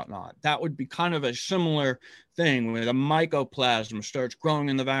moldy or whatnot. That would be kind of a similar thing where the mycoplasma starts growing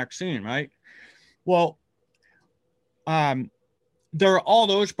in the vaccine, right? Well, there are all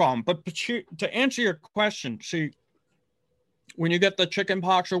those problems. But to answer your question, see, when you get the chicken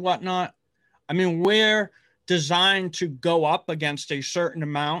pox or whatnot, I mean, we're designed to go up against a certain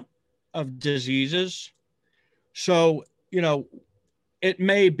amount of diseases. So, you know, it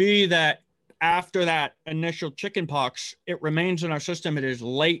may be that after that initial chicken pox, it remains in our system. It is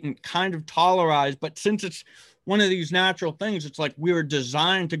latent, kind of tolerized. But since it's one of these natural things, it's like we were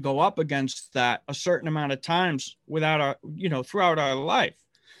designed to go up against that a certain amount of times without our, you know, throughout our life.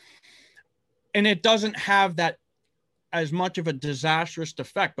 And it doesn't have that as much of a disastrous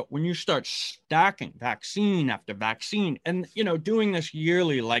effect. But when you start stacking vaccine after vaccine and, you know, doing this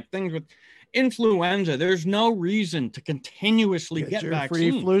yearly, like things with influenza, there's no reason to continuously get your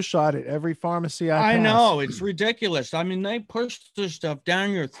vaccines. free flu shot at every pharmacy I pass. know, it's ridiculous. I mean, they push this stuff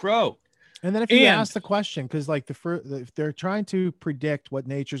down your throat. And then if you ask the question, because like if they're trying to predict what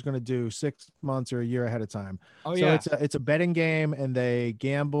nature's going to do 6 months or a year ahead of time. Oh, so yeah. it's a betting game, and they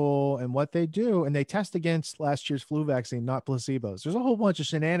gamble, and what they do, and they test against last year's flu vaccine, not placebos. There's a whole bunch of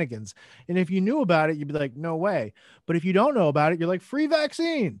shenanigans. And if you knew about it, you'd be like, no way. But if you don't know about it, you're like, free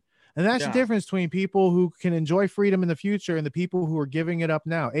vaccine. And that's the difference between people who can enjoy freedom in the future and the people who are giving it up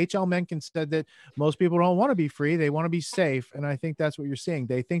now. H.L. Mencken said that most people don't want to be free. They want to be safe. And I think that's what you're seeing.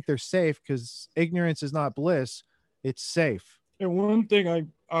 They think they're safe because ignorance is not bliss. It's safe. And one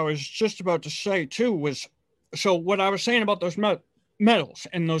thing I was just about to say, too, was, so what I was saying about those metals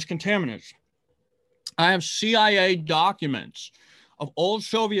and those contaminants, I have CIA documents of old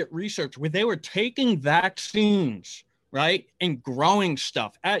Soviet research where they were taking vaccines, right, and growing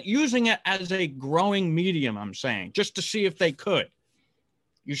stuff, using it as a growing medium, I'm saying, just to see if they could.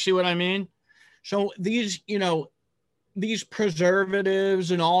 You see what I mean? So these, you know, these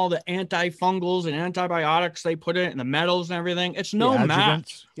preservatives and all the antifungals and antibiotics they put in it and the metals and everything, it's no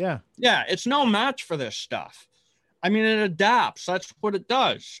match. Yeah. Yeah, it's no match for this stuff. I mean, it adapts. That's what it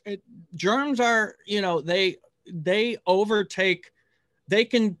does. Germs are, you know, they overtake, they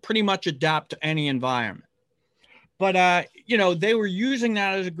can pretty much adapt to any environment. But, you know, they were using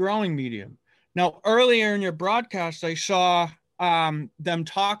that as a growing medium. Now, earlier in your broadcast, I saw them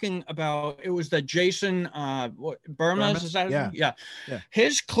talking about, it was the Jason Burmas, is that his name? Yeah.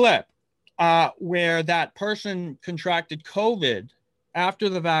 His clip where that person contracted COVID after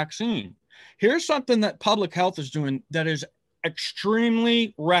the vaccine. Here's something that public health is doing that is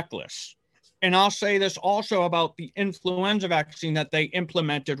extremely reckless. And I'll say this also about the influenza vaccine that they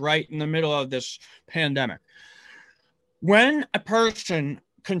implemented right in the middle of this pandemic. When a person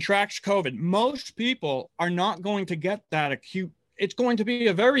contracts COVID, most people are not going to get that acute. It's going to be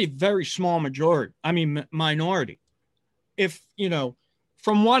a very, very small minority. If, you know,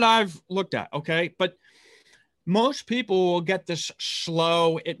 from what I've looked at, okay? But most people will get this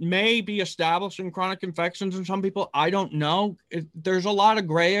slow. It may be established in chronic infections in some people. I don't know. There's a lot of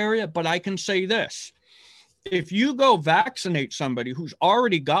gray area, but I can say this. If you go vaccinate somebody who's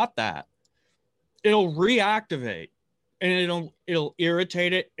already got that, it'll reactivate. And it'll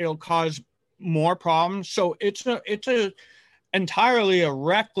irritate it. It'll cause more problems. So it's entirely a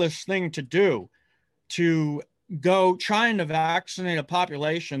reckless thing to do, to go trying to vaccinate a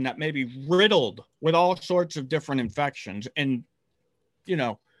population that may be riddled with all sorts of different infections. And, you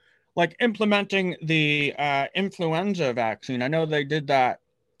know, like implementing the influenza vaccine. I know they did that.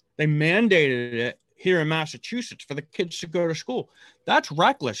 They mandated it here in Massachusetts for the kids to go to school. That's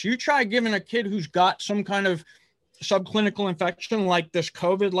reckless. You try giving a kid who's got some kind of subclinical infection like this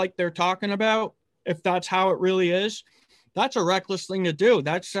COVID, like they're talking about, if that's how it really is, that's a reckless thing to do.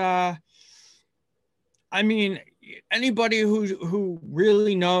 That's, I mean, anybody who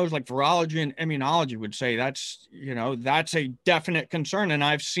really knows like virology and immunology would say that's, you know, that's a definite concern. And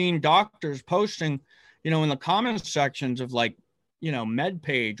I've seen doctors posting, you know, in the comments sections of like, you know,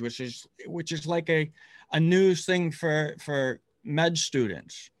 MedPage, which is like a news thing for med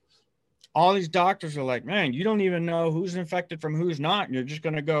students. All these doctors are like, man, you don't even know who's infected from who's not. And you're just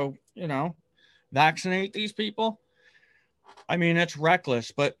going to go, you know, vaccinate these people. I mean, it's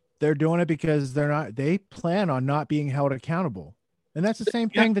reckless, but they're doing it because they plan on not being held accountable. And that's the same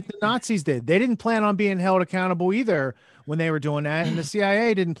thing that the Nazis did. They didn't plan on being held accountable either when they were doing that. And the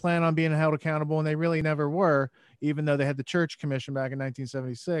CIA didn't plan on being held accountable, and they really never were, even though they had the Church Commission back in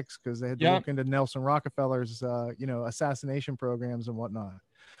 1976, because they had to look into Nelson Rockefeller's, you know, assassination programs and whatnot.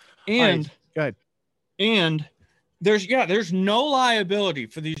 And go ahead. And there's no liability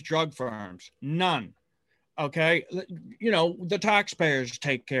for these drug firms. None. Okay. You know, the taxpayers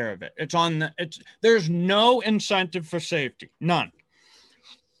take care of it. There's no incentive for safety. None.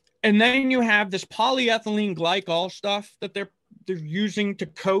 And then you have this polyethylene glycol stuff that they're using to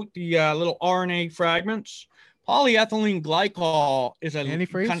coat the little RNA fragments. Polyethylene glycol is a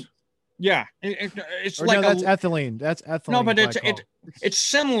antifreeze. Yeah, it's or like no, that's ethylene. That's ethylene. No, but glycol. it's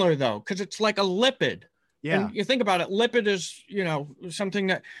similar though, because it's like a lipid. Yeah. And you think about it, lipid is, something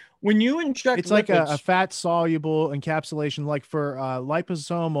that when you inject it's lipids, like a fat soluble encapsulation, like for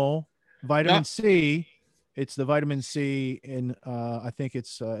liposomal vitamin C. It's the vitamin C in I think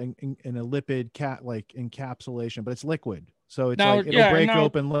it's in a lipid encapsulation, but it's liquid. So it's it'll break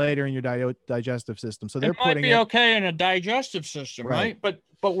open later in your digestive system. So they're putting it might be okay in a digestive system, right? But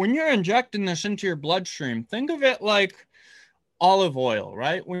when you're injecting this into your bloodstream, think of it like olive oil,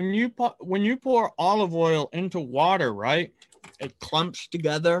 right? When you pour olive oil into water, right, it clumps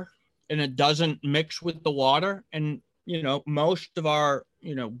together and it doesn't mix with the water. And most of our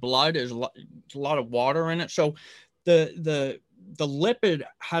blood is a lot of water in it. So the lipid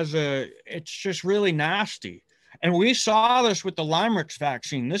it's just really nasty. And we saw this with the Lymerix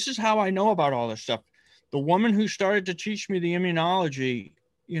vaccine. This is how I know about all this stuff. The woman who started to teach me the immunology,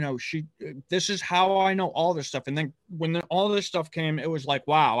 this is how I know all this stuff. And then when all this stuff came, it was like,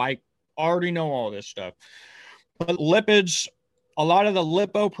 wow, I already know all this stuff. But lipids, a lot of the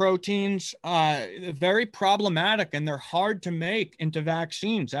lipoproteins, very problematic, and they're hard to make into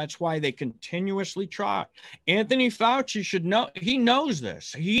vaccines. That's why they continuously try. Anthony Fauci should know. He knows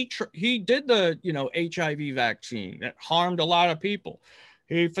this. He did the HIV vaccine that harmed a lot of people.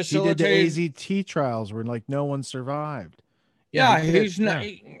 He facilitated. He did the AZT trials where no one survived. Yeah, he's not.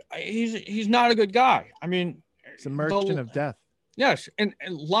 He's not a good guy. I mean, it's a merchant of death. Yes, and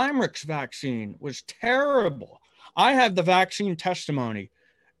Lymerix vaccine was terrible. I have the vaccine testimony.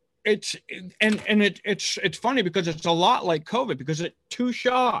 It's funny because it's a lot like COVID because it's 2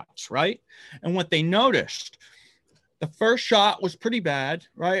 shots, right? And what they noticed, the first shot was pretty bad,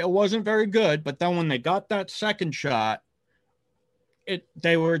 right? It wasn't very good, but then when they got that second shot,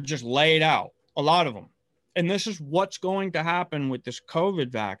 they were just laid out, a lot of them. And this is what's going to happen with this COVID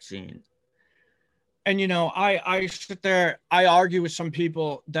vaccine. And I sit there, I argue with some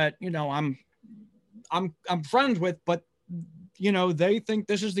people that I'm friends with, but they think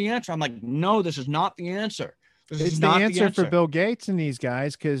this is the answer. I'm like, no, this is not the answer. It's the answer for Bill Gates and these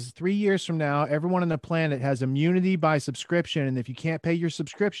guys, because 3 years from now, everyone on the planet has immunity by subscription. And if you can't pay your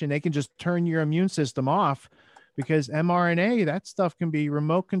subscription, they can just turn your immune system off, because mRNA, that stuff can be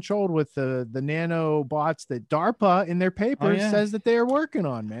remote controlled with the nanobots that DARPA in their papers says that they are working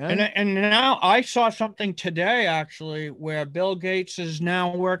on, man. And now I saw something today, actually, where Bill Gates is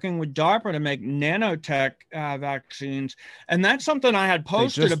now working with DARPA to make nanotech vaccines. And that's something I had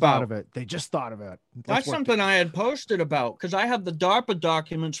posted about. They just thought of it. That's something I had posted about, because I have the DARPA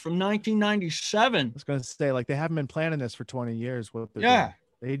documents from 1997. I was going to say, they haven't been planning this for 20 years.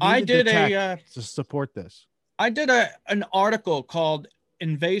 I did to support this. I did an article called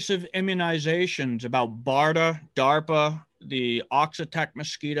Invasive Immunizations about BARDA, DARPA, the Oxitec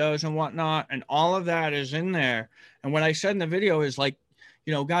mosquitoes and whatnot, and all of that is in there. And what I said in the video is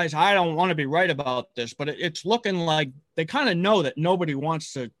guys, I don't want to be right about this, but it's looking like they kind of know that nobody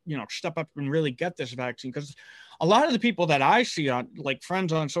wants to, step up and really get this vaccine, because a lot of the people that I see on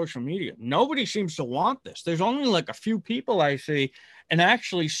friends on social media, nobody seems to want this. There's only a few people I see. And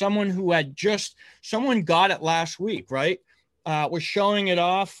actually someone got it last week, right? Was showing it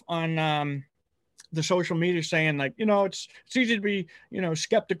off on the social media saying it's easy to be,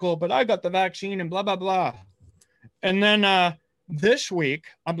 skeptical, but I got the vaccine and blah, blah, blah. And then this week,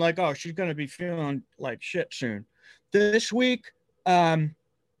 I'm like, oh, she's going to be feeling like shit soon. This week,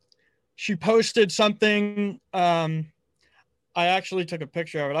 she posted something. I actually took a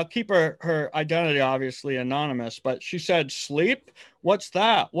picture of it. I'll keep her identity obviously anonymous, but she said, sleep? What's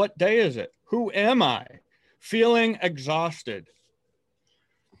that? What day is it? Who am I? Feeling exhausted.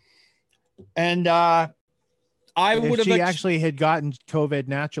 And I would have... If she actually had gotten COVID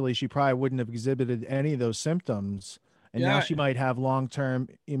naturally, she probably wouldn't have exhibited any of those symptoms. And now she might have long-term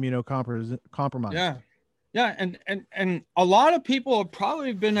immunocompromise. Yeah. Yeah, and a lot of people have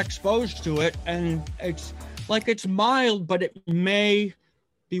probably been exposed to it, and it's mild, but it may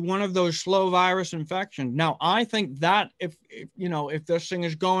be one of those slow virus infections. Now, I think that if this thing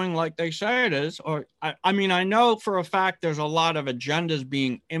is going like they say it is, or I mean, I know for a fact there's a lot of agendas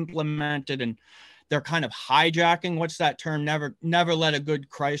being implemented, and they're kind of hijacking. What's that term? Never let a good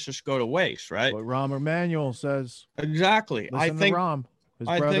crisis go to waste, right? What Rahm Emanuel says. Exactly. Listen to Rahm. His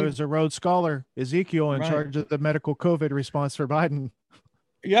brother is a Rhodes Scholar, Ezekiel, in charge of the medical COVID response for Biden.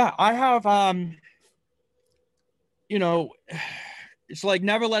 Yeah, I have, it's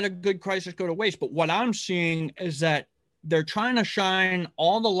never let a good crisis go to waste. But what I'm seeing is that they're trying to shine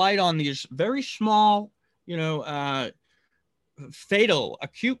all the light on these very small, fatal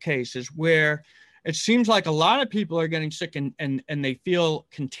acute cases where it seems like a lot of people are getting sick and they feel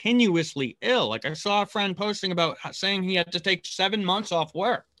continuously ill. Like I saw a friend posting about saying he had to take 7 months off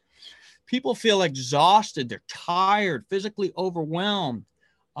work. People feel exhausted. They're tired, physically overwhelmed.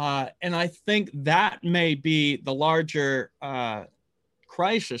 And I think that may be the larger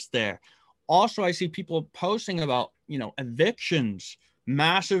crisis there. Also, I see people posting about, evictions,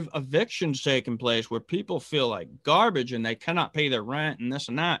 massive evictions taking place where people feel like garbage and they cannot pay their rent and this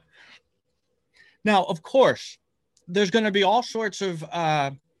and that. Now, of course, there's going to be all sorts of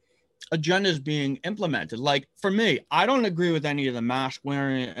agendas being implemented. Like for me, I don't agree with any of the mask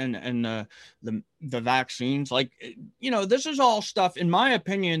wearing and the vaccines. Like, this is all stuff, in my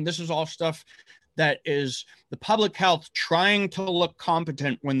opinion, this is all stuff that is the public health trying to look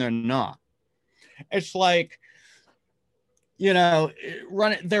competent when they're not. It's like,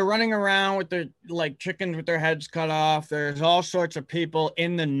 they're running around with their like chickens with their heads cut off. There's all sorts of people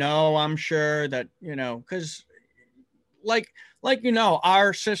in the know, I'm sure, that, because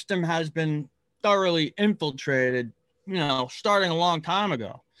our system has been thoroughly infiltrated, starting a long time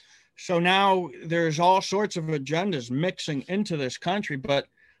ago. So now there's all sorts of agendas mixing into this country. But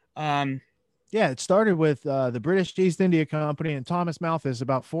it started with the British East India Company and Thomas Malthus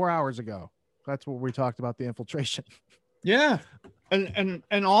about 4 hours ago. That's what we talked about, the infiltration. Yeah. And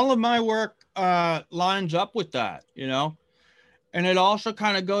all of my work lines up with that, And it also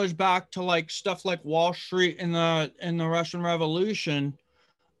kind of goes back to like stuff like Wall Street in the Russian Revolution.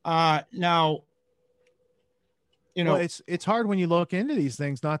 Now, well, it's hard when you look into these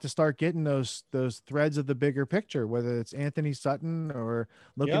things not to start getting those threads of the bigger picture, whether it's Anthony Sutton or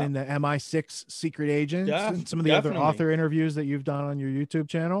looking into MI6 secret agents and some of the other author interviews that you've done on your YouTube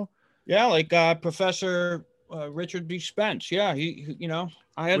channel. Yeah, like Professor Richard B. Spence. Yeah, he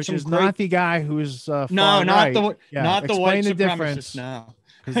I had which some is great... not the guy who's not the white the supremacist. difference, No,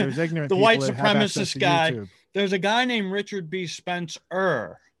 because there's ignorant the people white that have access supremacist to guy. YouTube. There's a guy named Richard B.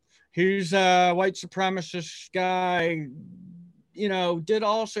 Spencer. He's a white supremacist guy. Did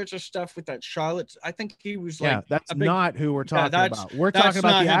all sorts of stuff with that Charlotte. I think he was like that's not who we're talking about. We're talking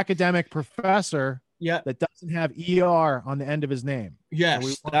about the academic professor. Yeah, that doesn't have ER on the end of his name.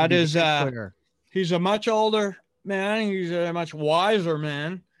 Yes, so that is he's a much older man. He's a much wiser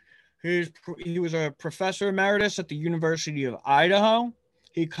man. He was a professor emeritus at the University of Idaho.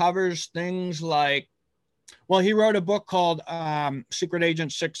 He covers things like, he wrote a book called Secret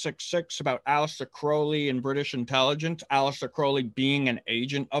Agent 666 about Aleister Crowley and British intelligence. Aleister Crowley being an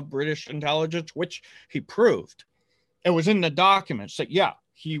agent of British intelligence, which he proved. It was in the documents that,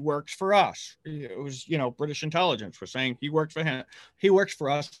 he works for us. It was, British intelligence was saying he works for him. He works for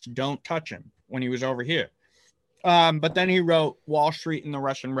us. Don't touch him when he was over here. But then he wrote Wall Street and the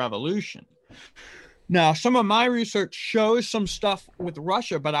Russian Revolution. Now, some of my research shows some stuff with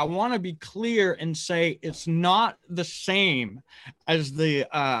Russia, but I want to be clear and say it's not the same as the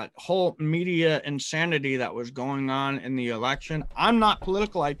whole media insanity that was going on in the election. I'm not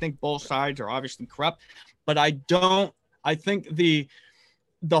political. I think both sides are obviously corrupt, but I think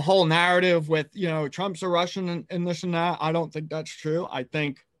the whole narrative with, Trump's a Russian and this and that, I don't think that's true. I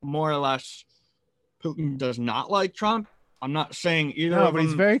think more or less Putin does not like Trump. I'm not saying either of them. But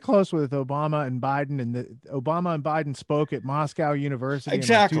he's very close with Obama and Biden, and Obama and Biden spoke at Moscow University in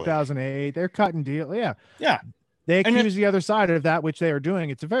 2008. They're cutting deal. Yeah. They accuse the other side of that, which they are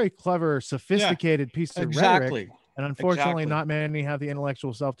doing. It's a very clever, sophisticated piece of rhetoric. And unfortunately, not many have the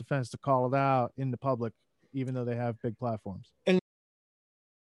intellectual self-defense to call it out in the public, even though they have big platforms.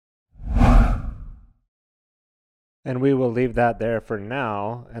 And we will leave that there for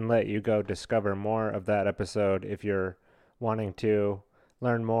now and let you go discover more of that episode if you're wanting to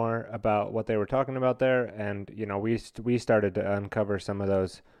learn more about what they were talking about there. And, we started to uncover some of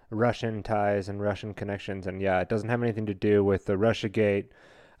those Russian ties and Russian connections. And it doesn't have anything to do with the Russiagate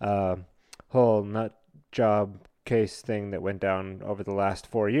whole nut job case thing that went down over the last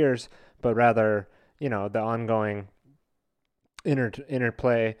 4 years, but rather, the ongoing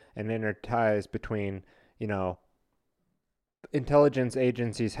interplay and inner ties between, intelligence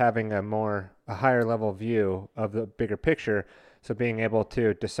agencies having a higher level view of the bigger picture. So being able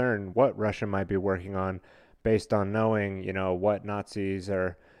to discern what Russia might be working on based on knowing, what Nazis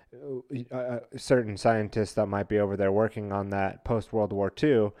or certain scientists that might be over there working on that post World War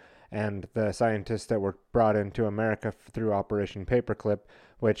II, and the scientists that were brought into America through Operation Paperclip,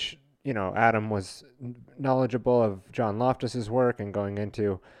 which, Adam was knowledgeable of John Loftus's work and going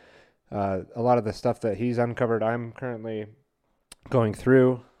into a lot of the stuff that he's uncovered. I'm currently going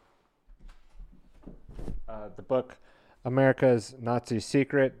through the book America's Nazi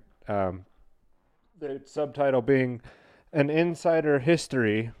Secret, the subtitle being An Insider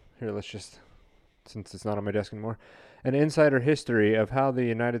History. Here, let's just since it's not on my desk anymore. An insider history of how the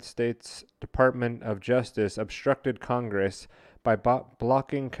United States Department of Justice obstructed Congress by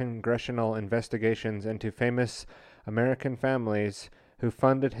blocking congressional investigations into famous American families who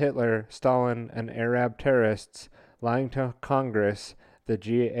funded Hitler, Stalin, and Arab terrorists, lying to Congress, the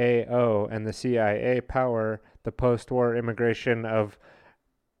GAO, and the CIA power the post-war immigration of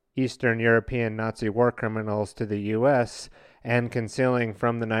Eastern European Nazi war criminals to the U.S., and concealing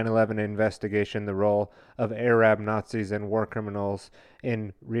from the 9/11 investigation the role of Arab Nazis and war criminals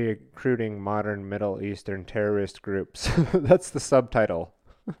in recruiting modern Middle Eastern terrorist groups. That's the subtitle.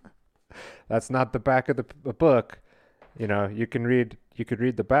 That's not the back of the book. You know, you could read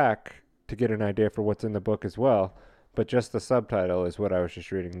the back to get an idea for what's in the book as well, but just the subtitle is what I was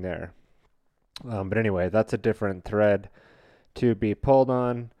just reading there. But anyway, that's a different thread to be pulled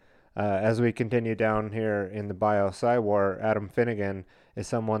on. As we continue down here in the Bio-PsyWar, Adam Finnegan is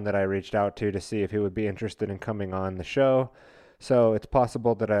someone that I reached out to see if he would be interested in coming on the show. So it's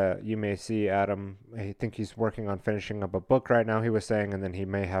possible that you may see Adam. I think he's working on finishing up a book right now, he was saying, and then he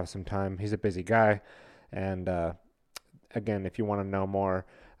may have some time. He's a busy guy. And again, if you want to know more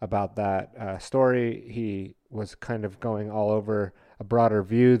about that story, he was kind of going all over a broader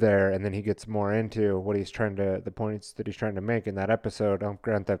view there, and then he gets more into what the points that he's trying to make in that episode on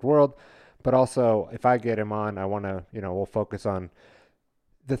Grand Theft World. But also, if I get him on, I want to, we'll focus on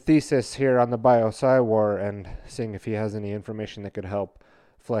the thesis here on the Bio-PsyWar and seeing if he has any information that could help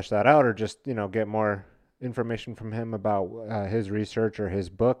flesh that out, or just, get more information from him about his research or his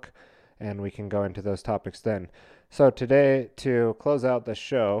book, and we can go into those topics then. So today, to close out the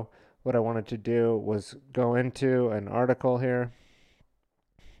show, what I wanted to do was go into an article here.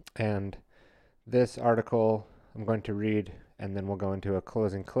 And this article I'm going to read, and then we'll go into a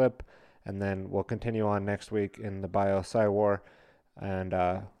closing clip, and then we'll continue on next week in the Bio-PsyWar, and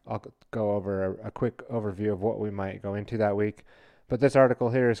I'll go over a quick overview of what we might go into that week. But this article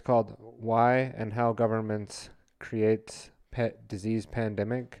here is called Why and How Governments Create Disease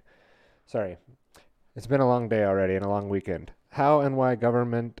Pandemic. Sorry, it's been a long day already and a long weekend. How and Why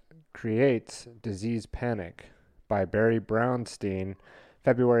Government Creates Disease Panic by Barry Brownstein,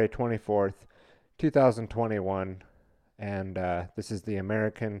 February 24th, 2021, and this is the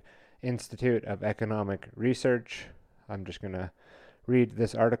American Institute of Economic Research. I'm just going to read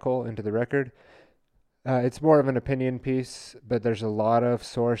this article into the record. It's more of an opinion piece, but there's a lot of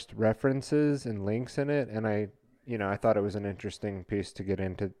sourced references and links in it, and I thought it was an interesting piece to get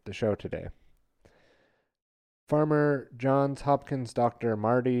into the show today. Farmer Johns Hopkins Dr.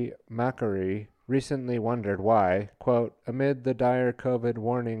 Marty Makary recently wondered why, quote, amid the dire COVID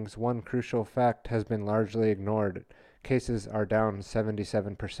warnings, one crucial fact has been largely ignored. Cases are down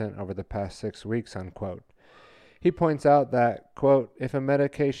 77% over the past 6 weeks, unquote. He points out that, quote, if a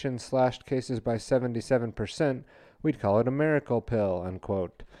medication slashed cases by 77%, we'd call it a miracle pill,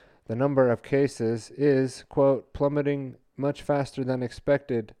 unquote. The number of cases is, quote, plummeting much faster than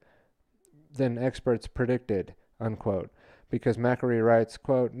experts predicted, unquote. Because Makary writes,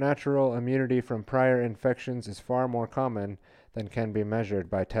 quote, natural immunity from prior infections is far more common than can be measured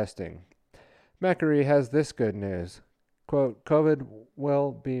by testing. Makary has this good news. Quote, COVID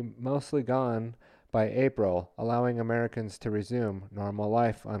will be mostly gone by April, allowing Americans to resume normal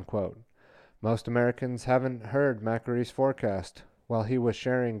life, unquote. Most Americans haven't heard Makary's forecast. While he was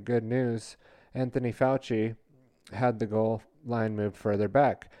sharing good news, Anthony Fauci had the goal line moved further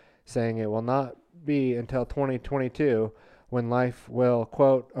back, saying it will not be until 2022 when life will,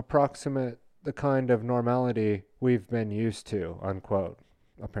 quote, approximate the kind of normality we've been used to, unquote.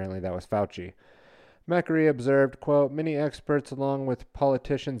 Apparently that was Fauci. Makary observed, quote, many experts along with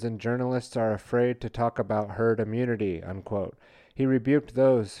politicians and journalists are afraid to talk about herd immunity, unquote. He rebuked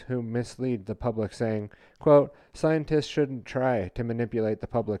those who mislead the public, saying, quote, scientists shouldn't try to manipulate the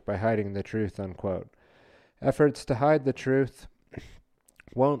public by hiding the truth, unquote. Efforts to hide the truth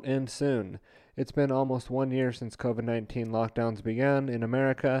won't end soon. It's been almost 1 year since COVID-19 lockdowns began in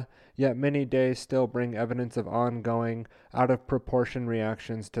America, yet many days still bring evidence of ongoing, out-of-proportion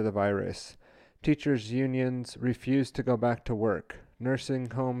reactions to the virus. Teachers' unions refuse to go back to work.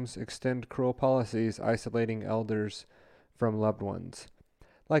 Nursing homes extend cruel policies isolating elders from loved ones.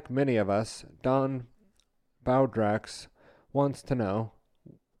 Like many of us, Don Baudrax wants to know,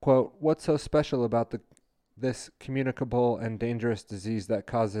 quote, what's so special about this communicable and dangerous disease that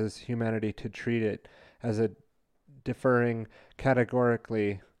causes humanity to treat it as a deferring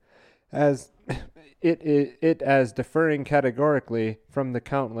categorically as deferring categorically from the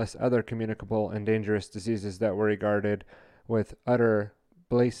countless other communicable and dangerous diseases that were regarded with utter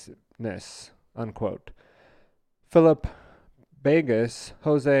blaseness, unquote. Philip Begas,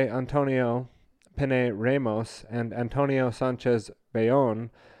 Jose Antonio Pene Ramos and Antonio Sanchez Bayón,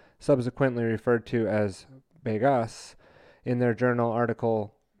 subsequently referred to as Begas, in their journal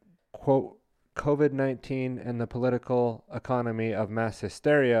article, quote, COVID-19 and the Political Economy of Mass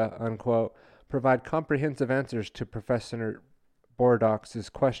Hysteria, unquote, provide comprehensive answers to Professor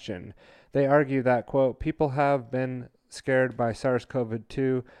Bordox's question. They argue that, quote, people have been scared by SARS-CoV-2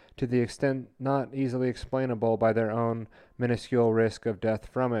 to the extent not easily explainable by their own minuscule risk of death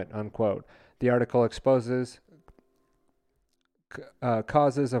from it, unquote. The article exposes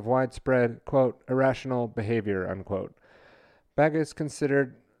causes of widespread, quote, irrational behavior, unquote. Baggett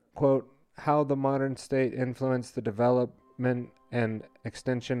considered, quote, how the modern state influenced the development and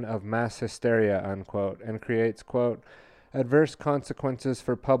extension of mass hysteria, unquote, and creates, quote, adverse consequences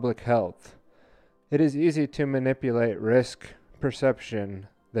for public health. It is easy to manipulate risk perception,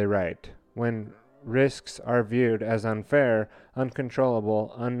 they write, when risks are viewed as unfair,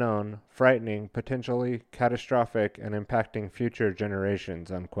 uncontrollable, unknown, frightening, potentially catastrophic, and impacting future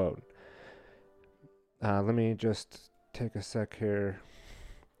generations, unquote. Let me just take a sec here.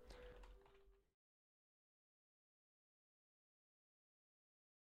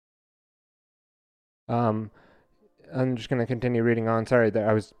 I'm just going to continue reading on. Sorry,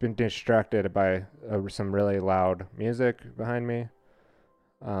 I was been distracted by some really loud music behind me.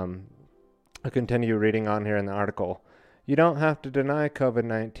 I'll continue reading on here in the article. You don't have to deny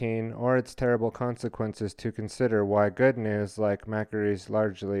COVID-19 or its terrible consequences to consider why good news like Macary's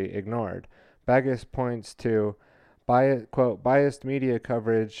largely ignored. Baggett points to, quote, biased media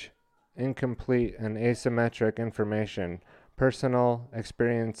coverage, incomplete and asymmetric information, personal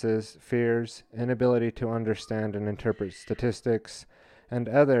experiences, fears, inability to understand and interpret statistics, and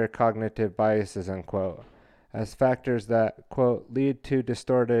other cognitive biases, unquote, as factors that, quote, lead to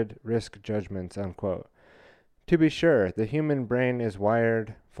distorted risk judgments, unquote. To be sure, the human brain is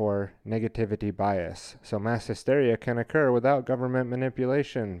wired for negativity bias, so mass hysteria can occur without government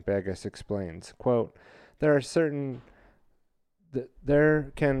manipulation, Baggett explains. Quote, there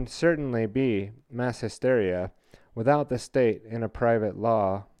can certainly be mass hysteria without the state in a private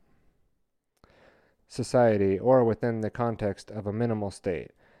law society or within the context of a minimal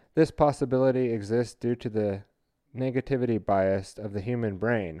state. This possibility exists due to the negativity bias of the human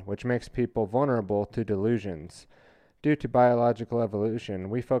brain, which makes people vulnerable to delusions. Due to biological evolution,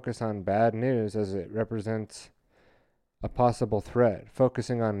 we focus on bad news as it represents a possible threat.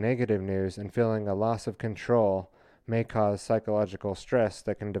 Focusing on negative news and feeling a loss of control may cause psychological stress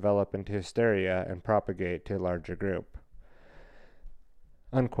that can develop into hysteria and propagate to a larger group.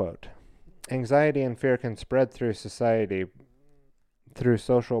 Unquote. Anxiety and fear can spread through society through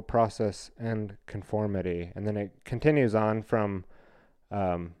social process and conformity. And then it continues on from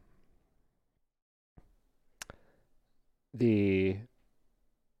reading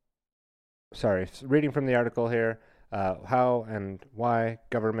from the article here, how and why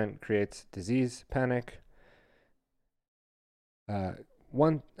government creates disease panic. And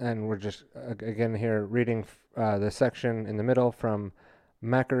we're just, again here, reading the section in the middle from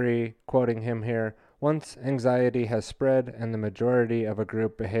Macquarie, quoting him here. Once anxiety has spread and the majority of a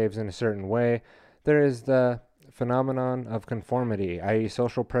group behaves in a certain way, there is the phenomenon of conformity, i.e.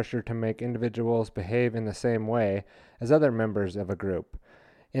 social pressure to make individuals behave in the same way as other members of a group.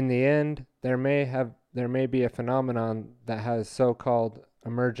 In the end, there may be a phenomenon that has so-called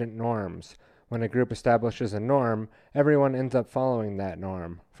emergent norms. When a group establishes a norm, everyone ends up following that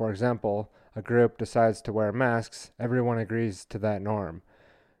norm. For example, a group decides to wear masks, everyone agrees to that norm.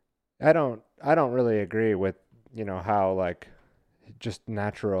 I don't really agree with, how like just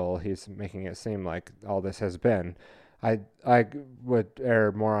natural he's making it seem like all this has been. I would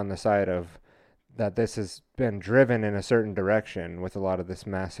err more on the side of that this has been driven in a certain direction with a lot of this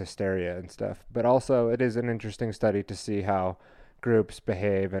mass hysteria and stuff. But also it is an interesting study to see how groups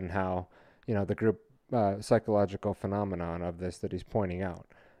behave and how, the group psychological phenomenon of this that he's pointing out.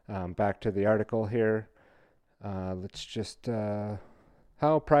 Back to the article here. Let's just...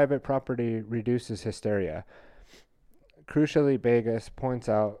 how private property reduces hysteria. Crucially, Begas points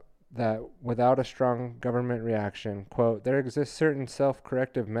out that without a strong government reaction, quote, there exist certain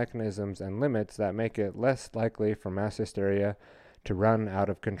self-corrective mechanisms and limits that make it less likely for mass hysteria to run out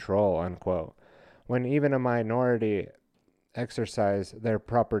of control, unquote. When even a minority exercise their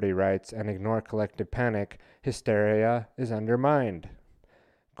property rights and ignore collective panic, hysteria is undermined.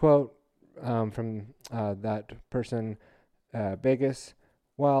 Quote from that person, Begas,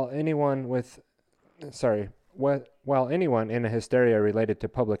 while anyone in a hysteria related to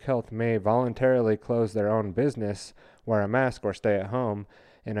public health may voluntarily close their own business, wear a mask, or stay at home,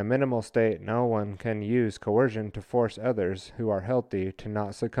 In a minimal state, no one can use coercion to force others who are healthy to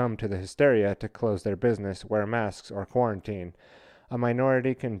not succumb to the hysteria to close their business, wear masks, or quarantine. A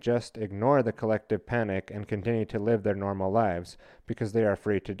minority can just ignore the collective panic and continue to live their normal lives because they are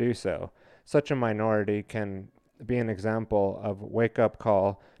free to do so. Such a minority can be an example of wake-up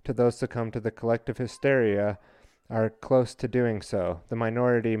call to those succumb to the collective hysteria are close to doing so. The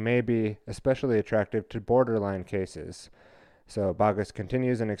minority may be especially attractive to borderline cases. So Bagas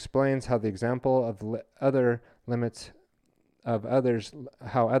continues and explains how the example of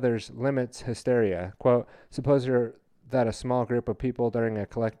how others limits hysteria. Quote, suppose that a small group of people during a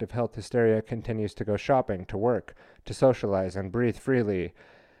collective health hysteria continues to go shopping, to work, to socialize, and breathe freely,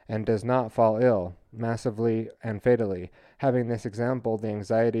 and does not fall ill, massively and fatally. Having this example, the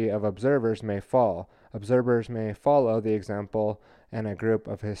anxiety of observers may fall. Observers may follow the example, and a group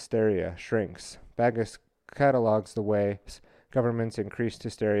of hysteria shrinks. Bagas catalogs the ways governments increased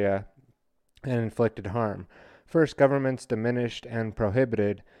hysteria and inflicted harm. First, governments diminished and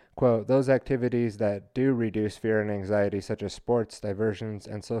prohibited, quote, those activities that do reduce fear and anxiety, such as sports, diversions,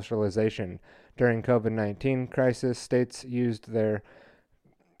 and socialization. During COVID-19 crisis, states used their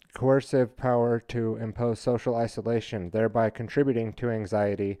coercive power to impose social isolation, thereby contributing to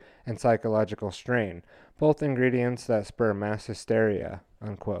anxiety and psychological strain, both ingredients that spur mass hysteria,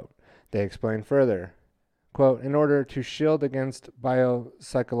 unquote. They explain further, quote, in order to shield against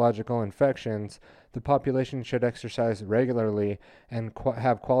biopsychological infections, the population should exercise regularly and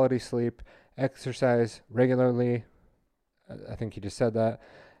have quality sleep, exercise regularly, I think you just said that,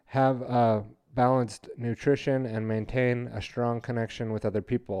 have balanced nutrition, and maintain a strong connection with other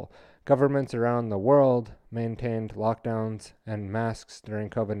people. Governments around the world maintained lockdowns and masks during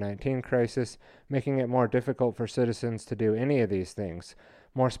COVID-19 crisis, making it more difficult for citizens to do any of these things.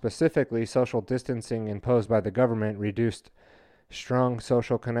 More specifically, social distancing imposed by the government reduced strong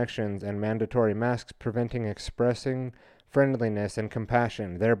social connections and mandatory masks, preventing expressing friendliness and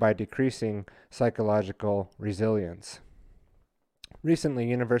compassion, thereby decreasing psychological resilience. Recently,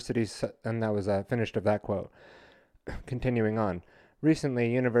 universities, and that was finished of that quote. Continuing on.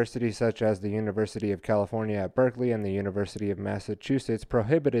 Recently, universities such as the University of California at Berkeley and the University of Massachusetts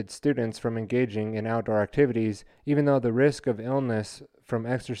prohibited students from engaging in outdoor activities, even though the risk of illness from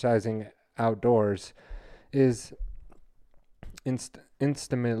exercising outdoors is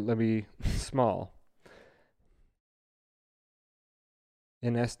inestimably small.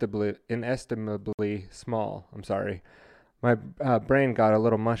 Inestimably small, I'm sorry. My brain got a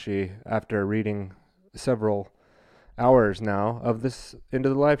little mushy after reading several hours now of this into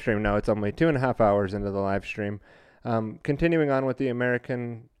the live stream. Now it's only 2.5 hours into the live stream. Continuing on with the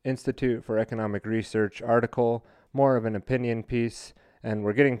American Institute for Economic Research article, more of an opinion piece, and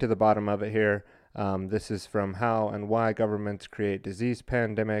we're getting to the bottom of it here. This is from How and Why Governments Create Disease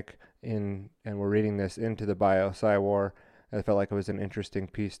Pandemic, and we're reading this into the Bio-PsyWar. I felt like it was an interesting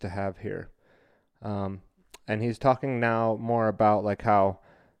piece to have here. And he's talking now more about like how,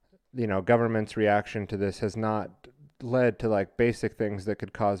 government's reaction to this has not led to like basic things that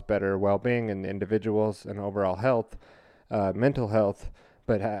could cause better well-being in individuals and overall health, mental health,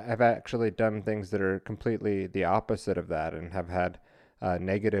 but have actually done things that are completely the opposite of that and have had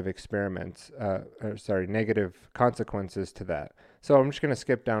negative negative consequences to that. So I'm just going to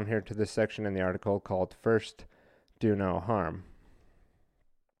skip down here to this section in the article called First, Do No Harm.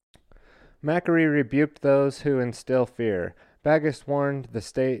 Macquarie rebuked those who instill fear. Bagas warned the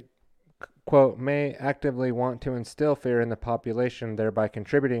state, quote, may actively want to instill fear in the population, thereby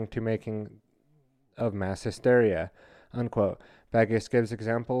contributing to making of mass hysteria, unquote. Bagas gives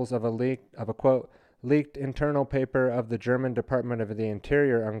examples of a quote, leaked internal paper of the German Department of the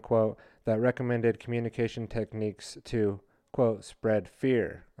Interior, unquote, that recommended communication techniques to, quote, spread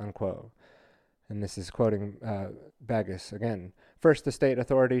fear, unquote. And this is quoting Bagas again. First, the state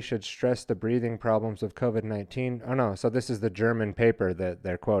authorities should stress the breathing problems of COVID-19. Oh, no, so this is the German paper that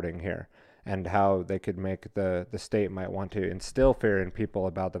they're quoting here, and how they could make the state might want to instill fear in people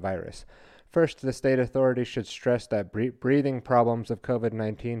about the virus. First, the state authorities should stress that breathing problems of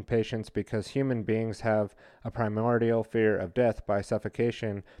COVID-19 patients because human beings have a primordial fear of death by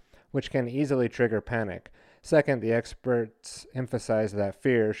suffocation, which can easily trigger panic. Second, the experts emphasize that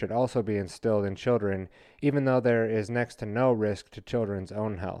fear should also be instilled in children, even though there is next to no risk to children's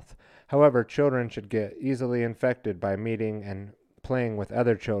own health. However, children should get easily infected by meeting and playing with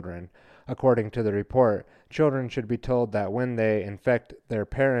other children. According to the report, children should be told that when they infect their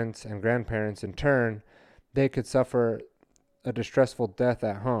parents and grandparents in turn, they could suffer a distressful death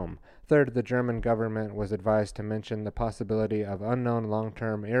at home. Third, the German government was advised to mention the possibility of unknown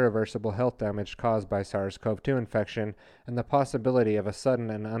long-term irreversible health damage caused by SARS-CoV-2 infection and the possibility of a sudden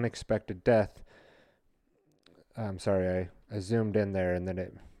and unexpected death. I'm sorry, I zoomed in there and then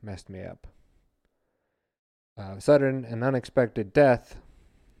it messed me up. Sudden and unexpected death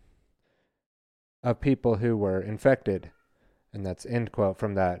of people who were infected. And that's end quote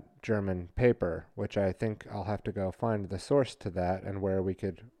from that German paper, which I think I'll have to go find the source to that and where we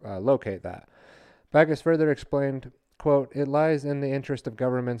could locate that. Backus further explained, quote, "It lies in the interest of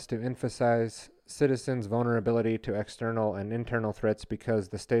governments to emphasize citizens' vulnerability to external and internal threats because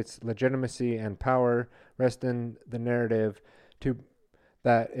the state's legitimacy and power rest in the narrative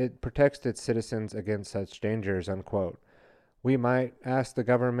that it protects its citizens against such dangers," unquote. We might ask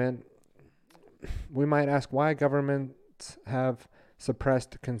why governments have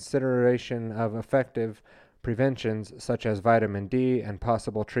suppressed consideration of effective preventions such as vitamin D and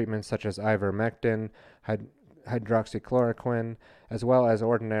possible treatments such as ivermectin, hydroxychloroquine, as well as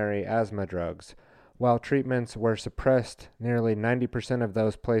ordinary asthma drugs. While treatments were suppressed, nearly 90% of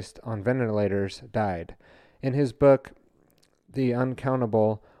those placed on ventilators died. In his book, The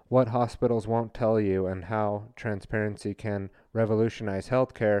Uncountable: What Hospitals Won't Tell You and How Transparency Can Revolutionize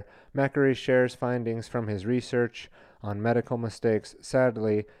Healthcare, Macquarie shares findings from his research on medical mistakes.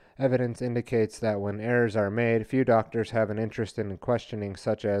 Sadly, evidence indicates that when errors are made, few doctors have an interest in questioning,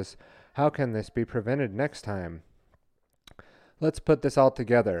 such as, how can this be prevented next time? Let's put this all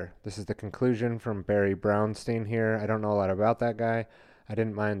together. This is the conclusion from Barry Brownstein here. I don't know a lot about that guy. I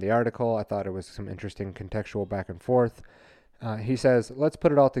didn't mind the article. I thought it was some interesting contextual back and forth. He says, let's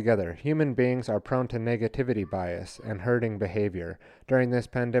put it all together. Human beings are prone to negativity bias and herding behavior. During this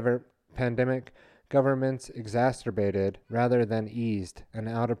pandemic, governments exacerbated rather than eased an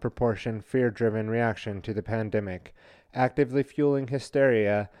out-of-proportion, fear-driven reaction to the pandemic, actively fueling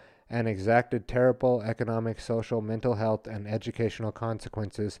hysteria and exacted terrible economic, social, mental health, and educational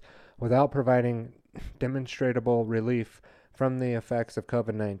consequences without providing demonstrable relief from the effects of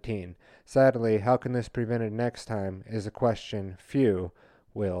COVID-19. Sadly, how can this be prevented next time is a question few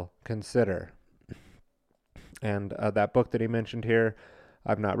will consider. And that book that he mentioned here,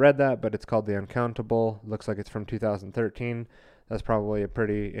 I've not read that, but it's called The Uncountable. Looks like it's from 2013. That's probably a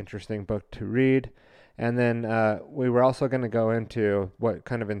pretty interesting book to read. And then we were also going to go into what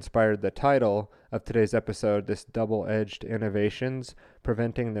kind of inspired the title of today's episode, this double-edged innovations,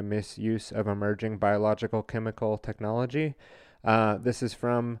 preventing the misuse of emerging biological chemical technology. This is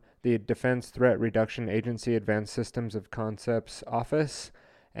from the Defense Threat Reduction Agency Advanced Systems of Concepts Office,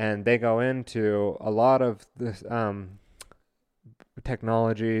 and they go into a lot of this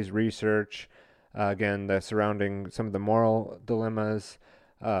technologies, research, again, the surrounding some of the moral dilemmas.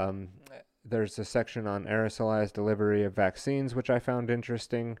 There's a section on aerosolized delivery of vaccines, which I found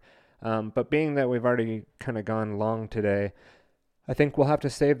interesting. But being that we've already kind of gone long today, I think we'll have to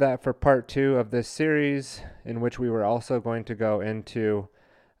save that for part 2 of this series, in which we were also going to go into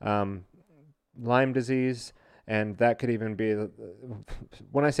Lyme disease. And that could even be,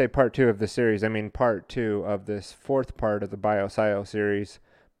 when I say part 2 of the series, I mean part 2 of this 4th part of the Bio-PsyWar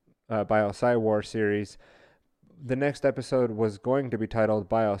series. The next episode was going to be titled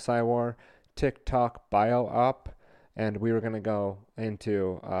Bio-PsyWar, TikTok Bio-Op, and we were going to go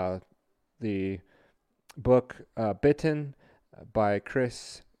into the book Bitten by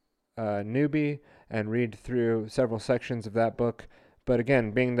Chris Newby and read through several sections of that book. But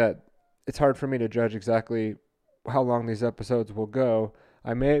again, being that it's hard for me to judge exactly how long these episodes will go,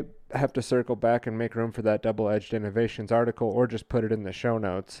 I may have to circle back and make room for that double-edged innovations article or just put it in the show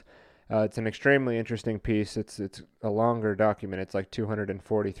notes. It's an extremely interesting piece. It's a longer document. It's like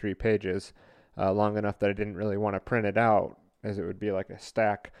 243 pages, long enough that I didn't really want to print it out, as it would be like a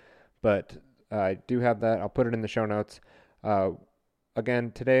stack. But I do have that. I'll put it in the show notes.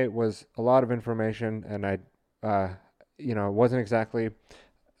 Again, today was a lot of information, and I wasn't exactly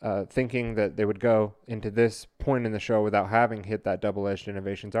thinking that they would go into this point in the show without having hit that double-edged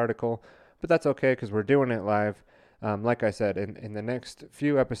innovations article. But that's okay, because we're doing it live. Like I said, in the next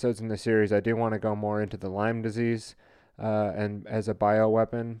few episodes in the series, I do want to go more into the Lyme disease and as a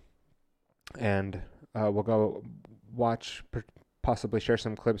bioweapon. And we'll go watch, possibly share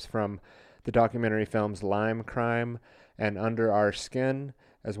some clips from the documentary films Lyme Crime and Under Our Skin,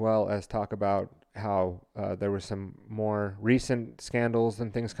 as well as talk about how there were some more recent scandals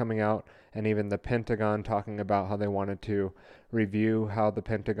and things coming out, and even the Pentagon talking about how they wanted to review how the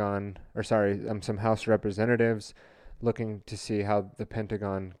Pentagon, some House representatives looking to see how the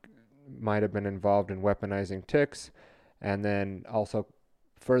Pentagon might have been involved in weaponizing ticks. And then also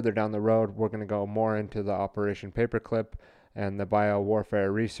further down the road, we're going to go more into the Operation Paperclip, and the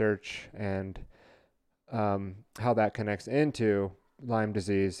biowarfare research and how that connects into Lyme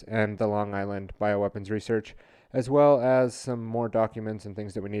disease and the Long Island bioweapons research, as well as some more documents and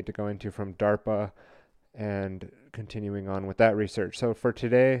things that we need to go into from DARPA and continuing on with that research. So for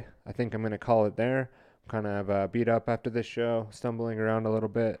today, I think I'm going to call it there. I'm kind of beat up after this show, stumbling around a little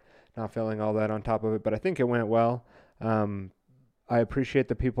bit, not feeling all that on top of it, but I think it went well. I appreciate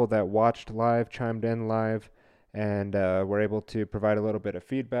the people that watched live, chimed in live, and were able to provide a little bit of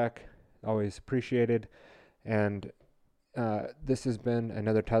feedback. Always appreciated. And this has been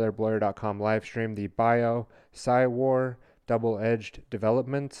another TylerBloyer.com live stream, the Bio-PsyWar double-edged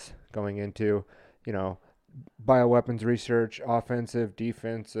developments, going into, bioweapons research, offensive,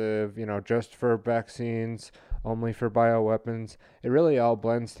 defensive, just for vaccines, only for bioweapons. It really all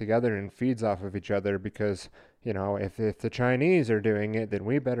blends together and feeds off of each other because, if the Chinese are doing it, then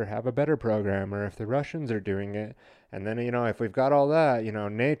we better have a better program, or if the Russians are doing it. And then, if we've got all that,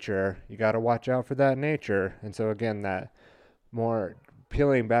 nature, you got to watch out for that nature. And so again, that more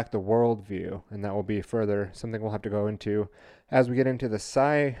peeling back the worldview, and that will be further something we'll have to go into as we get into the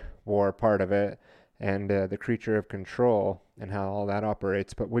PsyWar part of it and the creature of control and how all that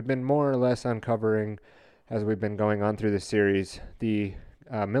operates. But we've been more or less uncovering, as we've been going on through the series, the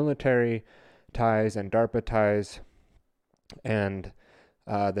military ties and DARPA ties and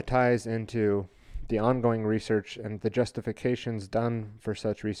the ties into the ongoing research and the justifications done for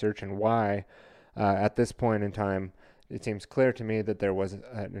such research, and why at this point in time it seems clear to me that there was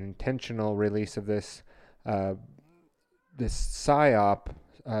an intentional release of this PSYOP,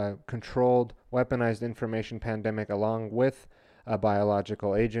 controlled weaponized information pandemic, along with a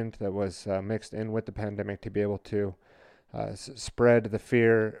biological agent that was mixed in with the pandemic to be able to spread the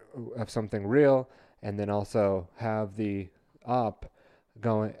fear of something real, and then also have the op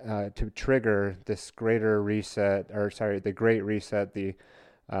going to trigger this greater reset, the Great Reset, the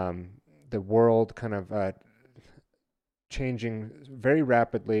world kind of changing very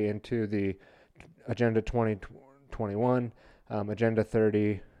rapidly into the Agenda 2021, Agenda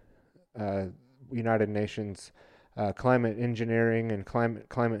 30, United Nations climate engineering and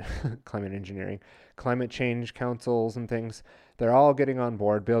climate engineering, climate change councils and things. They're all getting on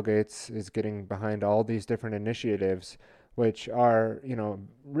board. Bill Gates is getting behind all these different initiatives, which are,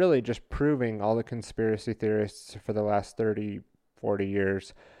 really just proving all the conspiracy theorists for the last 30, 40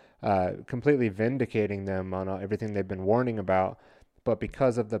 years, completely vindicating them on everything they've been warning about. But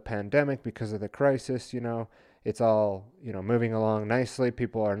because of the pandemic, because of the crisis, it's all, moving along nicely.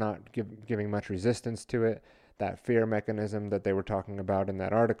 People are not giving much resistance to it. That fear mechanism that they were talking about in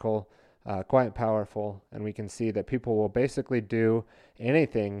that article, quite powerful. And we can see that people will basically do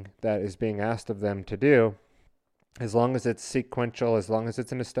anything that is being asked of them to do, as long as it's sequential, as long as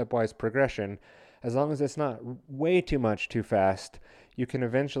it's in a stepwise progression, as long as it's not way too much too fast. You can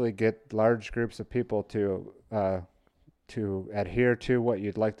eventually get large groups of people to adhere to what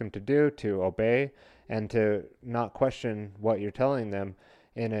you'd like them to do, to obey, and to not question what you're telling them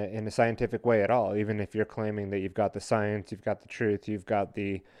in a scientific way at all. Even if you're claiming that you've got the science, you've got the truth, you've got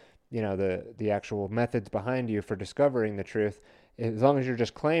the actual methods behind you for discovering the truth, as long as you're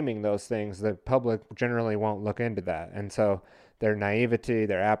just claiming those things, the public generally won't look into that. And so their naivety,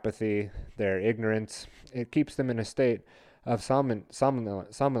 their apathy, their ignorance, it keeps them in a state of somnolence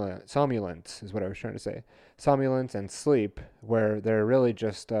is what I was trying to say. Somnolence and sleep, where they're really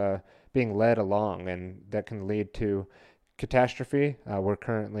just being led along, and that can lead to catastrophe. We're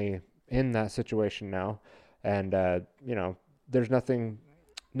currently in that situation now, and there's nothing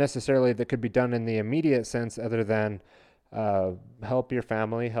necessarily that could be done in the immediate sense other than help your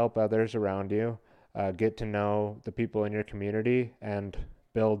family, help others around you, get to know the people in your community, and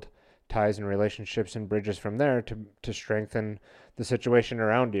build ties and relationships and bridges from there to strengthen the situation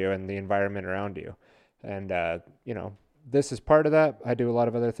around you and the environment around you. And this is part of that. I do a lot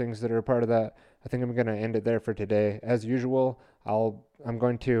of other things that are a part of that. I think I'm going to end it there for today. As usual, I'm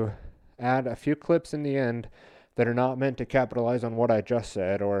going to add a few clips in the end that are not meant to capitalize on what I just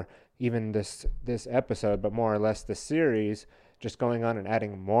said, or even this episode, but more or less the series, just going on and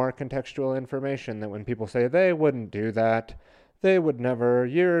adding more contextual information that when people say they wouldn't do that, they would never,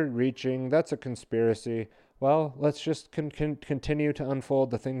 you're reaching, that's a conspiracy. Well, let's just continue to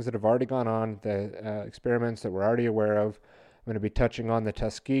unfold the things that have already gone on, the experiments that we're already aware of. I'm going to be touching on the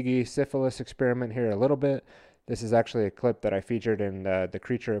Tuskegee syphilis experiment here a little bit. This is actually a clip that I featured in The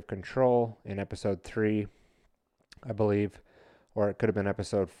Creature of Control in episode 3, I believe, or it could have been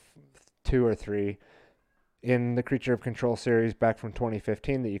episode 2 or 3 in the Creature of Control series back from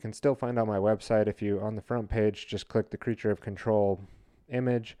 2015 that you can still find on my website. If you, on the front page, just click the Creature of Control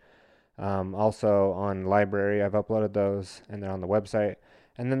image, Also on library, I've uploaded those, and they're on the website.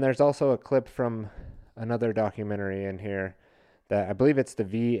 And then there's also a clip from another documentary in here that I believe it's the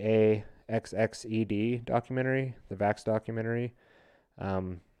VAXXED documentary, the Vax documentary.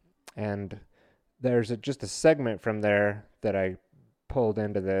 And there's just a segment from there that I pulled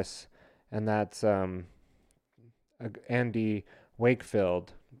into this, and that's Andy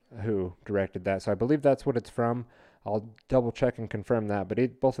Wakefield who directed that. So I believe that's what it's from. I'll double check and confirm that,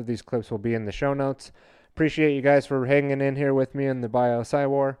 but both of these clips will be in the show notes. Appreciate you guys for hanging in here with me in the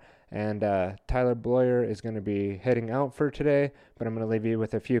Bio-PsyWar, and Tyler Bloyer is going to be heading out for today, but I'm going to leave you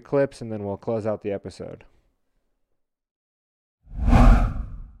with a few clips, and then we'll close out the episode.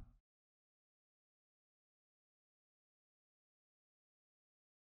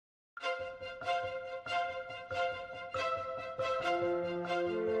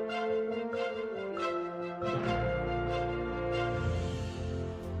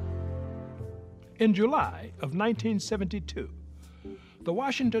 In July of 1972, the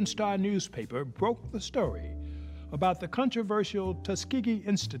Washington Star newspaper broke the story about the controversial Tuskegee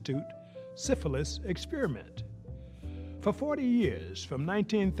Institute syphilis experiment. For 40 years, from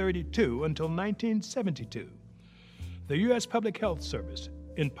 1932 until 1972, the U.S. Public Health Service,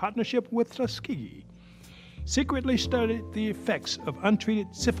 in partnership with Tuskegee, secretly studied the effects of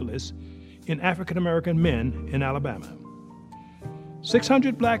untreated syphilis in African American men in Alabama.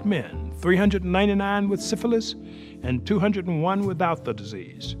 600 black men, 399 with syphilis and 201 without the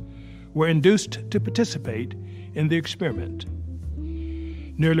disease, were induced to participate in the experiment.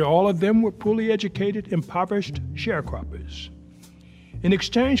 Nearly all of them were poorly educated, impoverished sharecroppers. In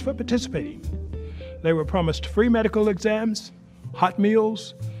exchange for participating, they were promised free medical exams, hot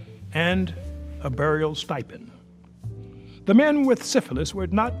meals, and a burial stipend. The men with syphilis were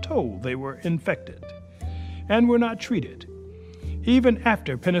not told they were infected and were not treated, even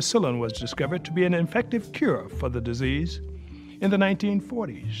after penicillin was discovered to be an effective cure for the disease in the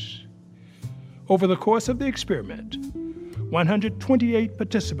 1940s. Over the course of the experiment, 128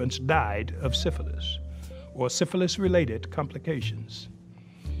 participants died of syphilis or syphilis-related complications.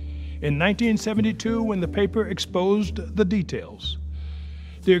 In 1972, when the paper exposed the details,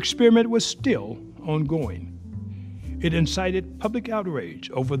 the experiment was still ongoing. It incited public outrage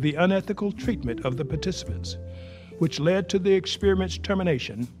over the unethical treatment of the participants, which led to the experiment's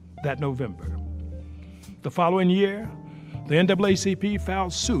termination that November. The following year, the NAACP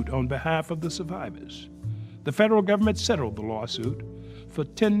filed suit on behalf of the survivors. The federal government settled the lawsuit for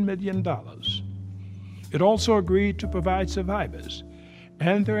 $10 million. It also agreed to provide survivors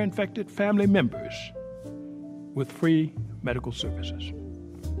and their infected family members with free medical services.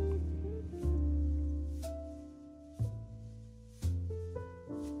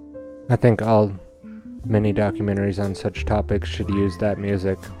 I think all many documentaries on such topics should use that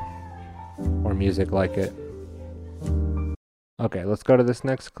music, or music like it. Okay, let's go to this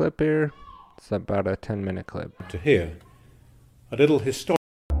next clip here. It's about a 10-minute clip. To hear a little history.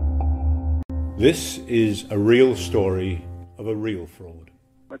 This is a real story of a real fraud.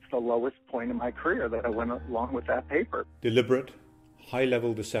 It's the lowest point in my career that I went along with that paper. Deliberate,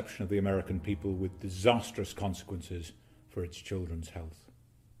 high-level deception of the American people with disastrous consequences for its children's health.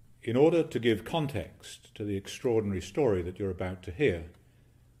 In order to give context to the extraordinary story that you're about to hear,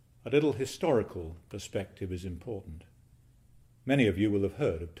 a little historical perspective is important. Many of you will have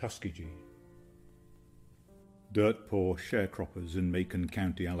heard of Tuskegee. Dirt-poor sharecroppers in Macon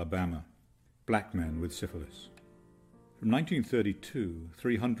County, Alabama, black men with syphilis. From 1932,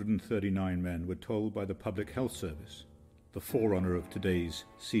 339 men were told by the Public Health Service, the forerunner of today's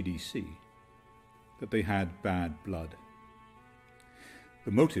CDC, that they had bad blood.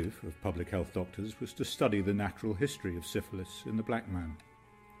 The motive of public health doctors was to study the natural history of syphilis in the black man.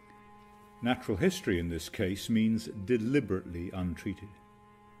 Natural history in this case means deliberately untreated.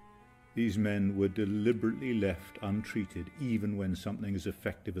 These men were deliberately left untreated even when something as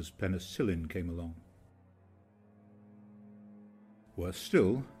effective as penicillin came along. Worse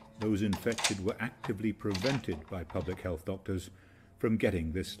still, those infected were actively prevented by public health doctors from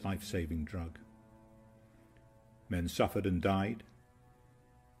getting this life-saving drug. Men suffered and died.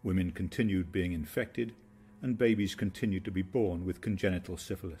 Women continued being infected, and babies continued to be born with congenital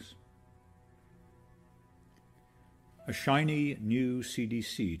syphilis. A shiny new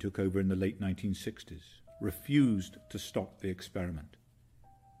CDC took over in the late 1960s, refused to stop the experiment.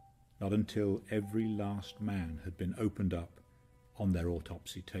 Not until every last man had been opened up on their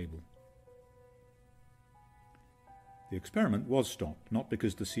autopsy table. The experiment was stopped, not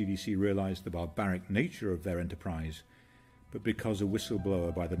because the CDC realized the barbaric nature of their enterprise, but because a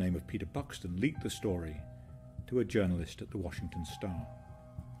whistleblower by the name of Peter Buxton leaked the story to a journalist at the Washington Star.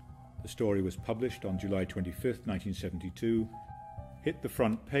 The story was published on July 25, 1972, hit the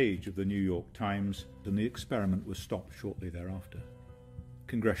front page of the New York Times, and the experiment was stopped shortly thereafter.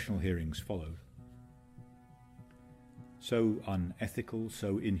 Congressional hearings followed. So unethical,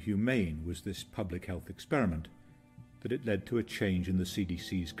 so inhumane was this public health experiment that it led to a change in the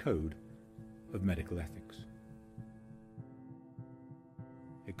CDC's code of medical ethics.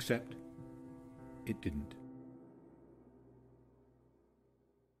 Except it didn't.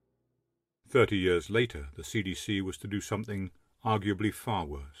 30 years later, the CDC was to do something arguably far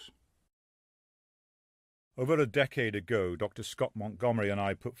worse. Over a decade ago, Dr. Scott Montgomery and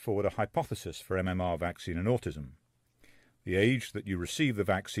I put forward a hypothesis for MMR vaccine and autism. The age that you receive the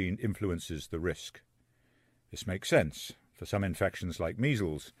vaccine influences the risk. This makes sense. For some infections like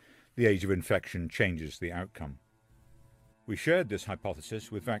measles, the age of infection changes the outcome. We shared this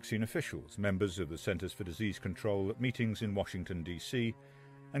hypothesis with vaccine officials, members of the Centers for Disease Control at meetings in Washington, D.C.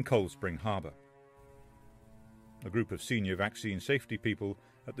 and Cold Spring Harbor. A group of senior vaccine safety people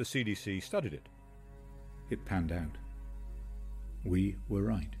at the CDC studied it. It panned out. We were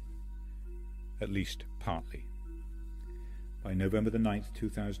right. At least partly. By November the 9th,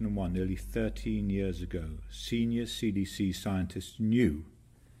 2001, nearly 13 years ago, senior CDC scientists knew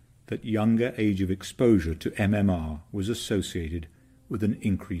that younger age of exposure to MMR was associated with an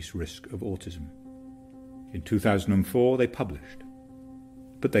increased risk of autism. In 2004, they published,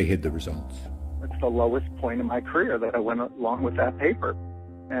 but they hid the results. It's the lowest point in my career that I went along with that paper.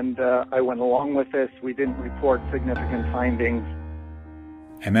 And I went along with this. We didn't report significant findings.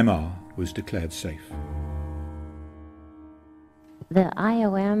 MMR was declared safe. The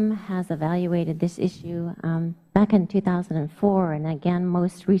IOM has evaluated this issue back in 2004 and again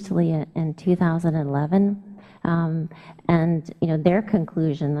most recently in 2011. And their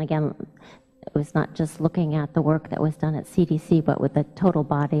conclusion, again, it was not just looking at the work that was done at CDC, but with the total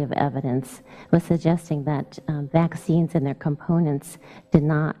body of evidence, was suggesting that vaccines and their components did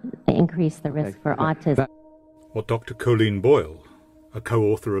not increase the risk for autism. What Dr. Colleen Boyle, a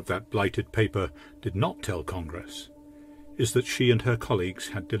co-author of that blighted paper, did not tell Congress is that she and her colleagues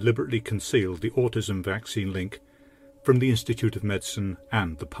had deliberately concealed the autism vaccine link from the Institute of Medicine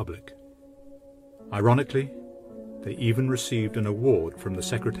and the public. Ironically, they even received an award from the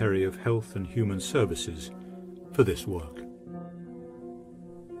Secretary of Health and Human Services for this work.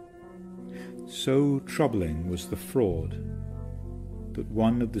 So troubling was the fraud that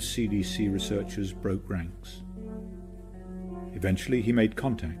one of the CDC researchers broke ranks. Eventually he made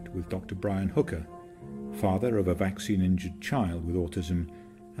contact with Dr. Brian Hooker, father of a vaccine-injured child with autism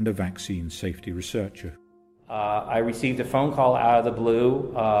and a vaccine safety researcher. I received a phone call out of the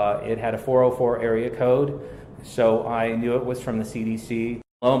blue. It had a 404 area code, so I knew it was from the CDC.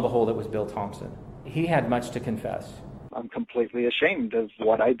 Lo and behold, it was Bill Thompson. He had much to confess. I'm completely ashamed of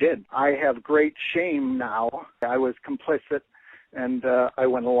what I did. I have great shame now. I was complicit, and I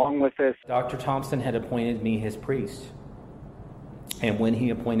went along with this. Dr. Thompson had appointed me his priest. And when he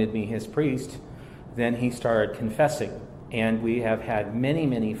appointed me his priest, then he started confessing. And we have had many,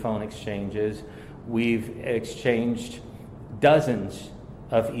 many phone exchanges. We've exchanged dozens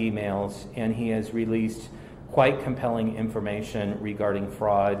of emails, and he has released quite compelling information regarding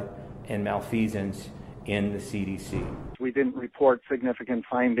fraud and malfeasance in the CDC. We didn't report significant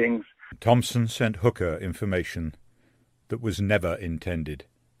findings. Thompson sent Hooker information that was never intended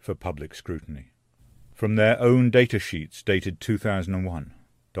for public scrutiny. From their own data sheets dated 2001,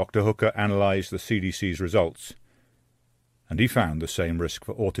 Dr. Hooker analyzed the CDC's results, and he found the same risk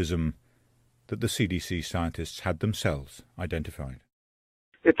for autism that the CDC scientists had themselves identified.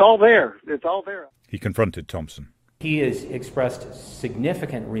 It's all there. It's all there. He confronted Thompson. He has expressed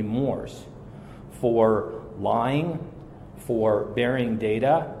significant remorse for lying, for burying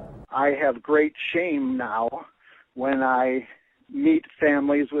data. I have great shame now when I meet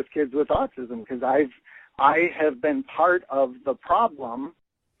families with kids with autism, because I have been part of the problem.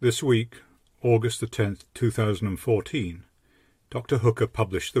 This week, August the 10th, 2014, Dr. Hooker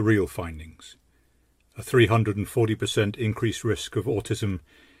published the real findings. A 340% increased risk of autism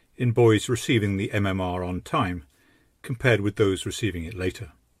in boys receiving the MMR on time compared with those receiving it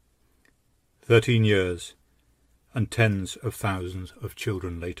later. 13 years and tens of thousands of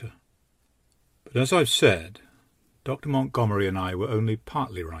children later. But as I've said, Dr. Montgomery and I were only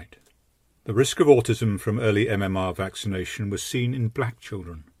partly right. The risk of autism from early MMR vaccination was seen in black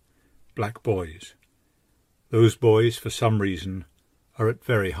children, black boys. Those boys, for some reason, are at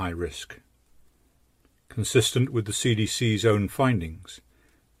very high risk. Consistent with the CDC's own findings,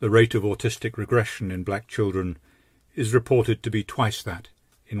 the rate of autistic regression in black children is reported to be twice that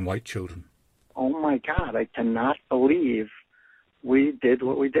in white children. Oh my God, I cannot believe we did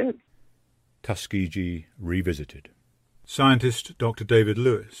what we did. Tuskegee Revisited. Scientist Dr. David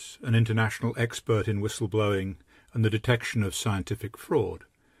Lewis, an international expert in whistleblowing and the detection of scientific fraud,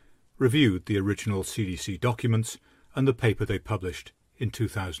 reviewed the original CDC documents and the paper they published in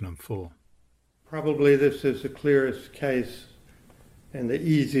 2004. Probably this is the clearest case and the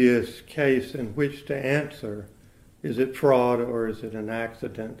easiest case in which to answer, is it fraud or is it an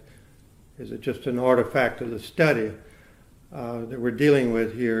accident? Is it just an artifact of the study that we're dealing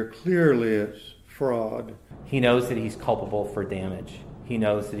with here? Clearly it's fraud. He knows that he's culpable for damage. He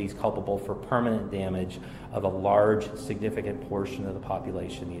knows that he's culpable for permanent damage of a large, significant portion of the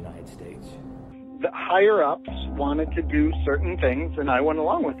population in the United States. The higher-ups wanted to do certain things, and I went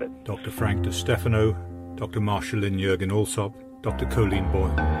along with it. Dr. Frank DeStefano, Dr. Marshalyn Jurgen Alsop, Dr. Colleen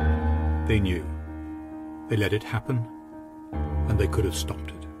Boyle. They knew. They let it happen, and they could have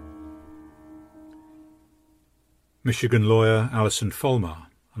stopped it. Michigan lawyer Alison Folmar,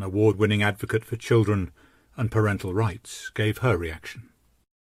 an award-winning advocate for children and parental rights, gave her reaction.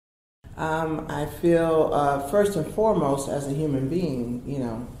 I feel, first and foremost, as a human being,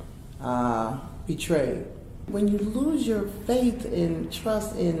 betrayed. When you lose your faith and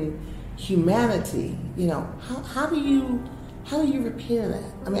trust in humanity, how do you repair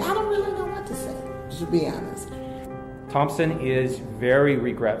that? I mean, I don't really know what to say, to be honest. Thompson is very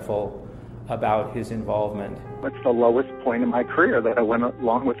regretful about his involvement. It's the lowest point in my career that I went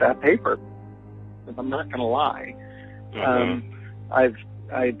along with that paper. I'm not going to lie.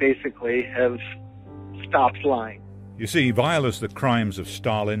 I basically have stopped lying. You see, vile as the crimes of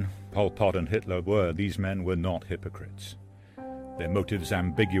Stalin, Pol Pot and Hitler were, these men were not hypocrites. Their motives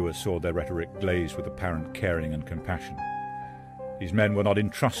ambiguous or their rhetoric glazed with apparent caring and compassion. These men were not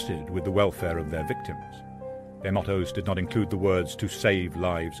entrusted with the welfare of their victims. Their mottos did not include the words to save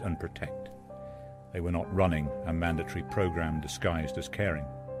lives and protect. They were not running a mandatory program disguised as caring.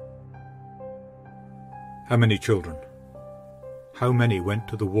 How many children? How many went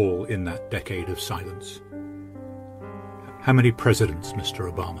to the wall in that decade of silence? How many presidents, Mr.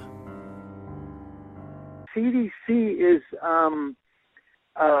 Obama? CDC is,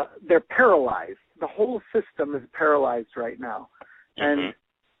 they're paralyzed. The whole system is paralyzed right now. And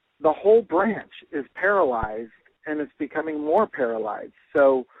the whole branch is paralyzed, and it's becoming more paralyzed.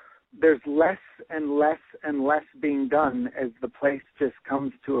 So there's less and less and less being done as the place just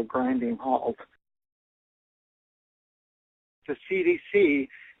comes to a grinding halt. The CDC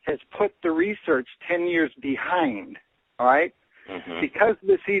has put the research 10 years behind, all right? Because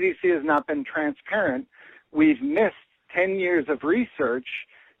the CDC has not been transparent, we've missed 10 years of research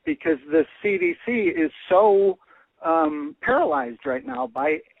because the CDC is so paralyzed right now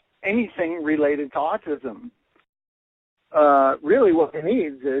by anything related to autism. Really what it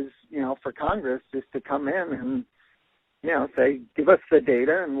needs is, for Congress just to come in and, say, give us the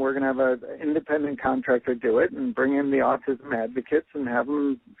data, and we're going to have an independent contractor do it and bring in the autism advocates and have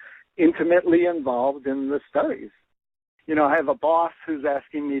them intimately involved in the studies. I have a boss who's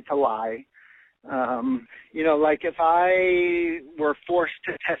asking me to lie. Like if I were forced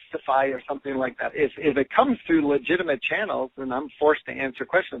to testify or something like that, if it comes through legitimate channels and I'm forced to answer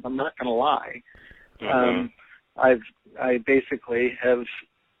questions, I'm not going to lie. I basically have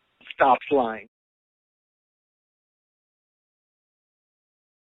stopped lying.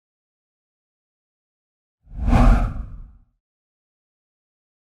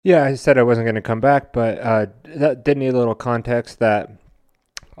 Yeah, I said I wasn't going to come back, but that did need a little context that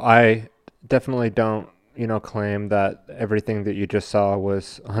I definitely don't, claim that everything that you just saw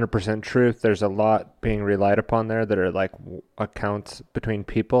was 100% truth. There's a lot being relied upon there that are like accounts between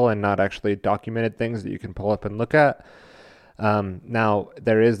people and not actually documented things that you can pull up and look at. Now,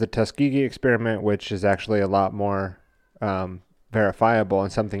 there is the Tuskegee experiment, which is actually a lot more verifiable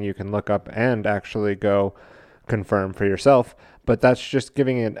and something you can look up and actually go confirm for yourself. But that's just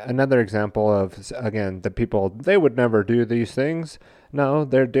giving it another example of, again, the people, they would never do these things. No,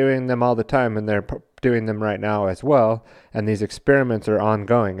 they're doing them all the time, and they're doing them right now as well. And these experiments are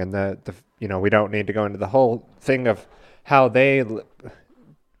ongoing. And we don't need to go into the whole thing of how they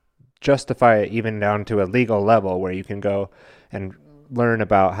justify it even down to a legal level where you can go and learn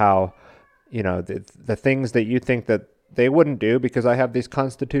about how, the things that you think that they wouldn't do because I have these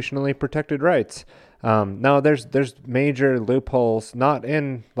constitutionally protected rights. No, there's major loopholes, not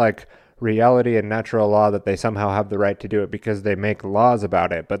in like reality and natural law that they somehow have the right to do it because they make laws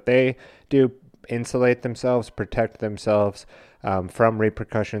about it, but they do insulate themselves, protect themselves from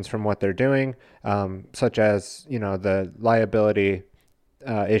repercussions from what they're doing, such as, the liability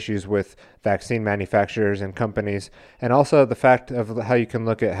issues with vaccine manufacturers and companies, and also the fact of how you can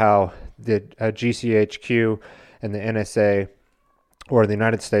look at how the GCHQ and the NSA or the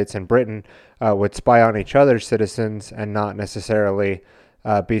United States and Britain would spy on each other's citizens and not necessarily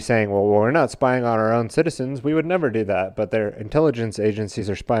be saying, well, we're not spying on our own citizens. We would never do that. But their intelligence agencies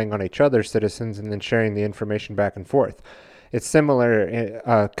are spying on each other's citizens and then sharing the information back and forth. It's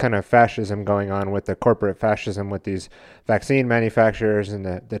similar kind of fascism going on with the corporate fascism with these vaccine manufacturers, and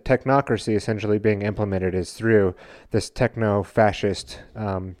the technocracy essentially being implemented is through this techno-fascist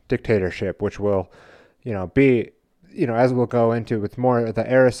dictatorship, which will, be, as we'll go into with more of the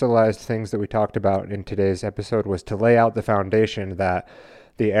aerosolized things that we talked about in today's episode, was to lay out the foundation that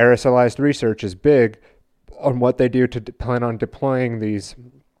the aerosolized research is big on what they do to plan on deploying these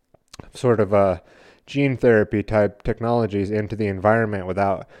sort of gene therapy type technologies into the environment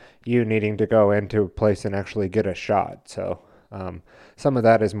without you needing to go into a place and actually get a shot. So some of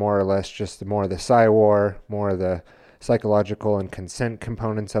that is more or less just more of the PsyWar, more of the psychological and consent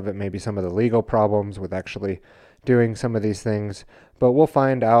components of it, maybe some of the legal problems with actually doing some of these things. But we'll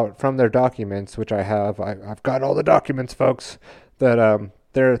find out from their documents, which I have. I've got all the documents, folks, that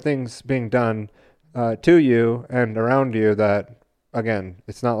there are things being done to you and around you that, again,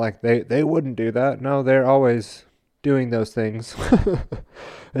 it's not like they wouldn't do that. No, they're always doing those things.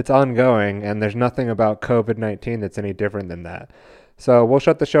 It's ongoing, and there's nothing about COVID-19 that's any different than that. So we'll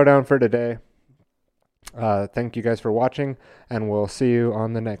shut the show down for today. Thank you guys for watching, and we'll see you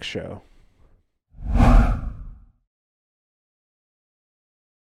on the next show.